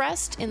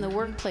oppressed in the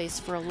workplace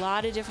for a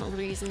lot of different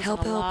reasons.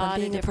 I'm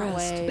being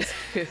oppressed.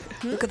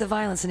 Look at the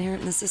violence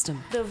inherent in the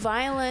system. The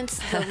violence,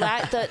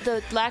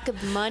 the lack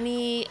of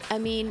money. I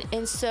mean,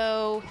 and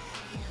so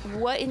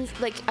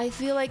I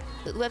feel like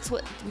that's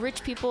what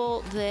rich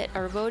people that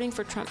are voting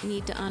for Trump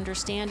need to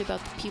understand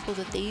about the people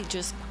that they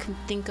just can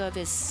think of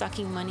as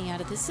sucking money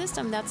out of the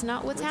system. That's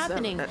not what's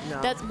happening.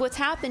 That's what's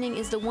happening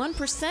is the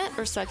 1%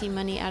 are sucking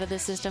money out of the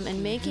system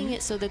and making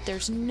it so that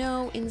there's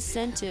no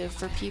incentive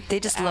for people. They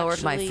just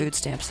lowered my food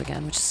stamps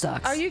again, which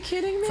sucks. Are you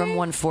kidding me? From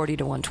 140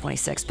 to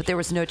 126, but there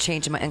was no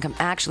change in my income.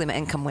 Actually, my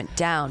income went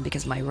down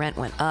because my rent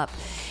went up.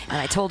 And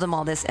I told them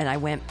all this, and I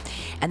went,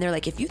 and they're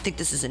like, if you think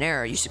this is an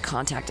error, you should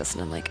contact us.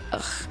 And I'm like,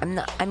 ugh, I'm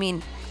not. I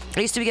mean,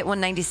 I used to get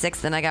 196,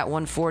 then I got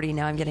 140.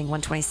 Now I'm getting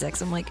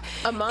 126. I'm like,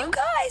 a month?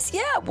 You guys,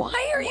 yeah.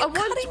 Why are you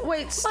cutting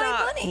my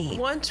money?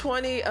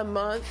 120 a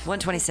month.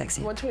 126.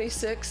 Yeah.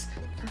 126.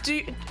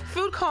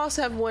 Food costs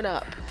have went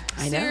up?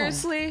 I know.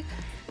 Seriously.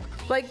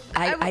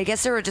 I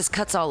guess there were just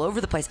cuts all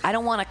over the place. I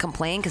don't want to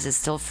complain because it's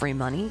still free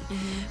money,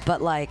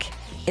 but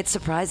it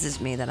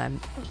surprises me that I'm.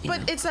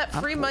 It's that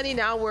free money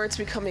now where it's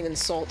becoming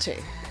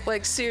insulting.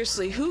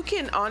 Seriously, who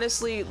can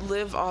honestly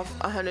live off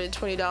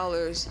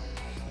 $120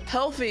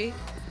 healthy?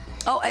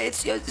 Oh,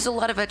 it's a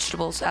lot of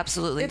vegetables.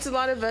 Absolutely, it's a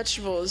lot of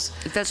vegetables.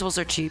 Vegetables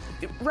are cheap,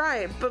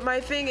 right? But my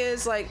thing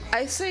is,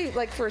 I say,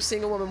 for a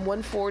single woman,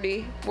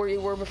 140, where you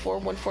were before,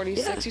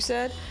 146. Yeah. You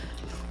said.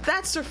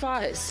 That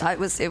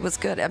suffices. It was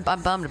good. I'm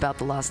bummed about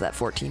the loss of that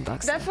 $14.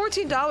 That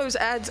 $14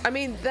 adds. I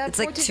mean, that it's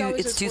 $14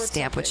 it's two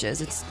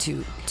sandwiches. It's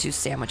two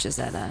sandwiches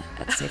at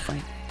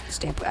Safeway.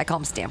 I call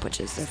them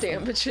sandwiches.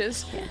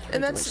 Sandwiches. Yeah,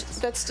 and that's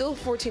still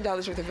 $14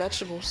 worth of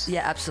vegetables.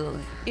 Yeah, absolutely.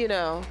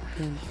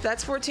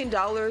 That's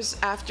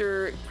 $14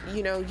 after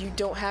you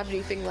don't have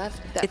anything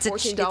left. That's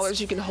 $14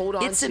 you can hold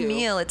on to. It's a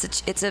meal.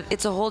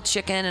 It's a whole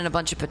chicken and a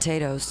bunch of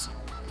potatoes.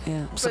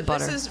 Yeah, some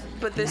butter. This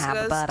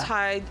does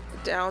tie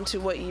down to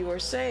what you were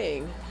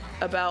saying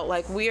about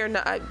we're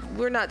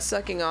not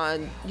sucking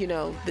on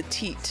the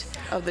teat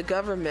of the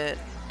government.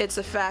 It's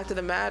a fact of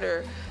the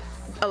matter.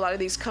 A lot of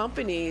these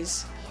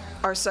companies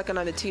are sucking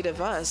on the teat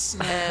of us,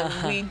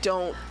 and we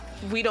don't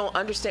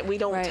understand. We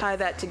don't tie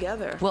that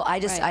together. Well, I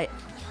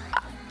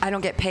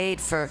don't get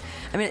paid for.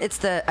 I mean,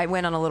 I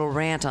went on a little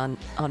rant on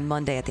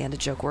Monday at the End of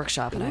Joke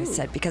Workshop, and I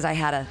said because I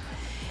had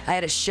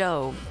a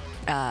show.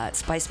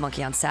 Spice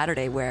Monkey on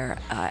Saturday where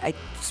I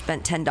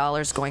spent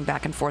 $10 going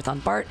back and forth on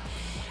BART.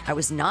 I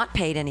was not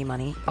paid any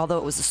money, although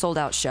it was a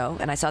sold-out show,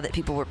 and I saw that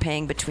people were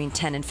paying between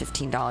 $10 and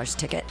 $15 a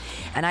ticket,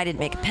 and I didn't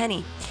make a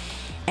penny.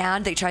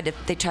 And they tried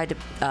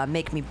to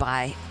make me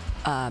buy.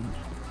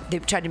 They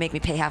tried to make me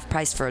pay half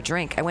price for a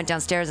drink. I went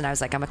downstairs and I was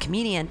like, I'm a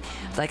comedian,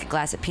 with a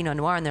glass of Pinot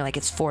Noir, and they're like,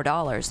 it's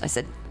 $4. I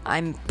said,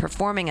 I'm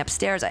performing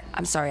upstairs.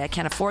 I'm sorry, I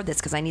can't afford this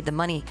because I need the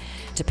money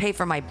to pay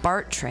for my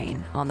BART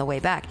train on the way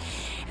back.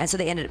 And so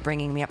they ended up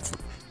bringing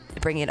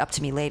it up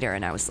to me later,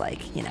 and I was like,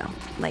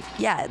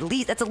 yeah, at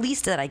least that's the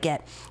least that I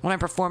get when I'm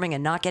performing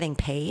and not getting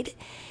paid.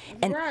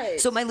 And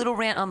so my little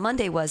rant on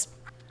Monday was,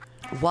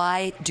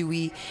 why do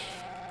we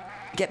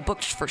get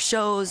booked for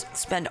shows,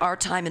 spend our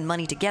time and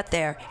money to get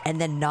there, and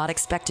then not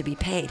expect to be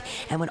paid?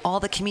 And when all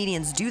the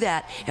comedians do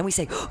that, and we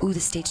say, ooh, the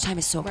stage time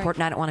is so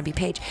important, I don't want to be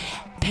paid.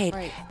 paid.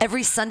 Right.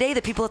 Every Sunday,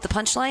 the people at the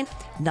Punchline,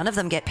 none of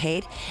them get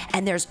paid.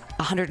 And there's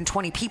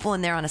 120 people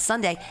in there on a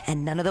Sunday,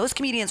 and none of those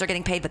comedians are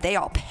getting paid, but they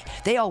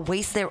all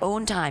waste their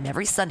own time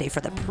every Sunday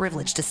for the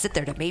privilege to sit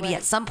there to maybe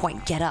at some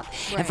point get up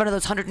in front of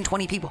those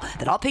 120 people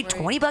that all paid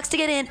 $20 to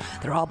get in.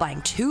 They're all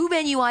buying 2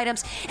 menu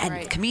items,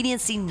 and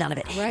comedians see none of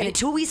it. And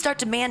until we start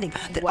demanding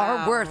that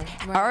our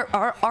worth, our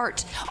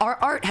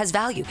art has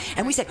value,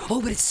 and we say,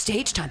 oh, but it's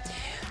stage time.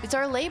 It's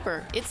our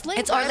labor. It's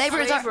labor. It's our labor.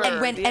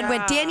 And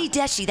when Danny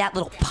Deshi, that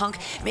little punk,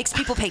 makes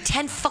people pay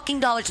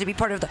 $10 to be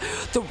part of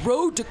the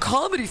Road to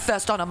Comedy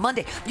Fest on a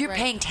Monday, you're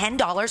paying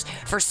 $10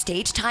 for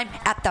stage time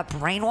at the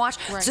Brainwash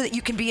so that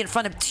you can be in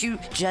front of 2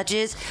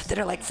 judges that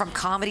are like from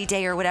Comedy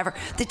Day or whatever.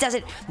 That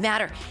doesn't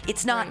matter.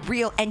 It's not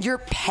real, and you're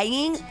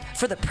paying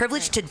for the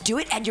privilege to do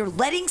it, and you're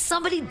letting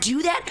somebody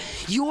do that.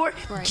 You're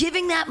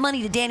giving that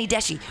money to Danny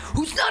Deshi,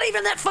 who's not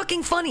even that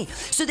fucking funny,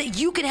 so that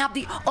you can have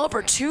the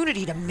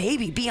opportunity to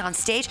maybe be on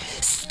stage.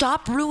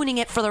 Stop ruining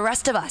it for the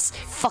rest of us,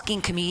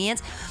 fucking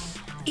comedians.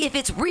 If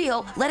it's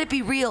real, let it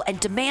be real and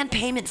demand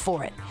payment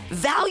for it.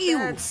 Value.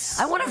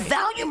 I want to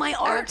value my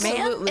art,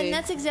 man. And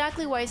that's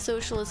exactly why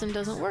socialism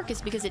doesn't work.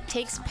 Is because it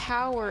takes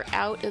power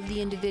out of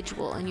the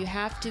individual, and you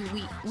have to.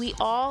 We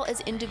all as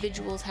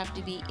individuals have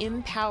to be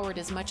empowered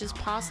as much as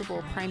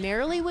possible,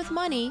 primarily with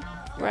money,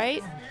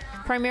 right?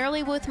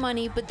 Primarily with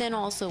money, but then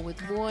also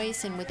with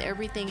voice and with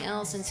everything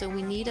else. And so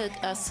we need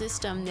a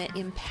system that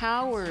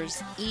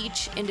empowers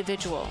each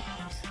individual.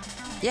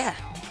 Yeah.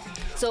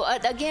 So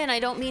again, I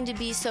don't mean to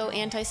be so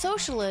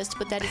anti-socialist,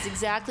 but that is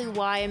exactly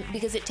why.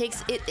 Because it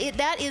takes it.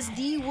 That is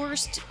the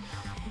worst.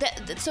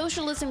 That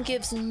socialism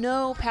gives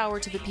no power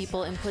to the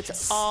people and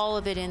puts all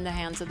of it in the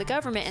hands of the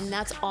government, and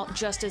that's all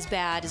just as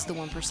bad as the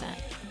 1%.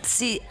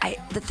 See,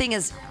 the thing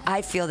is,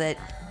 I feel that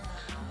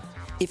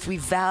if we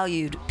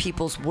valued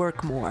people's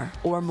work more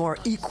or more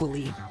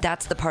equally,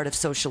 that's the part of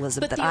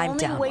socialism that I'm down with.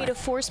 But the only way to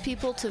force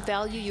people to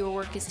value your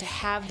work is to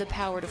have the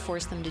power to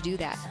force them to do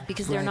that,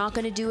 because they're not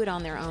going to do it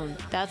on their own.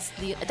 That's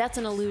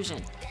an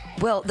illusion.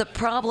 Well, the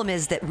problem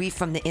is that we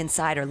from the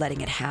inside are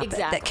letting it happen.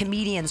 Exactly. That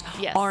comedians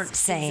aren't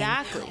saying,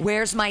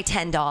 where's my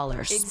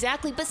 $10?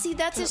 Exactly. But see,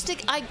 that's just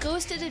I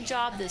ghosted a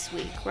job this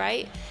week,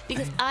 right?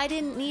 Because I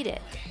didn't need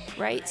it,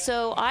 right?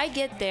 So I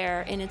get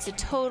there, and it's a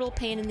total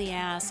pain in the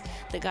ass.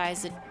 The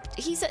guy's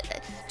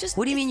just.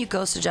 What do you mean you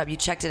ghosted a job? You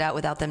checked it out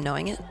without them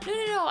knowing it?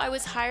 No. I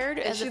was hired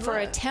for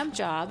a temp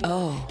job.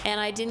 Oh. And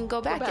I didn't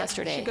go back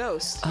yesterday. She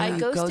ghosted. I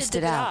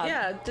ghosted the job.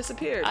 Yeah,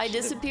 disappeared. I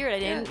disappeared. I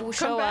didn't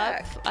show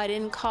up. I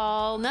didn't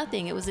call.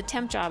 Nothing. It was a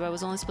temp job. I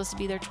was only supposed to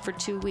be there for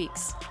 2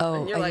 weeks.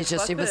 Oh, and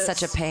it was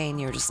such a pain.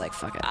 You were just like,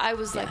 fuck it. I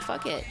was like,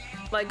 fuck it.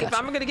 Like, if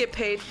I'm going to get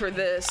paid for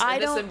this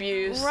and this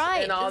abuse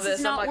and all this,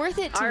 is not worth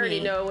it to me. I already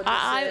know what this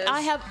is.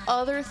 I have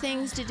other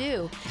things to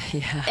do.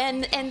 Yeah.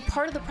 And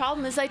part of the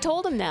problem is I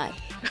told him that.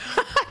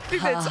 I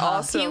think that's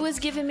awesome. He was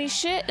giving me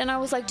shit, and I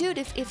was like, dude,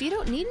 if you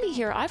don't need me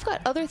here, I've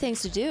got other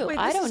things to do. Wait,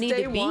 I don't need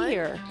to be one?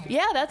 here.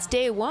 Yeah, that's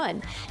day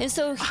one. And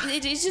so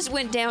it just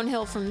went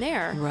downhill from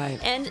there. Right.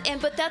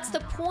 But that's the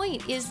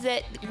point, is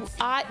that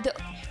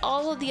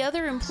all of the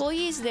other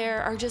employees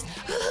there are just,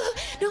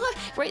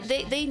 right?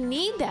 They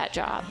need that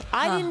job.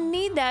 I didn't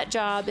need that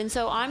job, and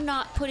so I'm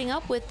not putting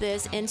up with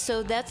this, and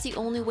so that's the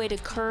only way to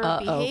curb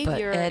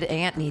behavior. But Ed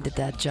Ant needed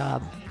that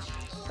job.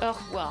 Oh,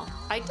 well,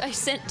 I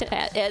sent to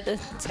Ed a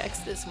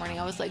text this morning.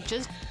 I was like,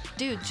 just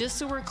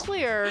so we're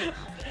clear,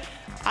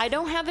 I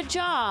don't have a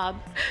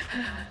job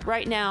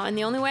right now, and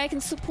the only way I can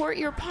support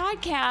your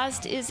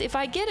podcast is if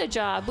I get a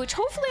job, which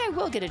hopefully I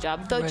will get a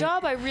job. The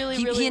job I really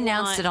He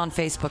announced it on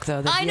Facebook,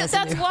 though. I know,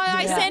 that's why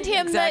I sent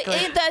him the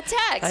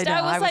text.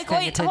 I was like,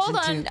 wait, hold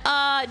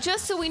on.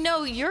 Just so we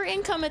know, your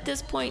income at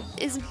this point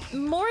is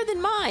more than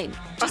mine.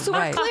 Just so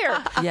we're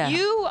clear. Yeah.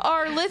 You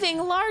are living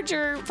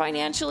larger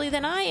financially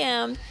than I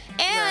am.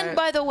 And,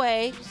 by the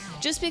way,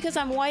 just because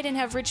I'm white and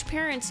have rich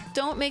parents,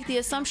 don't make the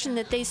assumption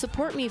that they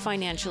support me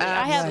financially.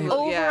 I have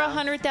over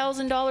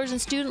 $100,000 in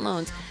student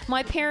loans.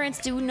 My parents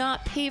do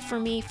not pay for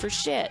me for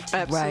shit.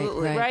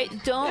 Absolutely. Right?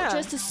 Don't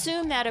just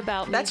assume that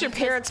about me. That's your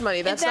parents'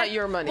 money. That's not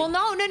your money. Well,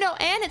 no.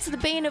 And it's the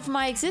bane of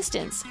my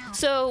existence.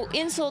 So,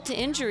 insult to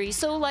injury.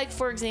 So, like,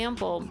 for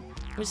example,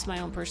 which is my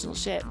own personal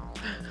shit.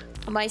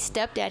 My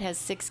stepdad has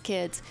 6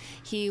 kids.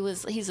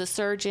 He's a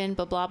surgeon,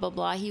 blah, blah,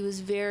 blah. He was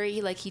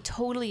he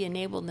totally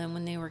enabled them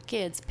when they were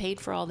kids,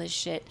 paid for all this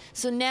shit.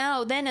 So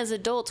now, then as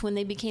adults, when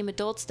they became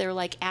adults, they're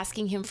like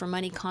asking him for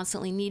money,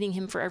 constantly needing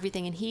him for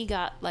everything. And he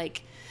got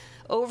like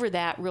over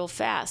that real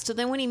fast. So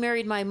then when he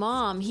married my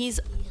mom, he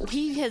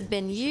has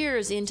been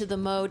years into the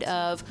mode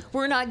of,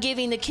 we're not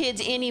giving the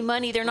kids any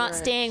money. They're not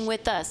staying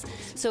with us.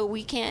 So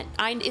we can't,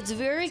 it's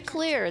very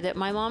clear that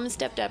my mom and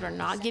stepdad are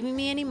not giving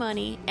me any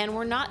money,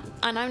 and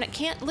I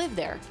can't live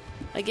there.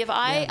 Like, if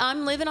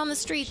I'm living on the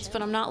streets,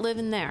 but I'm not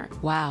living there.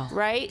 Wow.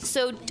 Right?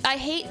 So I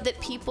hate that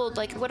people,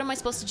 like, what am I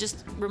supposed to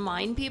just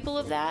remind people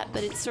of that?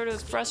 But it's sort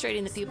of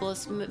frustrating that people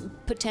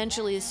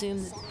potentially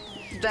assume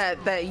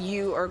that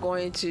you are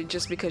going to,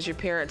 just because your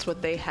parents,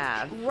 what they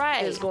have,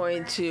 is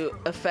going to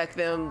affect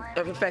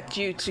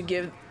you to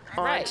give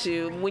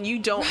onto when you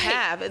don't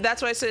have.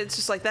 That's why I said it's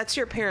just like that's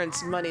your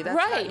parents' money. That's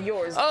not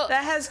yours. Oh.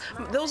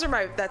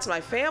 That's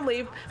my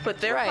family, but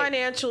their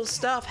financial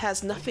stuff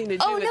has nothing to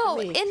do with me. Oh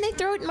no, and they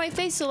throw it in my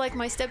face. So like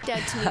my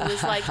stepdad to me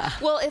was like,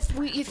 well,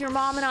 if your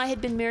mom and I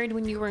had been married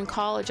when you were in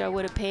college, I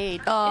would have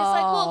paid. Oh. It's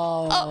like,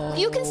 well,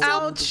 you can still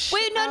Ouch.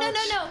 wait. No.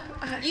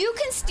 You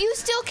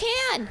still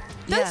can.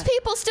 Those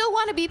people still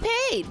want to be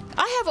paid.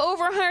 I have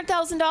over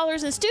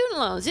 $100,000 in student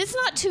loans. It's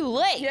not too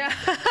late. Yeah.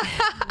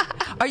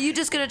 Are you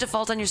just going to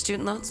default on your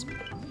student loans?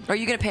 Or are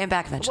you going to pay them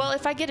back eventually? Well,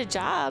 if I get a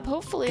job,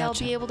 hopefully I'll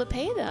be able to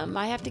pay them.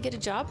 I have to get a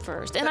job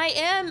first.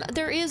 And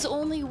there is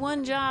only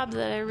one job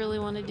that I really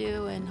want to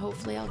do, and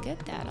hopefully I'll get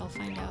that. I'll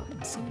find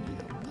out soon.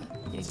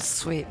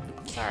 Sweet.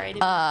 Sorry.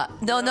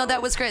 No,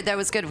 that was great. That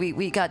was good.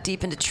 We got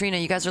deep into Trina.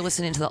 You guys are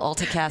listening to the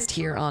Alta-Cast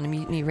here on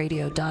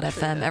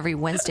MutinyRadio.fm every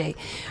Wednesday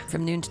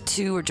from noon to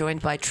 2. We're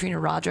joined by Trina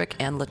Roderick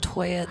and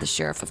LaToya, the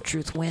Sheriff of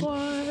Truth Win.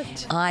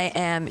 What? I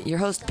am your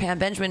host, Pam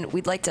Benjamin.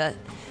 We'd like to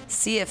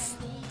see if...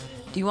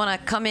 Do you want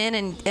to come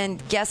in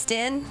and guest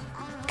in?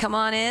 Come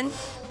on in.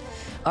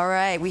 All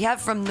right. We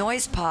have from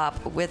Noise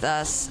Pop with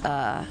us...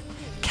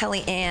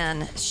 Kelly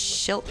Ann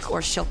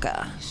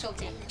Shilka.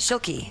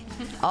 Shilky.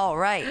 All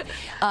right.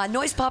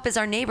 Noise Pop is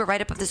our neighbor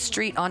right up the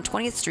street on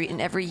 20th Street, and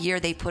every year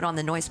they put on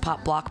the Noise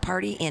Pop block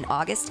party in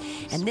August,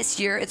 and this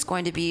year it's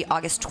going to be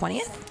August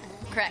 20th.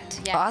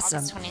 Correct. Yeah. Awesome.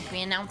 August 20th.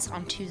 We announce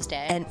on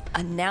Tuesday. And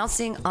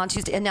announcing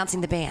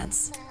the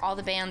bands. All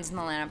the bands in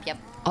the lineup. Yep.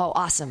 Oh,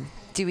 awesome.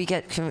 Do we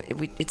get?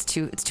 It's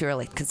too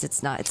early because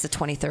it's not. It's the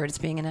 23rd. It's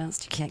being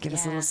announced. You can't give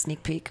us a little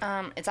sneak peek.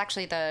 It's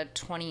actually the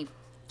 28th.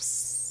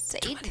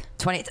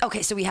 20th.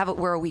 Okay, so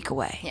we're a week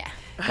away. Yeah.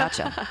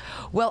 Gotcha.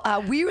 Well,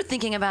 we were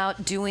thinking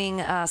about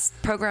doing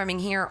programming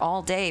here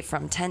all day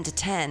from 10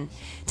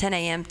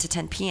 a.m. to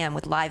 10 p.m.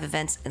 with live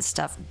events and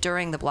stuff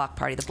during the block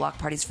party. The block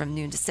party's from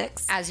noon to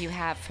 6. As you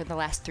have for the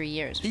last 3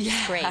 years, which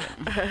is great.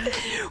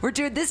 We're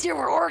doing this year.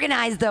 We're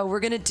organized though. We're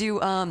gonna do.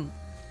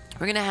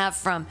 We're gonna have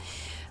from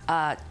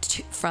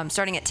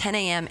starting at 10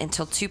 a.m.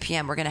 until 2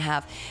 p.m. We're going to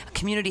have a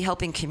community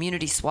helping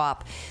community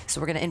swap.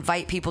 So we're going to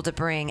invite people to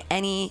bring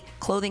any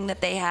clothing that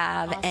they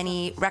have,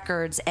 any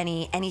records,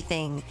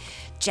 anything,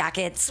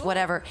 jackets,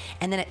 whatever.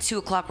 And then at 2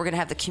 o'clock, we're going to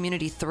have the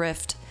community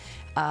thrift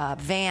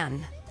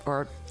van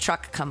or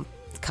truck come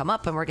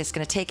up, and we're just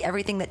going to take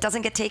everything that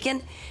doesn't get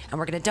taken and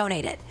we're going to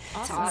donate it.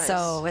 Awesome.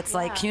 So it's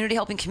like community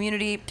helping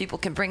community. People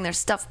can bring their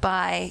stuff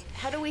by.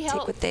 How do we help?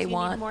 Take what they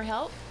want. Need more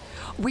help?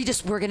 We're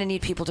going to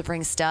need people to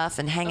bring stuff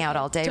and hang out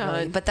all day,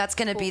 really. But that's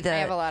going to be the... I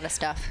have a lot of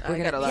stuff. I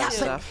got a lot of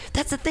stuff.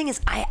 That's the thing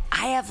is I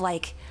have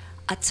like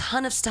a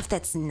ton of stuff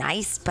that's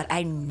nice, but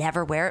I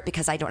never wear it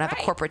because I don't have a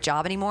corporate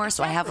job anymore.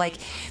 So I have like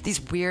these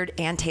weird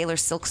Ann Taylor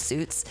silk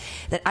suits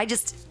that I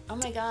just... Oh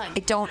my God! I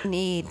don't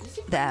need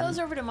them. Bring those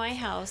over to my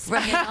house.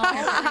 Right.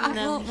 I'll bring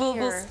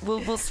them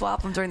We'll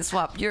swap them during the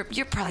swap. You're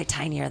probably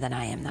tinier than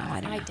I am, though.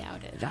 I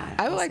doubt it.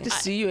 I would like to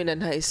see you in a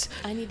nice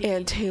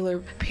Ann Taylor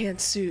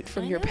pantsuit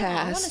from your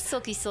past. I want a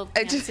silky silk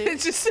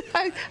pantsuit.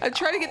 I'm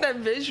trying to get that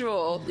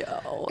visual.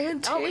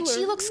 Ann Taylor. Oh, and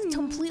she looks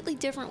completely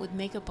different with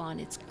makeup on.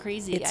 It's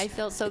crazy. I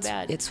felt so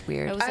bad. It's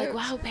weird. I was like,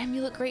 wow, Pam,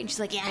 you look great. And she's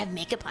like, yeah, I have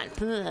makeup on.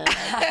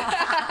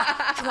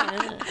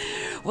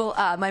 Well,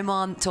 my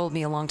mom told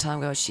me a long time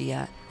ago, she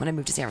when I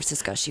moved to San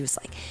Francisco, she was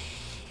like,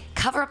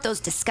 cover up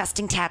those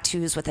disgusting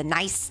tattoos with a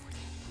nice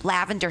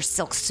lavender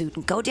silk suit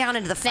and go down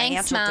into the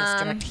financial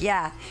district.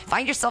 Yeah.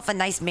 Find yourself a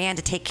nice man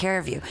to take care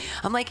of you.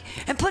 I'm like,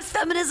 and put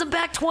feminism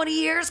back 20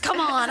 years? Come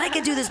on, I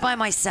can do this by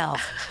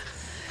myself.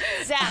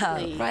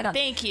 Exactly. Right on.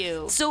 Thank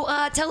you. So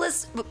tell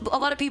us, a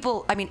lot of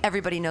people, I mean,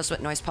 everybody knows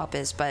what Noise Pop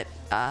is, but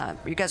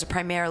you guys are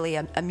primarily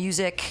a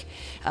music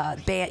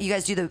band. You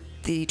guys do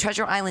the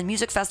Treasure Island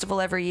Music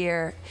Festival every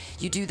year.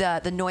 You do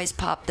the Noise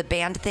Pop, the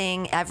band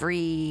thing,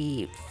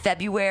 every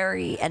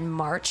February and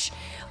March.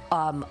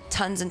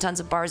 Tons and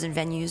tons of bars and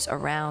venues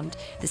around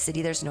the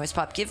city. There's Noise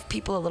Pop. Give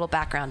people a little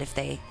background if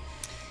they...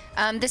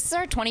 This is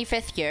our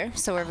 25th year,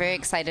 so we're very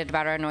excited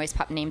about our Noise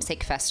Pop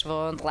Namesake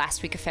Festival the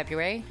last week of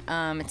February.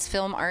 It's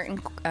film, art,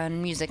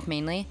 and music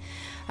mainly.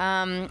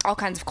 All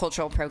kinds of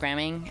cultural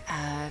programming.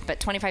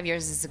 But 25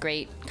 years is a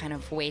great kind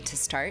of way to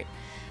start.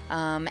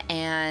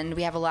 And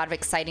we have a lot of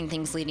exciting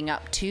things leading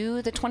up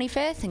to the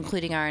 25th,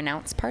 including our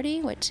announce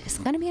party, which is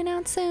going to be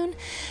announced soon.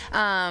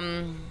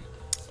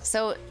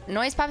 So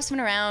Noise Pop has been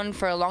around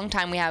for a long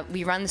time.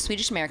 We run the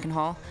Swedish American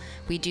Hall.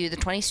 We do the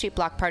 20th Street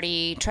Block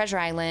Party, Treasure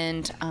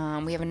Island.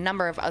 We have a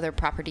number of other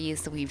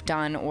properties that we've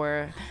done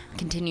or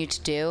continue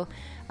to do.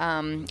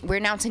 We're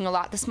announcing a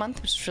lot this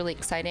month, which is really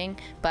exciting.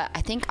 But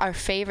I think our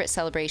favorite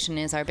celebration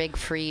is our big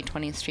free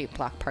 20th Street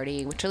Block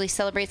Party, which really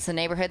celebrates the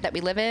neighborhood that we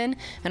live in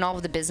and all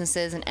of the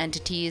businesses and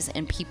entities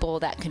and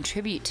people that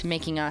contribute to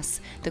making us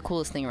the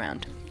coolest thing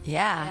around.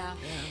 Yeah.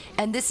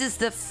 And this is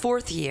the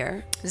fourth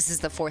year. This is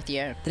the fourth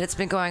year that it's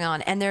been going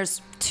on. And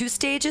there's 2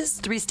 stages,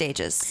 3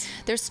 stages?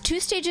 There's 2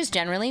 stages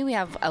generally. We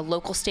have a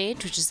local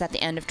stage, which is at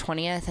the end of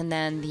 20th, and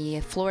then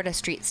the Florida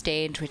Street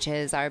stage, which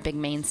is our big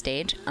main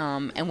stage.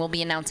 And we'll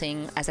be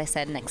announcing, as I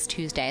said, next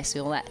Tuesday,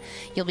 so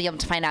you'll be able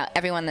to find out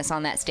everyone that's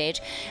on that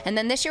stage. And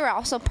then this year we're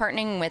also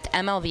partnering with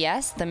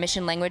MLVS, the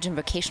Mission Language and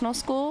Vocational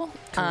School,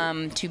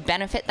 to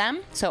benefit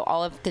them. So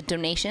all of the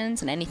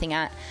donations and anything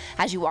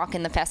as you walk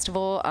in the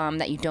festival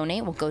that you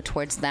donate will go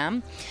towards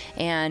them.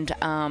 And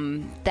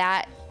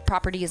that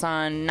property is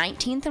on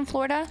 19th in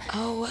Florida.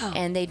 Oh, wow.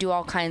 And they do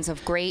all kinds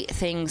of great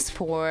things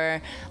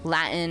for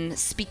Latin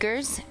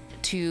speakers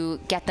to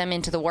get them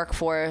into the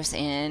workforce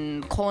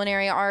in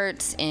culinary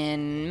arts,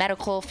 in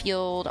medical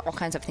field, all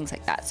kinds of things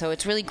like that. So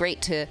it's really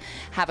great to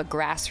have a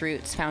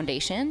grassroots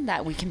foundation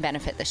that we can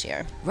benefit this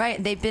year.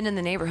 Right. They've been in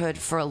the neighborhood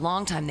for a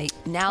long time.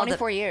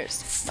 24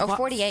 years. Oh,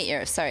 48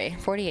 years. Sorry,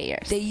 48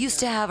 years. They used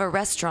to have a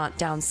restaurant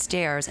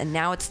downstairs, and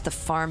now it's the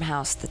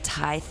farmhouse, the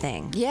Thai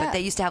thing. Yeah. But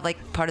they used to have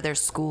like part of their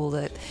school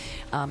that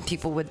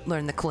people would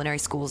learn the culinary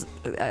schools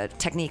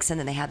techniques, and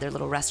then they had their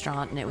little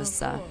restaurant, and it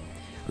was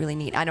really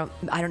neat. I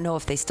don't know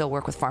if they still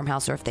work with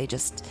Farmhouse or if they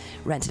just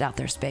rented out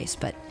their space,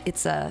 but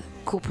it's a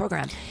cool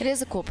program. It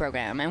is a cool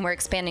program, and we're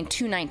expanding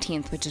to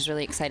 19th, which is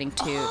really exciting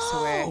too.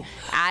 So we're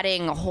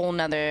adding a whole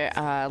nother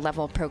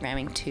level of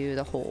programming to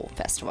the whole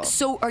festival.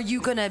 So are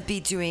you going to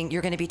be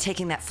you're going to be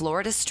taking that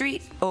Florida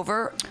Street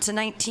over to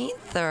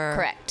 19th? Or?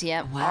 Correct,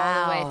 yep.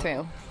 Wow. All the way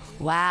through.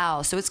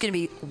 Wow. So it's going to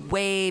be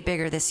way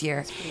bigger this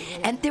year.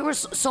 And there were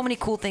so many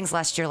cool things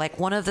last year. Like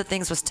one of the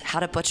things was how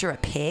to butcher a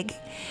pig.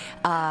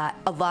 A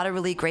lot of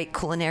really great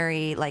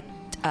culinary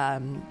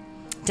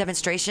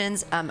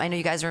demonstrations. I know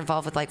you guys are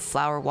involved with like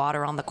Flower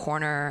Water on the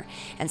Corner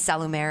and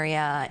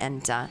Salumeria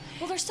and well,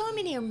 there's so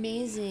many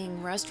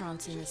amazing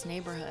restaurants in this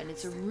neighborhood.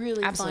 It's a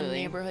really fun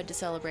neighborhood to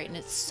celebrate, and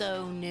it's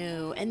so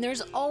new. And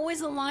there's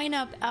always a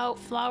lineup out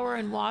Flower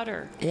and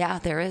Water. Yeah,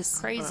 there is.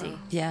 Crazy.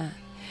 Yeah.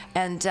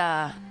 And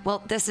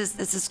well, this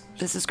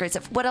is great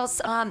stuff. What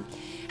else? How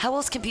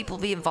else can people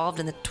be involved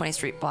in the 20th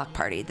Street Block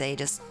Party? They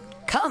just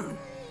come.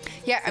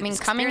 Yeah, I mean,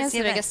 coming is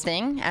the biggest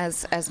thing,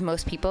 as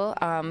most people.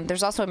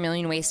 There's also a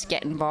million ways to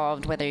get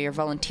involved, whether you're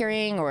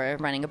volunteering or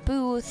running a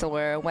booth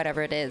or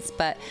whatever it is.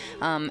 But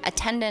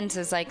attendance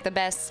is like the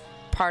best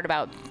part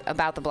about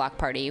the block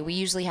party. We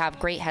usually have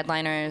great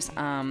headliners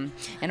and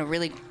a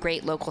really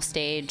great local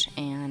stage,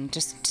 and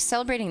just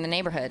celebrating the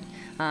neighborhood.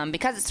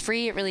 Because it's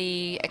free, it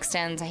really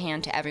extends a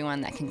hand to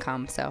everyone that can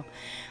come. So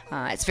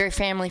it's very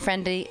family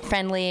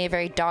friendly,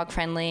 very dog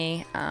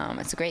friendly.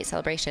 It's a great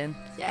celebration.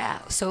 Yeah.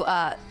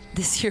 So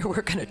this year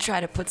we're going to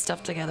try to put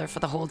stuff together for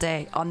the whole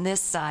day. On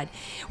this side,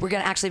 we're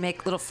going to actually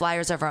make little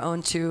flyers of our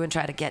own too, and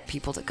try to get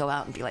people to go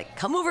out and be like,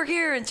 come over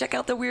here and check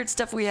out the weird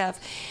stuff we have.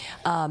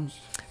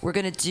 We're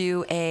going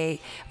to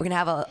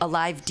have a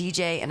live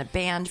DJ and a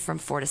band from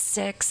 4 to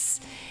 6.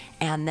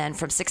 And then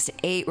from 6 to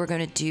 8, we're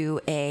going to do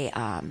a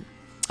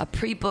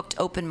pre-booked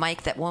open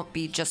mic that won't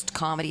be just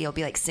comedy. It'll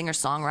be like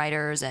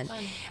singer-songwriters and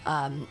like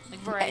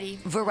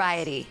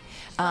variety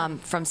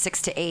from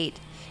 6 to 8.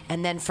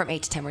 And then from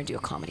 8 to 10, we're going to do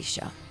a comedy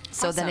show.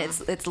 So awesome. Then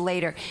it's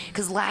later.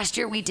 Because last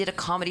year we did a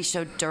comedy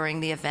show during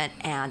the event,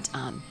 and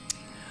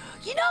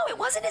it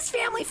wasn't as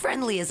family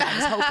friendly as I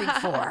was hoping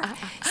for.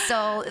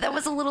 So that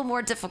was a little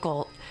more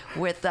difficult.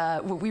 With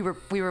we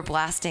were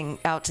blasting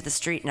out to the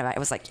street, and I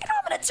was like, I'm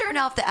going to turn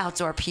off the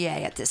outdoor PA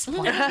at this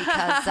point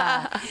because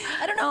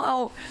I don't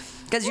know.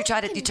 Because you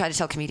try to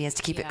tell comedians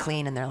to keep it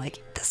clean, and they're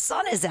like, the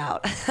sun is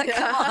out. Come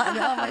on,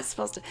 how am I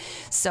supposed to?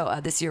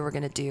 So this year we're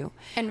going to do.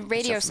 And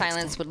Radio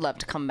Silence would love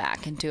to come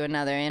back and do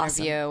another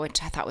interview,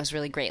 which I thought was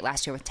really great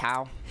last year with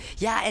Tao.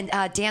 Yeah,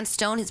 and Dan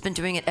Stone has been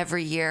doing it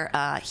every year.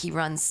 He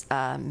runs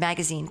a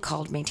magazine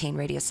called Maintain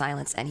Radio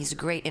Silence, and he's a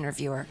great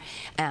interviewer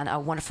and a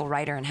wonderful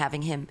writer. And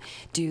having him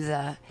do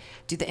the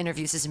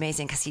interviews is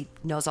amazing because he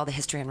knows all the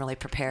history and really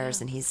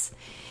prepares. And he's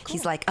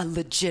like a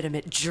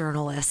legitimate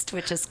journalist,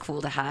 which is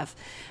cool to have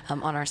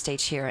on our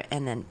stage here,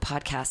 and then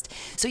podcast.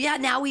 So yeah,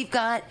 now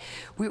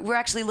we're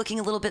actually looking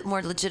a little bit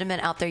more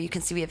legitimate out there. You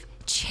can see we have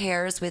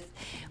chairs with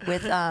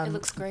it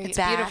looks great.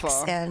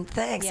 backs and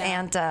things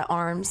and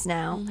arms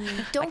now.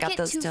 Mm-hmm. Don't get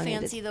those too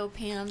donated. Fancy though,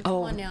 Pam. Come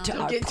on now.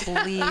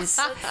 Please.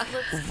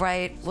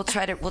 Right. We'll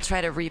try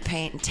to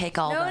repaint and take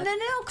all the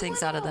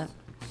things out of the.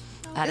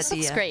 This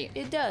looks great.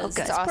 It does.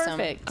 It's awesome.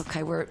 Perfect.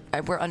 Okay, we're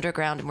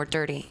underground and we're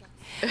dirty.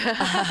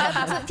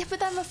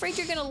 But I'm afraid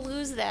you're gonna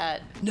lose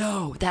that.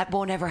 No, that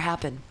won't ever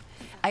happen.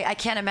 I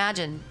can't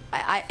imagine.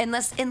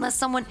 Unless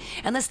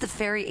the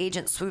fairy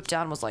agent swooped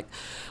down and was like,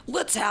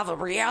 let's have a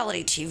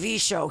reality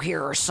TV show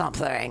here or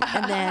something.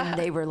 And then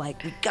they were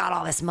like, we got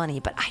all this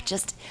money. But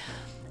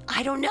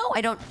I don't know.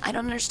 I don't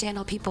understand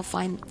how people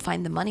find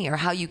the money, or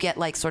how you get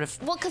like sort of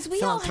because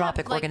we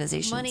philanthropic all have,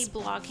 organizations. Money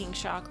blocking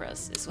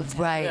chakras is what's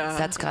right. Yeah.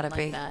 That's gotta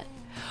be. that.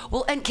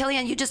 Well, and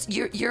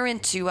Kellyanne, you're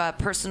into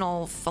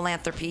personal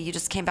philanthropy. You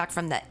just came back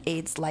from the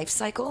AIDS life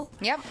cycle.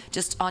 Yep.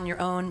 Just on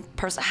your own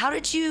person. How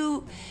did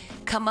you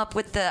come up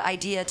with the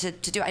idea to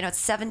do? I know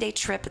it's a 7-day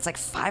trip. It's like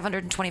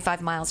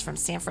 525 miles from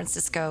San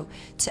Francisco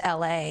to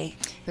LA. It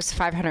was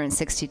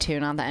 562.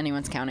 Not that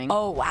anyone's counting.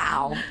 Oh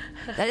wow,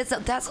 that's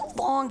a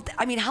long.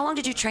 I mean, how long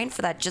did you train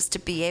for that just to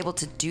be able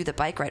to do the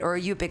bike ride? Or are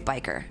you a big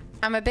biker?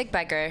 I'm a big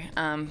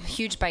biker,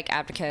 huge bike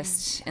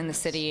advocate in the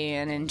city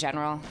and in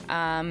general.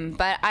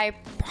 But I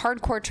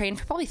hardcore trained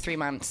for probably 3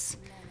 months.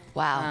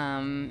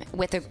 Wow.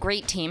 With a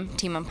great team,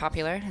 Team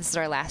Unpopular. This is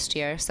our last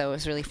year, so it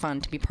was really fun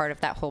to be part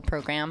of that whole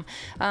program.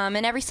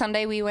 And every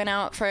Sunday we went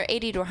out for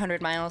 80 to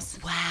 100 miles.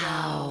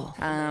 Wow.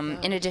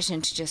 In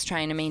addition to just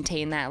trying to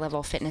maintain that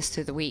level of fitness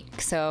through the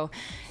week. So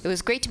it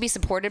was great to be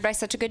supported by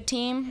such a good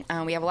team.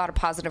 We have a lot of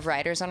positive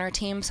riders on our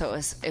team, so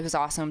it was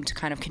awesome to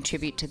kind of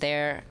contribute to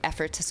their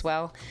efforts as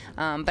well.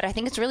 But I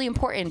think it's really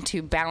important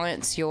to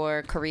balance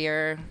your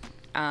career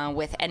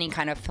with any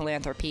kind of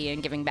philanthropy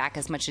and giving back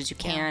as much as you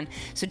can. Yeah.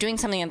 So doing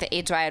something like the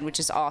AIDS Ride, which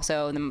is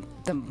also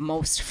the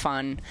most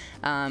fun,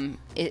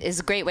 is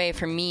a great way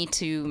for me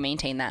to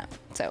maintain that.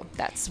 So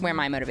that's where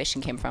my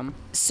motivation came from.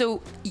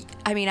 So,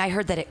 I mean, I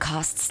heard that it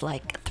costs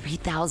like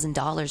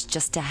 $3,000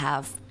 just to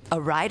have a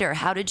rider.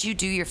 How did you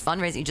do your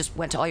fundraising? You just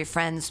went to all your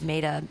friends,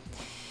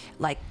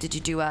 did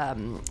you do a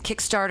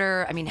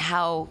Kickstarter? I mean,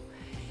 how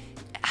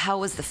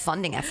was the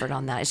funding effort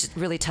on that? It's just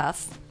really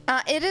tough.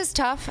 It is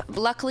tough.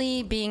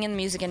 Luckily, being in the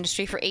music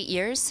industry for 8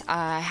 years,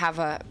 I have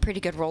a pretty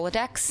good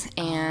Rolodex,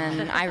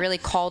 and I really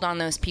called on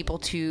those people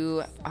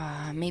to,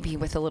 maybe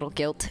with a little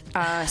guilt,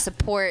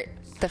 support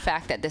the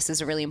fact that this is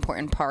a really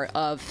important part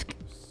of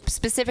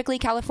specifically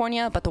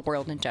California, but the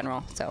world in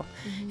general. So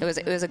it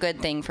was a good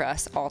thing for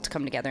us all to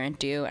come together and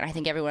do, and I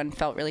think everyone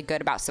felt really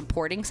good about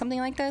supporting something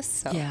like this.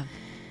 So. Yeah.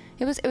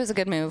 It was a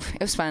good move.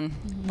 It was fun.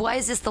 Why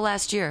is this the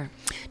last year?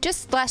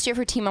 Just last year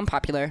for Team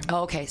Unpopular.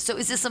 Oh, okay. So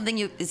is this something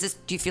do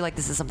you feel like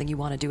this is something you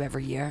want to do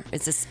every year?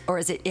 Is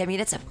it, I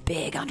mean, it's a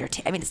big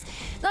undertaking. I mean, it's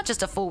not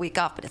just a full week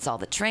off, but it's all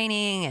the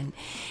training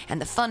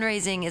and the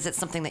fundraising. Is it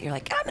something that you're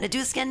like, I'm going to do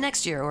this again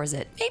next year? Or is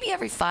it maybe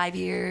every 5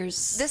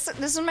 years? This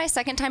is my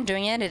second time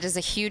doing it. It is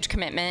a huge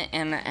commitment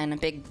and a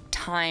big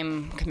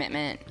time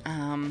commitment.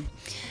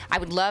 I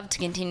would love to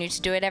continue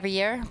to do it every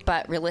year,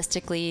 but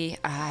realistically,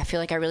 I feel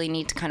like I really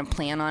need to kind of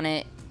plan on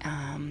it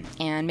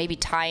and maybe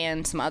tie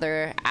in some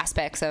other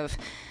aspects of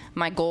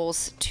my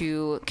goals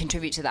to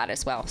contribute to that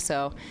as well.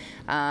 So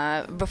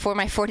before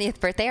my 40th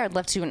birthday, I'd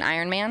love to do an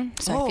Ironman.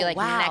 So I feel like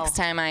next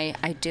time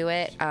I do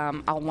it,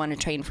 I'll want to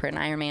train for an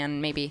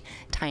Ironman, maybe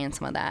tie in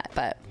some of that.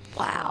 But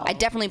I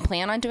definitely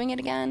plan on doing it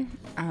again.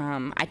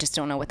 I just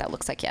don't know what that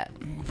looks like yet.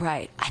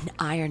 Right. An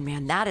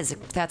Ironman.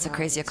 That's a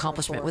crazy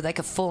accomplishment with like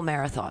a full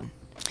marathon.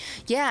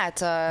 Yeah,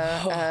 it's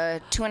a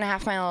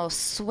 2.5 mile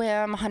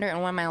swim,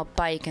 101 mile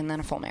bike, and then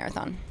a full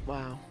marathon.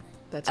 Wow.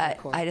 That's really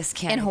cool. I just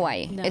can't. In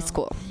Hawaii. No. It's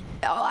cool.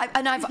 Oh,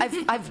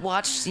 I've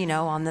watched,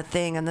 on the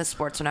thing and the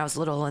sports when I was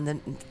little and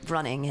then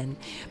running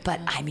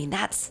but I mean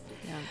that's.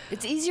 Yeah.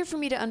 It's easier for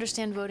me to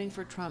understand voting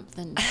for Trump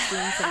than doing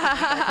something like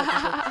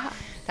that.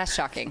 That's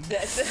shocking.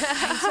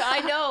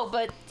 I know,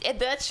 but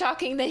that's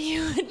shocking that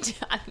you would.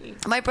 I mean.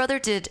 My brother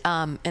did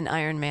an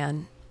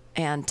Ironman,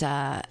 and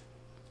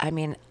I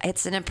mean,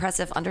 it's an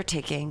impressive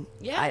undertaking.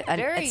 Yeah,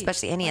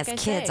 especially, and he has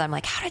kids. I'm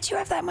like, how did you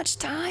have that much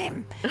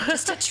time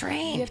just to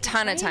train? You have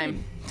ton of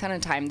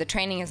time. The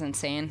training is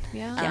insane.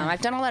 Yeah.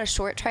 I've done a lot of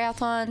short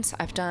triathlons.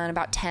 I've done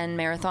about 10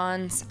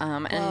 marathons.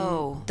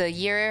 And the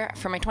year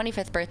for my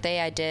 25th birthday,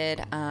 I did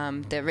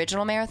the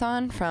original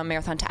marathon from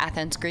Marathon to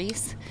Athens,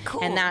 Greece.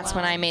 Cool. And that's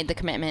when I made the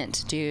commitment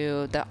to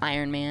do the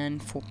Ironman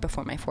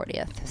before my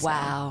 40th. So.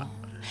 Wow.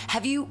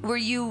 Were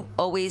you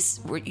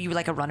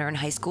like a runner in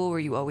high school? Were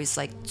you always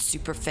like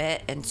super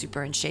fit and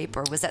super in shape,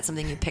 or was that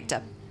something you picked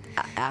up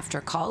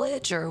after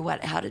college, or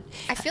what?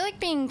 I feel like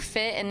being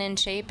fit and in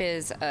shape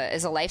is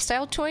a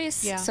lifestyle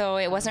choice. Yeah. So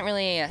it wasn't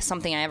really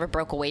something I ever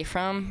broke away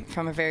from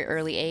a very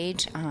early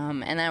age.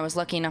 And then I was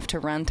lucky enough to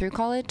run through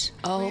college.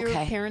 Oh, okay. Were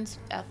your parents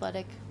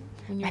athletic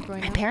when you were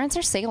growing up? My parents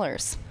are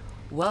sailors.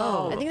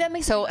 Whoa. I think that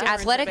makes so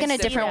athletic in a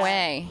different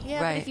way.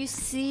 Yeah, right. But if you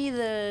see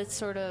the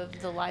sort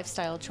of the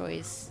lifestyle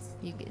choice,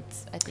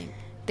 I think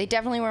they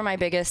definitely were my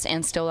biggest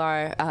and still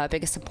are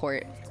biggest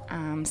support.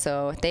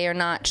 So they are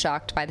not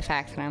shocked by the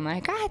fact that I'm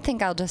like, I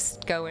think I'll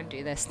just go and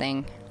do this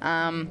thing.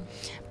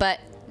 But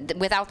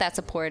without that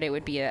support, it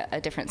would be a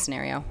different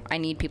scenario. I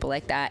need people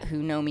like that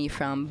who know me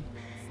from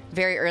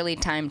very early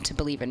time to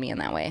believe in me in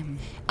that way.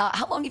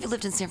 How long have you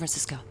lived in San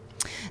Francisco?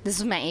 This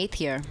is my 8th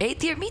year.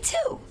 8th year? Me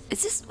too.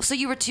 So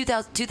you were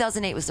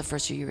 2008 was the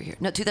first year you were here.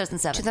 No,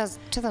 2007.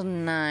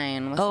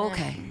 2009. Oh,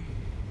 okay.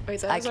 Wait,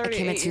 that was already I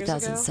came in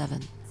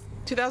 2007.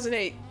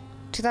 2008.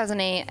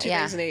 2008,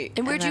 yeah. 2008.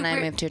 And I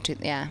moved here.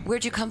 Yeah.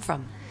 Where'd you come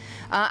from?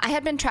 I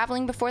had been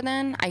traveling before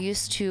then. I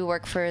used to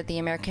work for the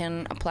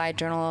American Applied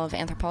Journal of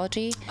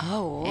Anthropology.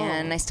 Oh.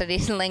 And I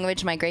studied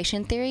language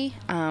migration theory.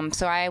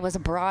 So I was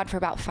abroad for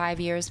about 5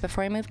 years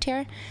before I moved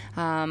here.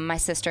 My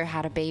sister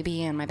had a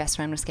baby, and my best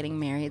friend was getting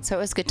married. So it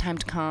was a good time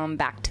to come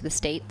back to the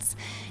States.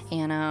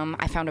 And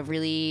I found a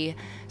really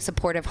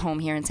supportive home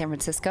here in San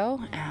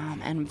Francisco,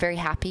 and I'm very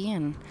happy.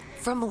 And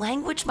from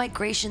language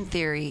migration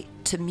theory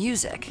to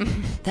music,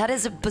 that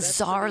is a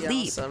bizarre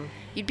leap. Awesome.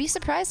 You'd be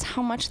surprised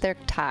how much they're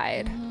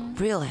tied.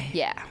 Really?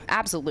 Yeah,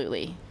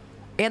 absolutely.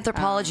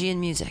 Anthropology and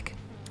music.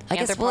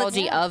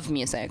 Anthropology of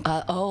music.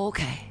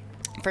 Okay.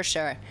 For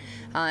sure.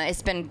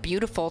 It's been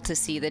beautiful to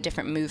see the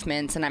different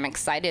movements, and I'm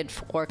excited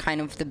for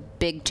kind of the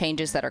big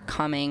changes that are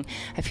coming.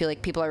 I feel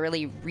like people are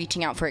really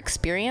reaching out for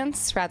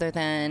experience rather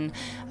than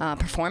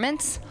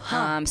performance.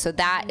 So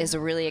that is a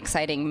really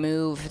exciting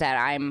move that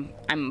I'm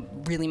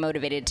really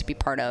motivated to be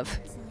part of.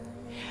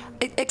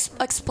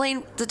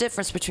 Explain the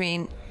difference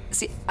between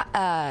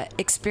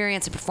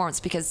experience and performance,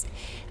 because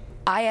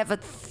I have a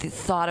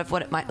thought of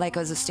what it might like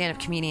as a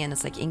stand-up comedian.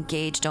 It's like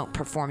engage, don't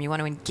perform. You want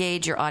to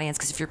engage your audience,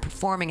 because if you're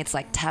performing, it's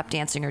like tap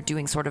dancing or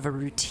doing sort of a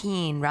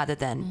routine rather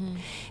than.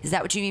 Is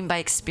that what you mean by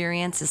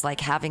experience? Is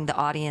like having the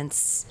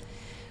audience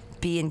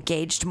be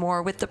engaged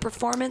more with the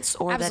performance,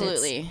 or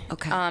absolutely? That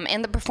it's, okay.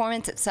 And the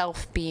performance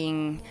itself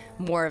being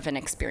more of an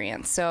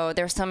experience. So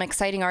there's some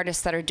exciting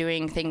artists that are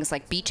doing things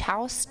like Beach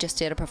House just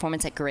did a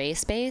performance at Gray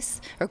Space,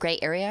 or Gray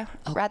Area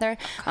rather,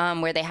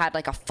 where they had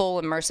like a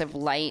full immersive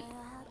light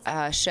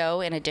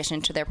show in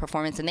addition to their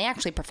performance, and they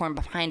actually performed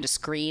behind a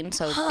screen,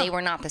 so they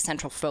were not the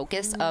central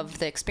focus of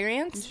the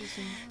experience.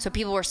 So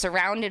people were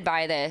surrounded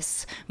by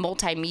this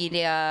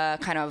multimedia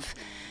kind of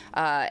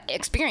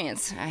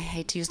experience. I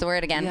hate to use the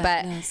word again,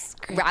 but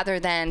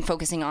rather than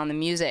focusing on the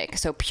music.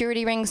 So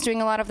Purity Ring's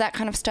doing a lot of that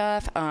kind of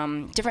stuff.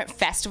 Different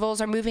festivals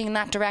are moving in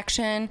that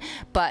direction,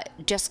 but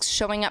just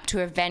showing up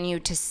to a venue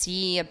to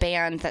see a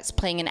band that's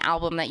playing an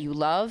album that you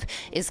love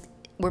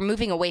we're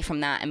moving away from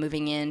that and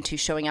moving into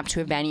showing up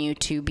to a venue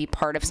to be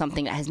part of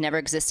something that has never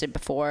existed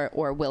before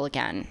or will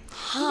again.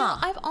 You know,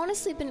 I've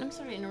honestly been, I'm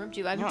sorry to interrupt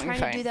you, I've been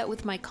trying to do that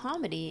with my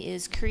comedy,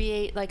 is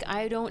create, like,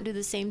 I don't do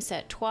the same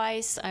set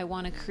twice. I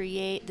want to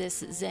create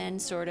this Zen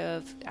sort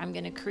of, I'm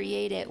going to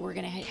create it, we're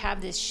going to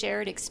have this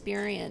shared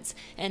experience,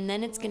 and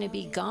then it's going to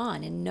be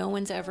gone, and no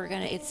one's ever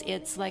going to,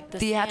 it's like the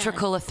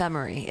theatrical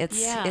ephemery.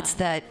 It's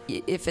that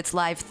if it's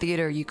live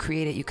theater, you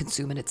create it, you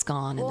consume it, it's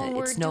gone, and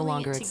it's no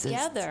longer exists.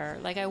 Together.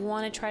 Like, I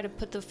want to try to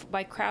put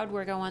by crowd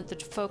work, I want the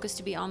focus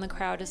to be on the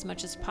crowd as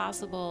much as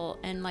possible,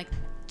 and like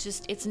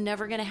just it's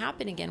never going to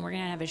happen again. We're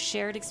going to have a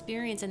shared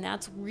experience, and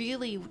that's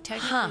really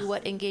technically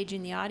what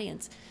engaging the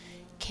audience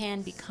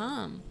can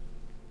become.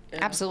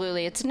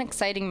 Absolutely. It's an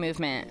exciting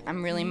movement.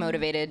 I'm really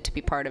motivated to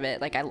be part of it.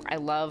 Like I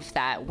love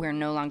that we're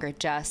no longer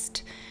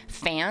just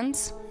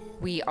fans.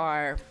 We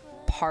are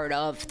part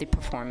of the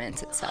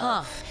performance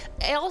itself.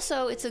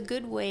 Also, it's a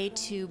good way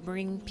to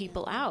bring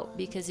people out,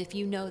 because if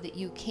you know that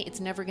you can't, it's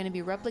never going to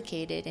be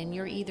replicated, and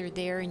you're either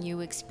there and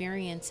you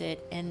experience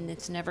it, and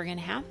it's never going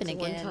to happen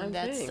again.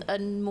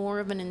 That's more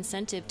of an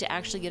incentive to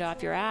actually get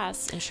off your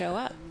ass and show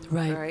up.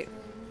 Right.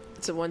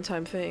 It's a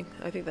one-time thing.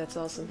 I think that's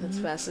awesome. That's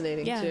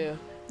fascinating too.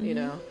 You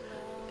know,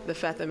 the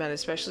fact that matters,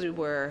 especially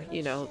where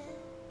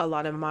a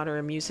lot of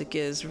modern music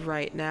is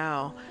right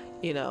now.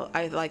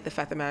 I like the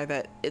fact of the matter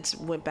that it's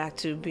went back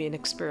to being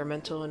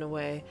experimental in a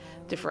way,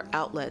 different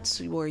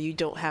outlets where you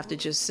don't have to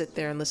just sit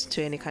there and listen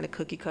to any kind of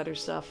cookie cutter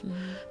stuff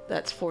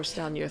that's forced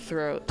down your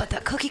throat. But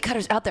the cookie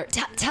cutters out there,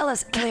 tell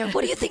us, Claire,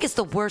 what do you think is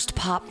the worst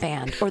pop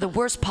band or the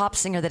worst pop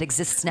singer that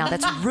exists now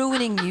that's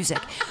ruining music?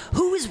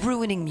 Who is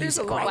ruining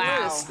music? There's a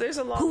long list. There's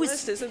a long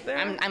list, isn't there?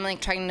 I'm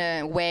like trying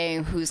to weigh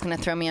who's going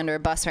to throw me under a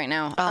bus right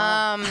now.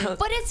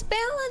 But it's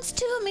balanced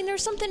too. I mean,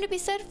 there's something to be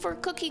said for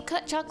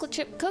chocolate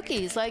chip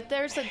cookies. Like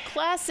there's a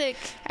classic.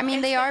 I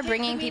mean, they are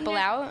bringing people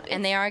out,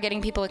 and they are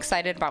getting people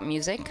excited about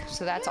music,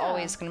 so that's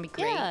always going to be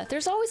great. Yeah,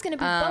 there's always going to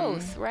be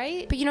both,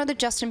 right? But the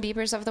Justin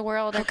Biebers of the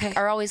world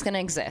are always going to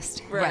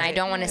exist. Right. And I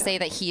don't want to say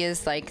that he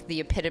is like the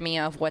epitome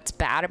of what's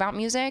bad about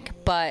music,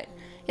 but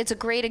it's a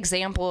great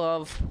example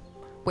of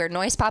where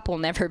noise pop will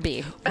never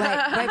be.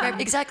 Right,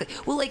 exactly.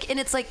 Well, like, and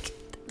it's like,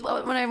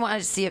 when I wanted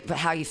to see it,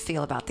 how you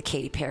feel about the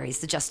Katy Perrys,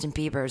 the Justin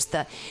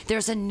Biebers,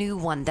 there's a new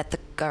one that the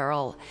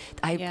girl,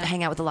 I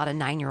hang out with a lot of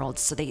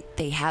 9-year-olds, so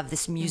they have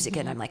this music,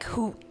 and I'm like,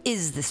 who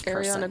is this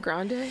person? Ariana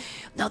Grande?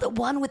 No, the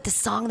one with the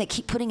song they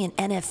keep putting in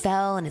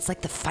NFL, and it's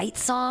like the fight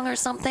song or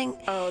something.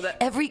 Oh,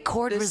 every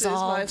chord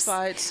resolves. This is my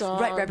fight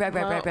song.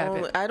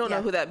 Right. I don't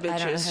know who that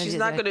bitch is.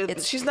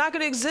 She's not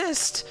gonna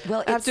exist.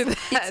 Well, after that.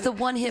 It's the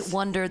one-hit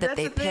wonder that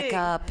they pick thing.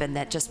 up, and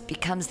that just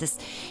becomes this.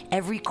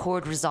 Every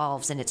chord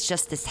resolves, and it's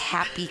just this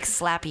happy,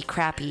 slappy,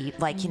 crappy,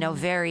 like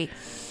very.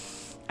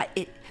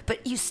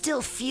 But you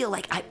still feel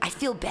like I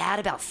feel bad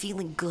about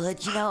feeling good,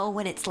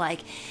 when it's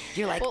like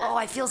you're like,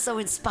 I feel so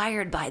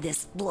inspired by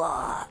this,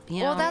 blah.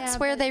 Well, that's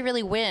where they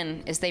really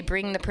win, is they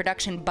bring the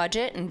production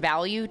budget and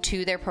value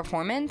to their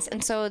performance,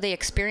 and so the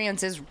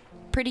experience is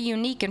pretty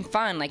unique and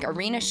fun. Like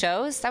arena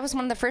shows, that was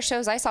one of the first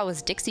shows I saw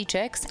was Dixie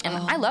Chicks, and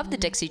I love the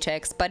Dixie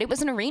Chicks, but it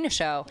was an arena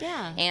show.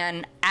 Yeah.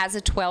 And as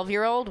a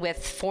 12-year-old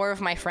with 4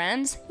 of my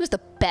friends, it was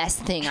the best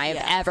thing I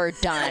have ever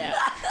done.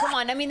 Come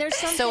on, I mean, there's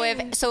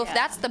something. So if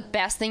that's the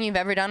best thing you've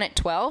ever done at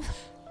 12,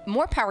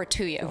 more power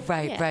to you.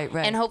 Right.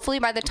 And hopefully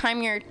by the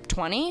time you're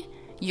 20,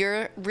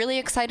 you're really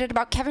excited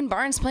about Kevin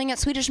Barnes playing at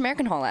Swedish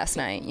American Hall last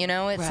night. You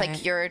know, it's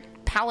like your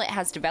palate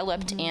has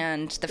developed,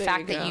 and the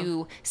fact that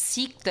you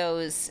seek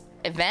those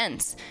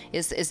events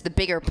is the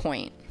bigger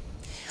point.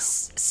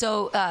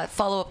 So,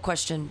 follow-up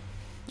question.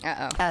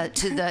 To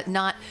the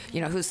not,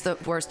 who's the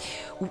worst.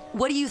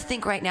 What do you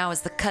think right now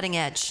is the cutting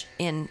edge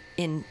in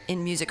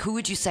music? Who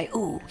would you say,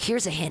 ooh,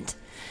 here's a hint.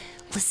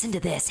 Listen to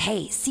this.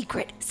 Hey,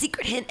 secret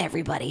hint,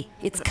 everybody.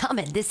 It's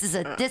coming. This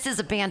is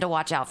a band to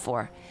watch out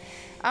for.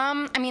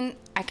 I mean,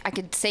 I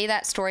could say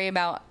that story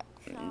about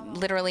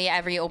literally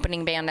every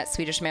opening band at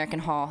Swedish American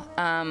Hall.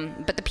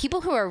 But the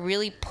people who are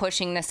really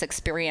pushing this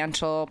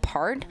experiential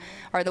part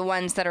are the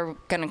ones that are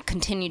going to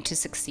continue to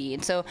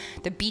succeed. So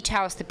the Beach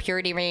House, the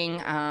Purity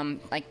Ring,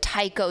 like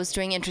Tycho's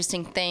doing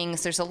interesting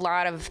things. There's a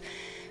lot of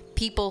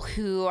people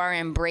who are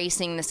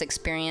embracing this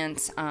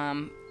experience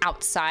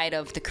outside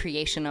of the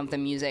creation of the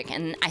music.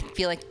 And I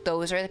feel like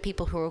those are the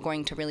people who are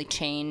going to really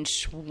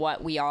change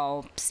what we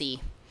all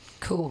see.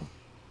 Cool.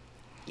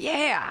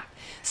 Yeah.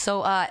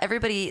 So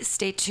everybody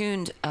stay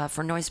tuned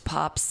for Noise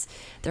Pops.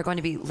 They're going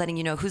to be letting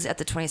you know who's at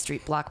the 20th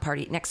Street Block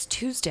Party next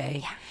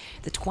Tuesday,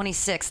 the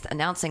 26th.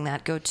 Announcing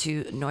that, go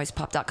to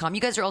noisepop.com.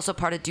 You guys are also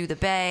part of Do the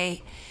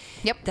Bay.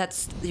 Yep.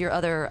 That's your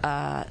other,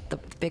 the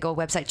big old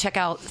website. Check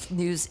out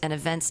news and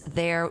events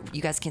there.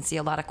 You guys can see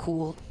a lot of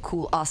cool,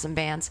 awesome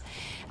bands.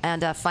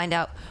 And find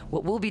out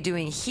what we'll be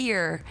doing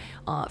here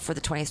for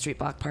the 20th Street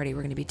Block Party.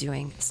 We're going to be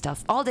doing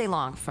stuff all day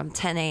long from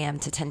 10 a.m.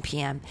 to 10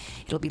 p.m.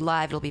 It'll be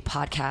live. It'll be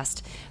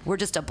podcast. We're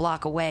just a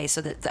block away.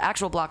 So the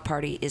actual block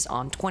party is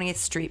on 20th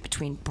Street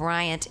between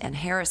Bryant and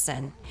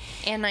Harrison.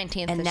 And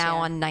 19th. And now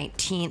on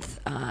 19th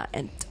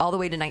and all the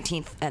way to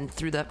 19th and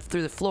through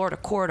the Florida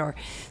corridor.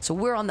 So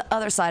we're on the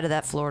other side of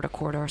that Florida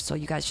corridor. So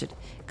you guys should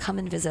come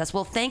and visit us.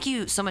 Well, thank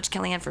you so much,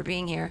 Kellyanne, for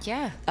being here.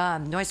 Yeah.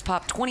 Noise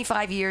Pop,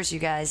 25 years, you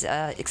guys.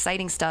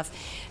 Exciting stuff.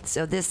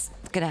 So this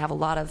is going to have a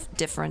lot of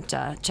different,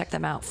 check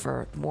them out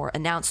for more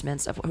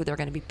announcements of who they're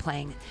going to be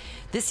playing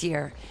this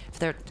year for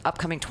their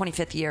upcoming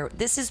 25th year.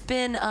 This has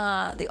been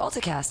the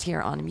Alta-Cast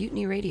here on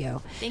Mutiny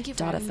Radio. Thank you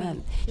for having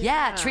me.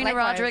 Yeah, Trina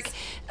likewise. Roderick,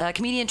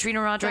 comedian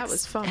Trina Roderick. That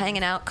was fun.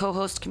 Hanging out,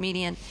 co-host,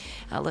 comedian.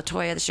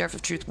 LaToya, the Sheriff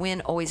of Truth, Win,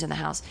 always in the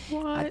house.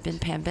 What? I've been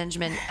Pam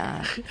Benjamin.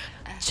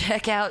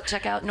 Check out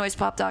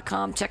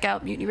noisepop.com. Check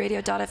out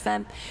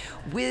mutinyradio.fm.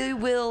 We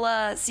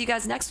will see you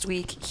guys next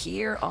week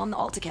here on the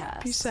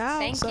Alta-Cast. Peace out.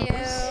 Thank you.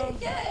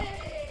 Yay!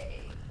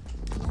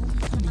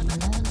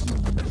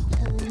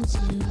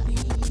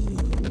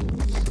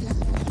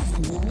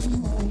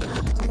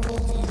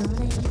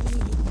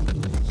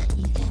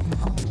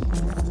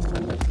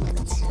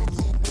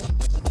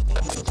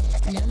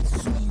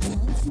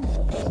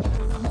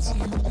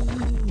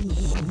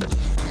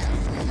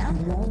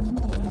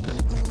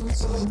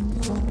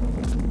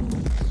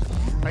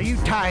 Are you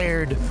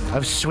tired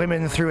of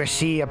swimming through a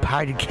sea of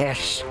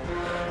podcasts?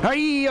 Are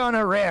ye on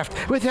a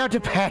raft without a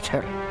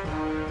paddle?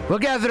 Well,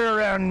 gather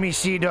around me,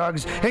 sea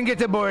dogs, and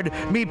get aboard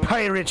me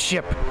pirate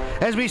ship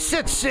as we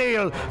set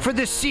sail for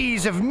the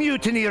seas of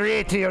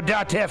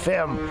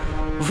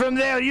MutinyRadio.fm. From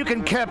there, you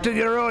can captain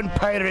your own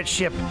pirate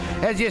ship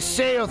as you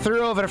sail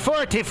through over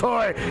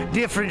 44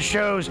 different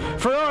shows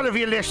for all of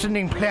your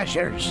listening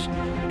pleasures.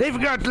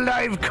 They've got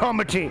live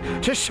comedy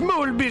to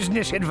small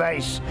business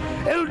advice,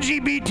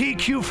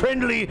 LGBTQ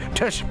friendly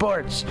to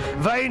sports,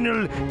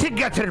 vinyl to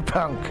gutter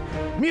punk.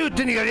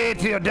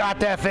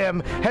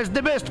 MutinyRadio.fm has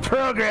the best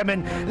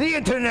programming the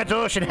internet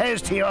ocean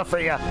has to offer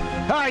you.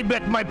 I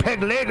bet my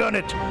peg leg on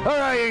it, or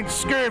I ain't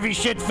scurvy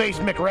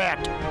shit-faced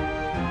McRat.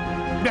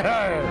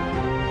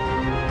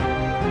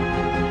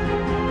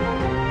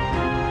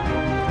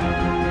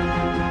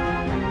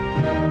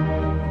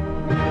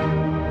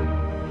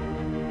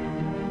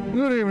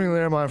 Good evening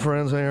there, my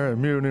friends here at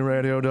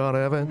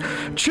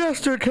MutinyRadio.fm.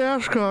 Chester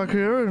Cashcock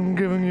here, and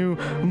giving you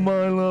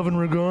my love and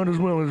regard as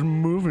well as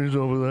movies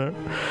over there.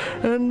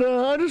 And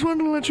I just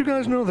wanted to let you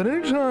guys know that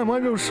anytime I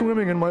go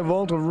swimming in my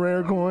vault of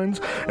rare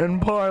coins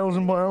and piles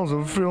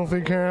of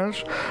filthy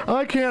cash,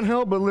 I can't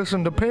help but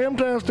listen to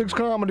Pamtastic's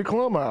Comedy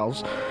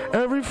Clubhouse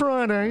every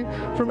Friday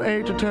from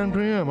 8 to 10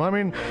 p.m. I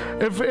mean,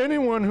 if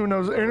anyone who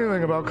knows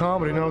anything about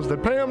comedy knows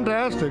that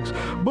Pamtastics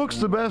books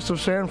the best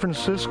of San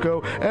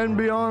Francisco and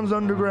beyond's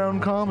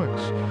underground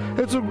comics.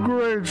 It's a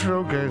great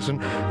showcase, and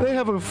they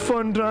have a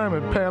fun time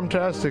at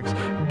Pamtastics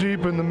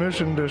deep in the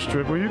Mission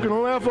District, where you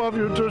can laugh off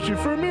your tushy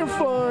for a mere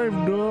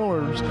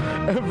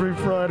 $5 every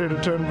Friday to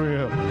 10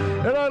 p.m.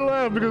 And I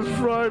laugh because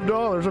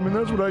 $5, I mean,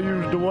 that's what I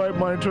use to wipe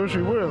my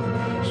tushy with.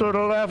 So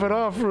to laugh it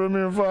off for a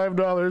mere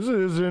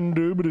 $5 is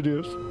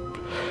indubitious.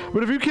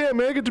 But if you can't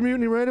make it to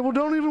Mutiny Radio, well,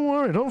 don't even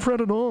worry. Don't fret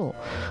at all.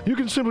 You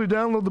can simply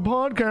download the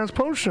podcast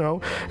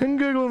post-show and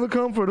giggle in the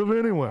comfort of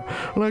anywhere,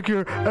 like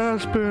your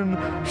Aspen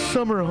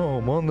summer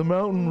home on the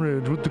mountain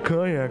ridge with the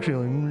kayak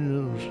feeling.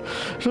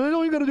 So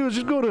all you got to do is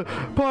just go to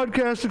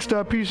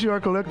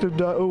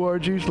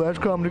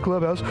podcastics.pcrcollective.org/Comedy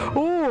Clubhouse,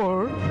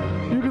 or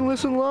you can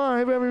listen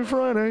live every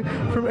Friday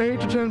from 8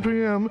 to 10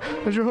 p.m.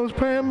 as your host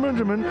Pam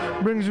Benjamin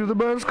brings you the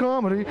best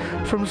comedy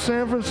from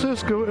San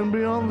Francisco and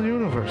beyond the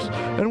universe.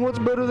 And what's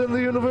better than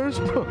the universe?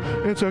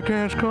 It's a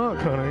cash cock,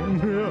 honey.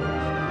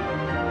 Yeah.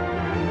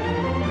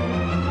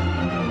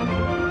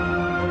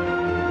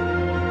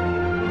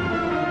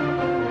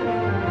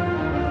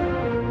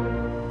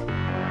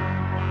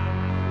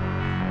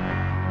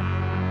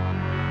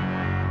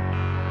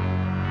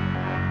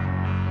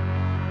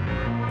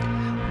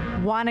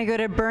 Want to go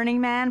to Burning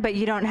Man, but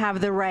you don't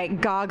have the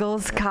right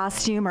goggles,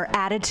 costume, or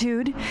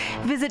attitude?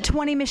 Visit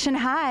 20 Mission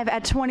Hive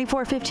at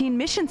 2415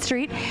 Mission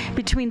Street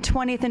between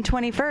 20th and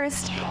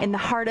 21st in the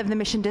heart of the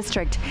Mission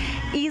District.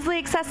 Easily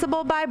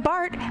accessible by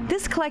BART,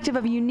 this collective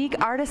of unique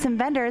artists and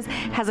vendors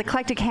has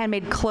eclectic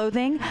handmade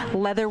clothing,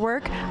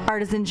 leatherwork,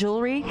 artisan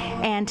jewelry,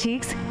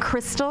 antiques,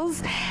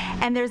 crystals,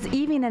 and there's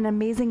even an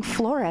amazing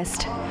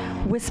florist.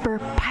 Whisper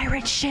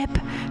Pirate Ship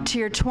to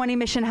your 20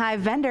 Mission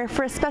Hive vendor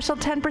for a special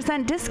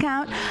 10%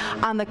 discount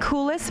on the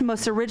coolest,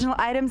 most original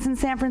items in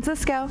San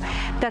Francisco.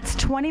 That's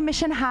 20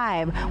 Mission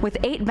Hive with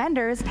 8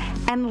 vendors,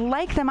 and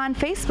like them on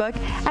Facebook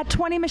at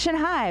 20 Mission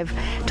Hive.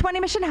 20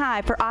 Mission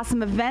Hive for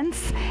awesome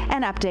events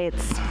and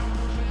updates.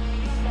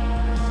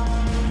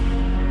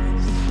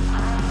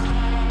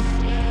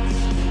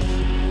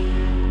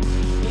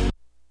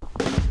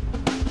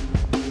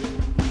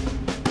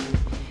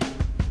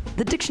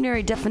 The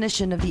dictionary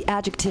definition of the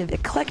adjective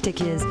eclectic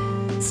is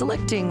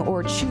selecting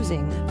or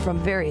choosing from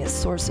various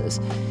sources.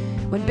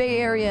 When Bay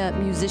Area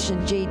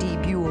musician J.D.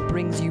 Buell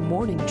brings you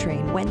Morning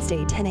Train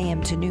Wednesday 10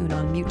 a.m. to noon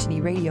on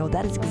Mutiny Radio,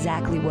 that is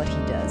exactly what he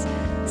does.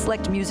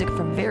 Select music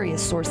from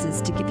various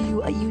sources to give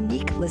you a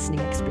unique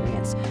listening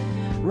experience.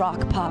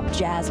 Rock, pop,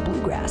 jazz,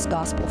 bluegrass,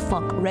 gospel,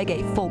 funk,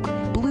 reggae, folk,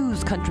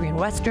 blues, country and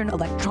western,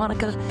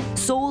 electronica,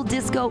 soul,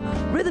 disco,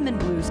 rhythm and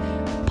blues,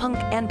 punk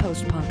and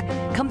post-punk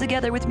come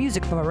together with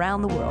music from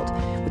around the world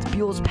with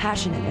Buell's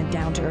passionate and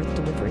down-to-earth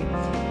delivery.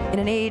 In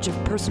an age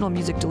of personal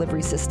music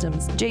delivery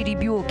systems, J.D.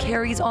 Buell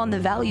carries on the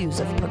values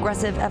of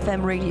progressive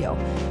FM radio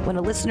when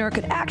a listener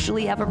could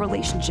actually have a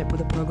relationship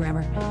with a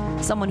programmer,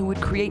 someone who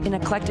would create an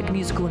eclectic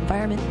musical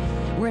environment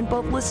wherein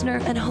both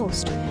listener and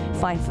host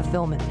find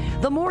fulfillment.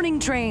 The Morning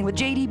Train with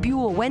J.D.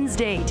 Buell,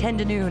 Wednesday, 10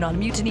 to noon on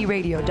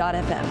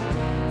MutinyRadio.fm.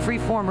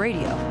 Freeform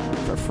radio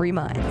for free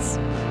minds.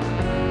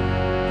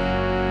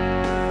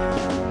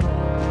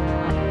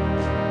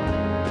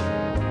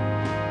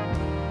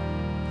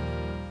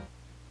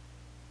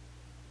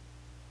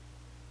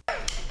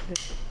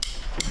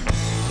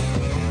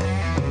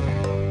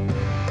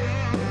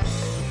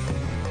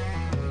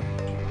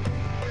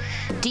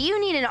 Do you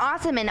need an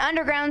awesome and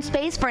underground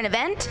space for an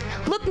event?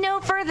 Look no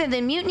further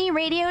than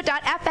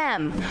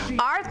MutinyRadio.fm.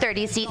 Our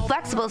 30-seat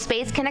flexible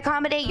space can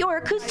accommodate your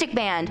acoustic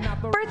band,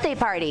 birthday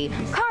party,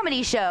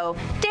 comedy show,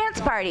 dance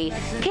party,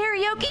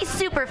 karaoke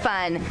super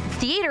fun,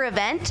 theater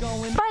event,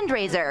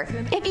 fundraiser.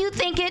 If you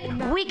think it,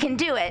 we can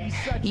do it.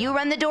 You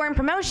run the door and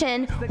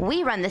promotion,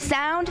 we run the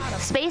sound,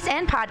 space,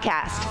 and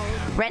podcast.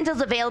 Rentals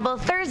available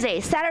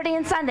Thursday, Saturday,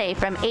 and Sunday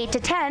from 8 to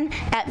 10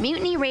 at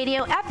Mutiny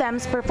Radio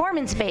FM's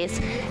performance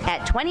space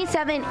at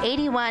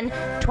 2781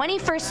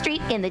 21st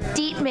Street in the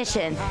Deep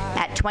Mission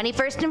at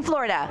 21st in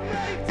Florida.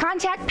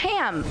 Contact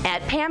Pam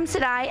at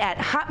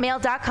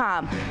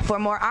pamsadai@hotmail.com for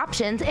more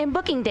options and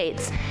booking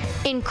dates.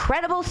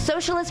 Incredible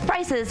socialist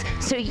prices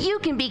so you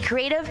can be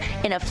creative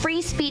in a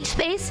free speech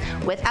space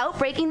without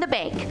breaking the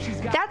bank.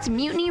 That's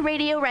Mutiny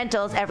Radio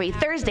Rentals every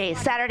Thursday,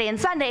 Saturday, and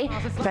Sunday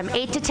from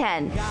 8 to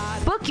 10.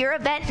 Book your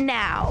event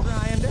now.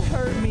 Trying to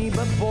hurt me,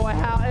 but boy,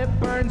 how it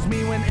burns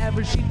me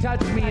whenever she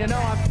touches me. And oh,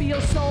 I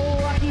feel so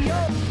lucky.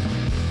 Oh.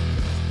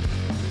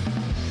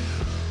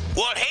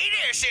 Well, hey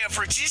there, San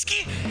Francisco.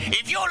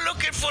 If you're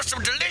looking for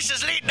some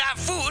delicious late-night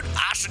food,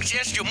 I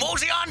suggest you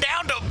mosey on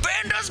down to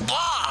Bender's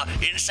Bar.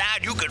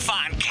 Inside, you can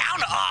find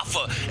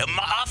counter-offer,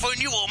 offering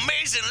you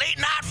amazing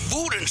late-night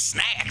food and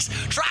snacks.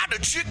 Try the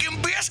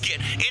chicken biscuit.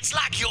 It's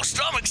like your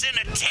stomach's in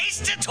a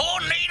tasty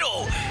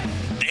tornado.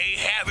 They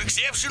have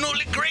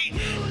exceptionally great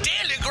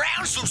daily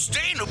ground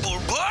sustainable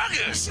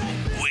burgers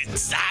with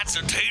sides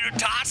of tater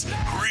tots,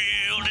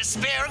 grilled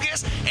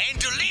asparagus, and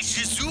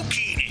delicious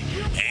zucchini,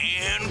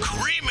 and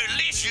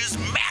creamy-licious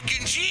mac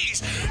and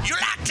cheese. You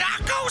like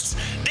tacos?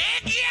 They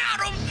got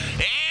them.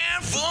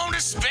 And from the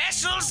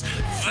specials,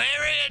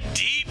 very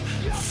deep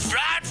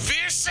fried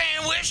fish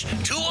sandwich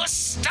to a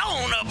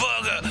stoner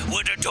burger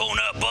with a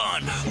donut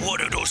bun.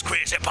 What are those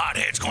crazy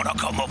potheads gonna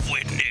come up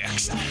with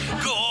next?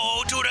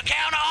 Go to the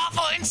counter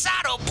offer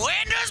inside of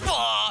Bender's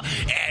Bar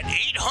at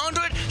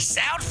 800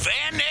 South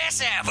Van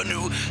Ness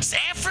Avenue,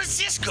 San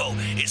Francisco.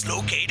 It's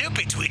located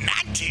between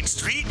 19th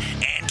Street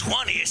and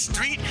 20th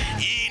Street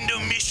in the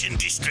Mission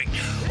District.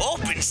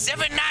 Open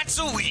 7 nights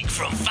a week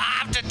from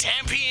 5 to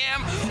 10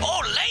 p.m.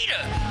 or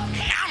later.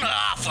 Counter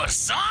offer,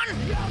 son.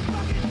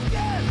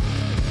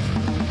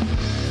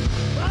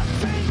 My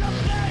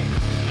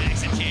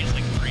accent changed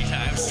like 3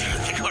 times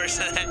throughout the course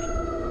of that.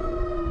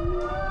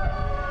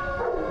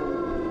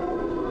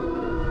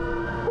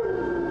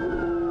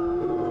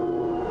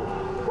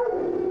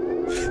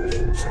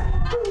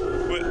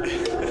 What?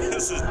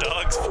 This is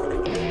dog's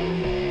food.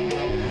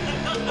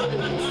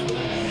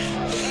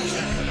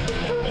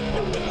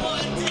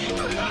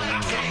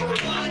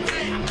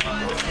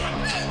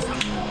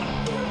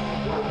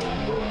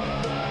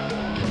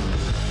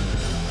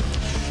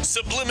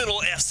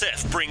 Subliminal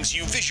SF brings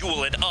you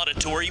visual and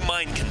auditory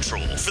mind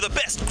control. For the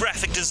best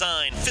graphic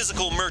design,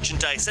 physical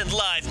merchandise, and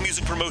live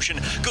music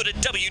promotion, go to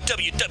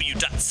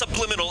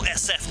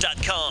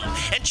www.subliminalsf.com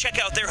and check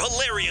out their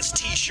hilarious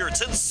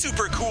t-shirts and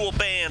super cool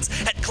bands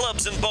at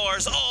clubs and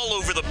bars all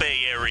over the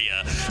Bay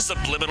Area.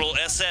 Subliminal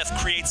SF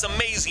creates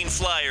amazing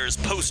flyers,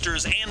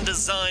 posters, and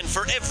design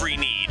for every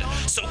need.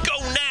 So go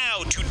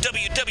now to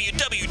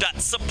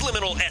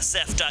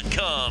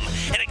www.subliminalsf.com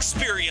and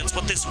experience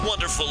what this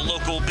wonderful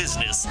local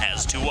business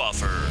has to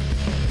offer.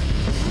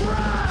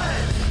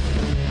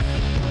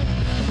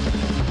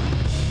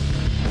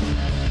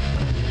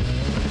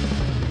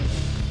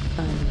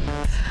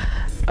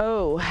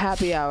 Oh,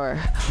 happy hour.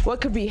 What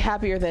could be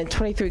happier than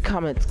 23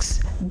 comics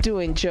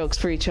doing jokes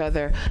for each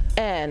other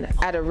and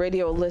at a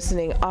radio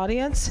listening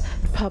audience?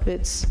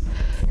 Puppets,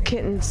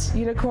 kittens,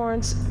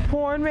 unicorns,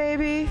 porn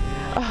maybe?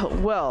 Oh,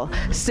 well,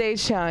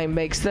 Stage Time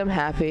makes them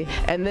happy,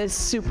 and this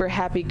super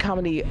happy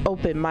comedy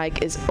open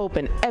mic is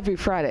open every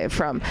Friday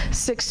from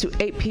 6 to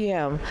 8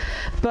 p.m.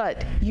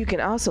 But you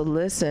can also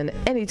listen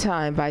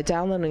anytime by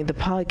downloading the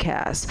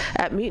podcast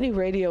at Mutiny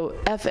Radio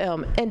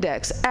FM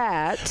Index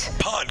at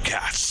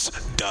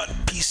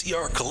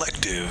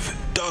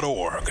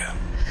podcasts.pcrcollective.org.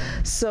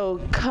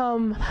 So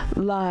come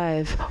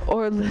live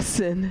or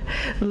listen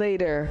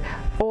later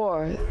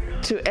or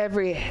to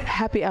every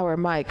happy hour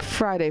mic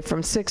Friday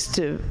from 6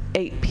 to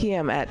 8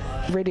 p.m. at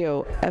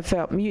Radio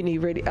FM Mutiny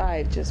Radio.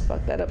 I just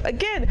fucked that up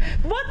again.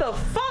 What the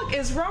fuck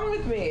is wrong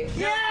with me?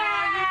 Yeah!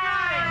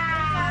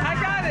 I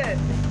got it.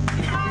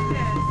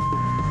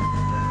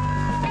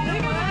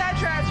 Leave it with that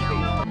tragedy.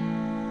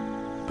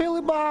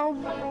 Billy Bob,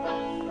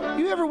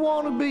 you ever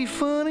want to be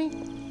funny?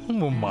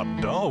 Well, my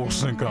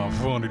dogs think I'm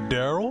funny,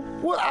 Daryl.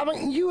 Well, I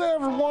mean, you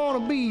ever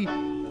want to be,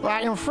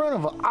 like, in front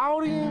of an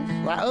audience?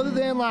 Like, other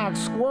than, like,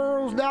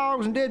 squirrels,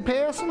 dogs, and dead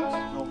peasants?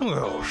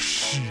 Oh,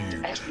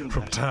 shoot.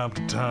 From time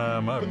to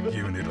time, I've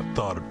given it a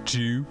thought or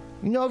two.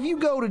 You know, if you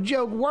go to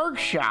Joke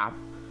Workshop,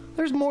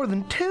 there's more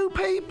than 2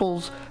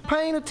 peoples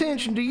paying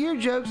attention to your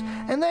jokes,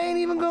 and they ain't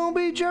even gonna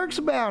be jerks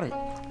about it.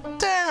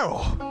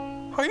 Daryl,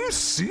 are you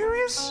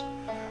serious?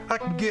 I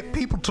can get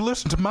people to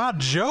listen to my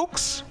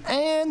jokes?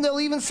 And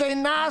they'll even say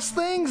nice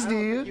things,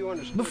 dude,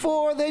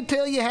 before they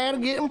tell you how to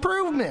get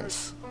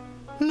improvements.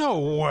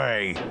 No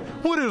way.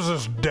 What is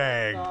this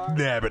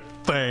dag-nabbit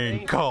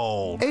thing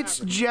called? It's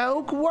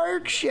Joke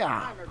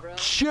Workshop.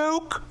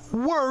 Joke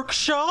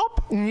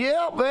Workshop?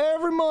 Yep,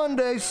 every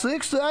Monday,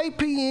 6 to 8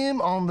 p.m.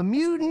 on the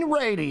Mutiny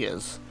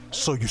Radios.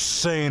 So you're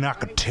saying I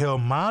could tell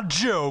my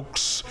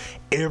jokes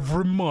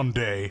every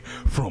Monday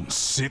from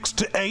 6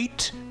 to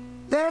 8?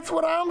 That's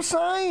what I'm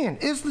saying.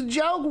 It's the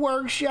Joke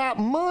Workshop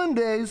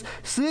Mondays,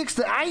 6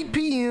 to 8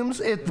 p.m.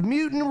 at the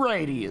Mutiny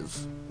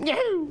Radios.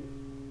 Yahoo!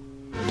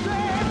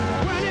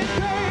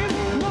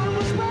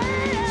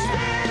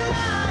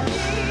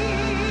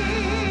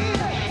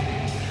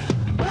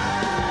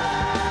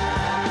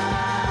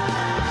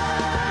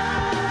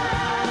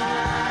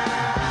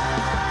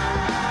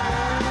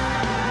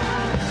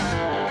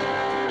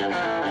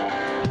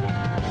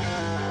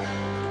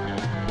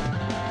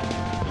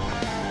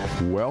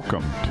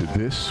 Welcome to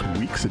this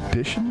week's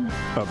edition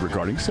of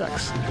Regarding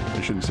Sex.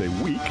 I shouldn't say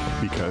week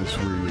because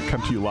we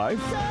come to you live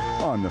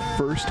on the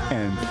 1st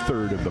and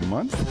 3rd of the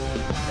month,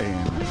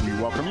 and we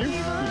welcome you.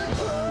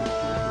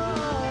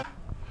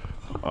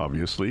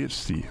 Obviously,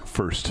 it's the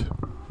first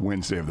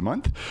Wednesday of the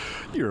month.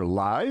 You're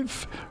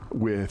live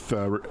with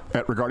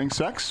at Regarding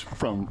Sex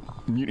from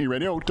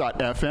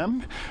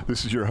MutinyRadio.fm.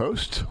 This is your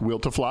host, Will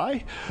to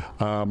Fly.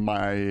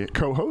 My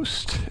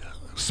co-host,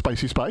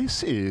 Spicy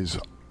Spice, is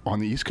on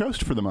the East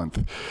Coast for the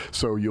month.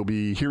 So you'll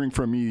be hearing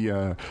from me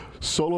solo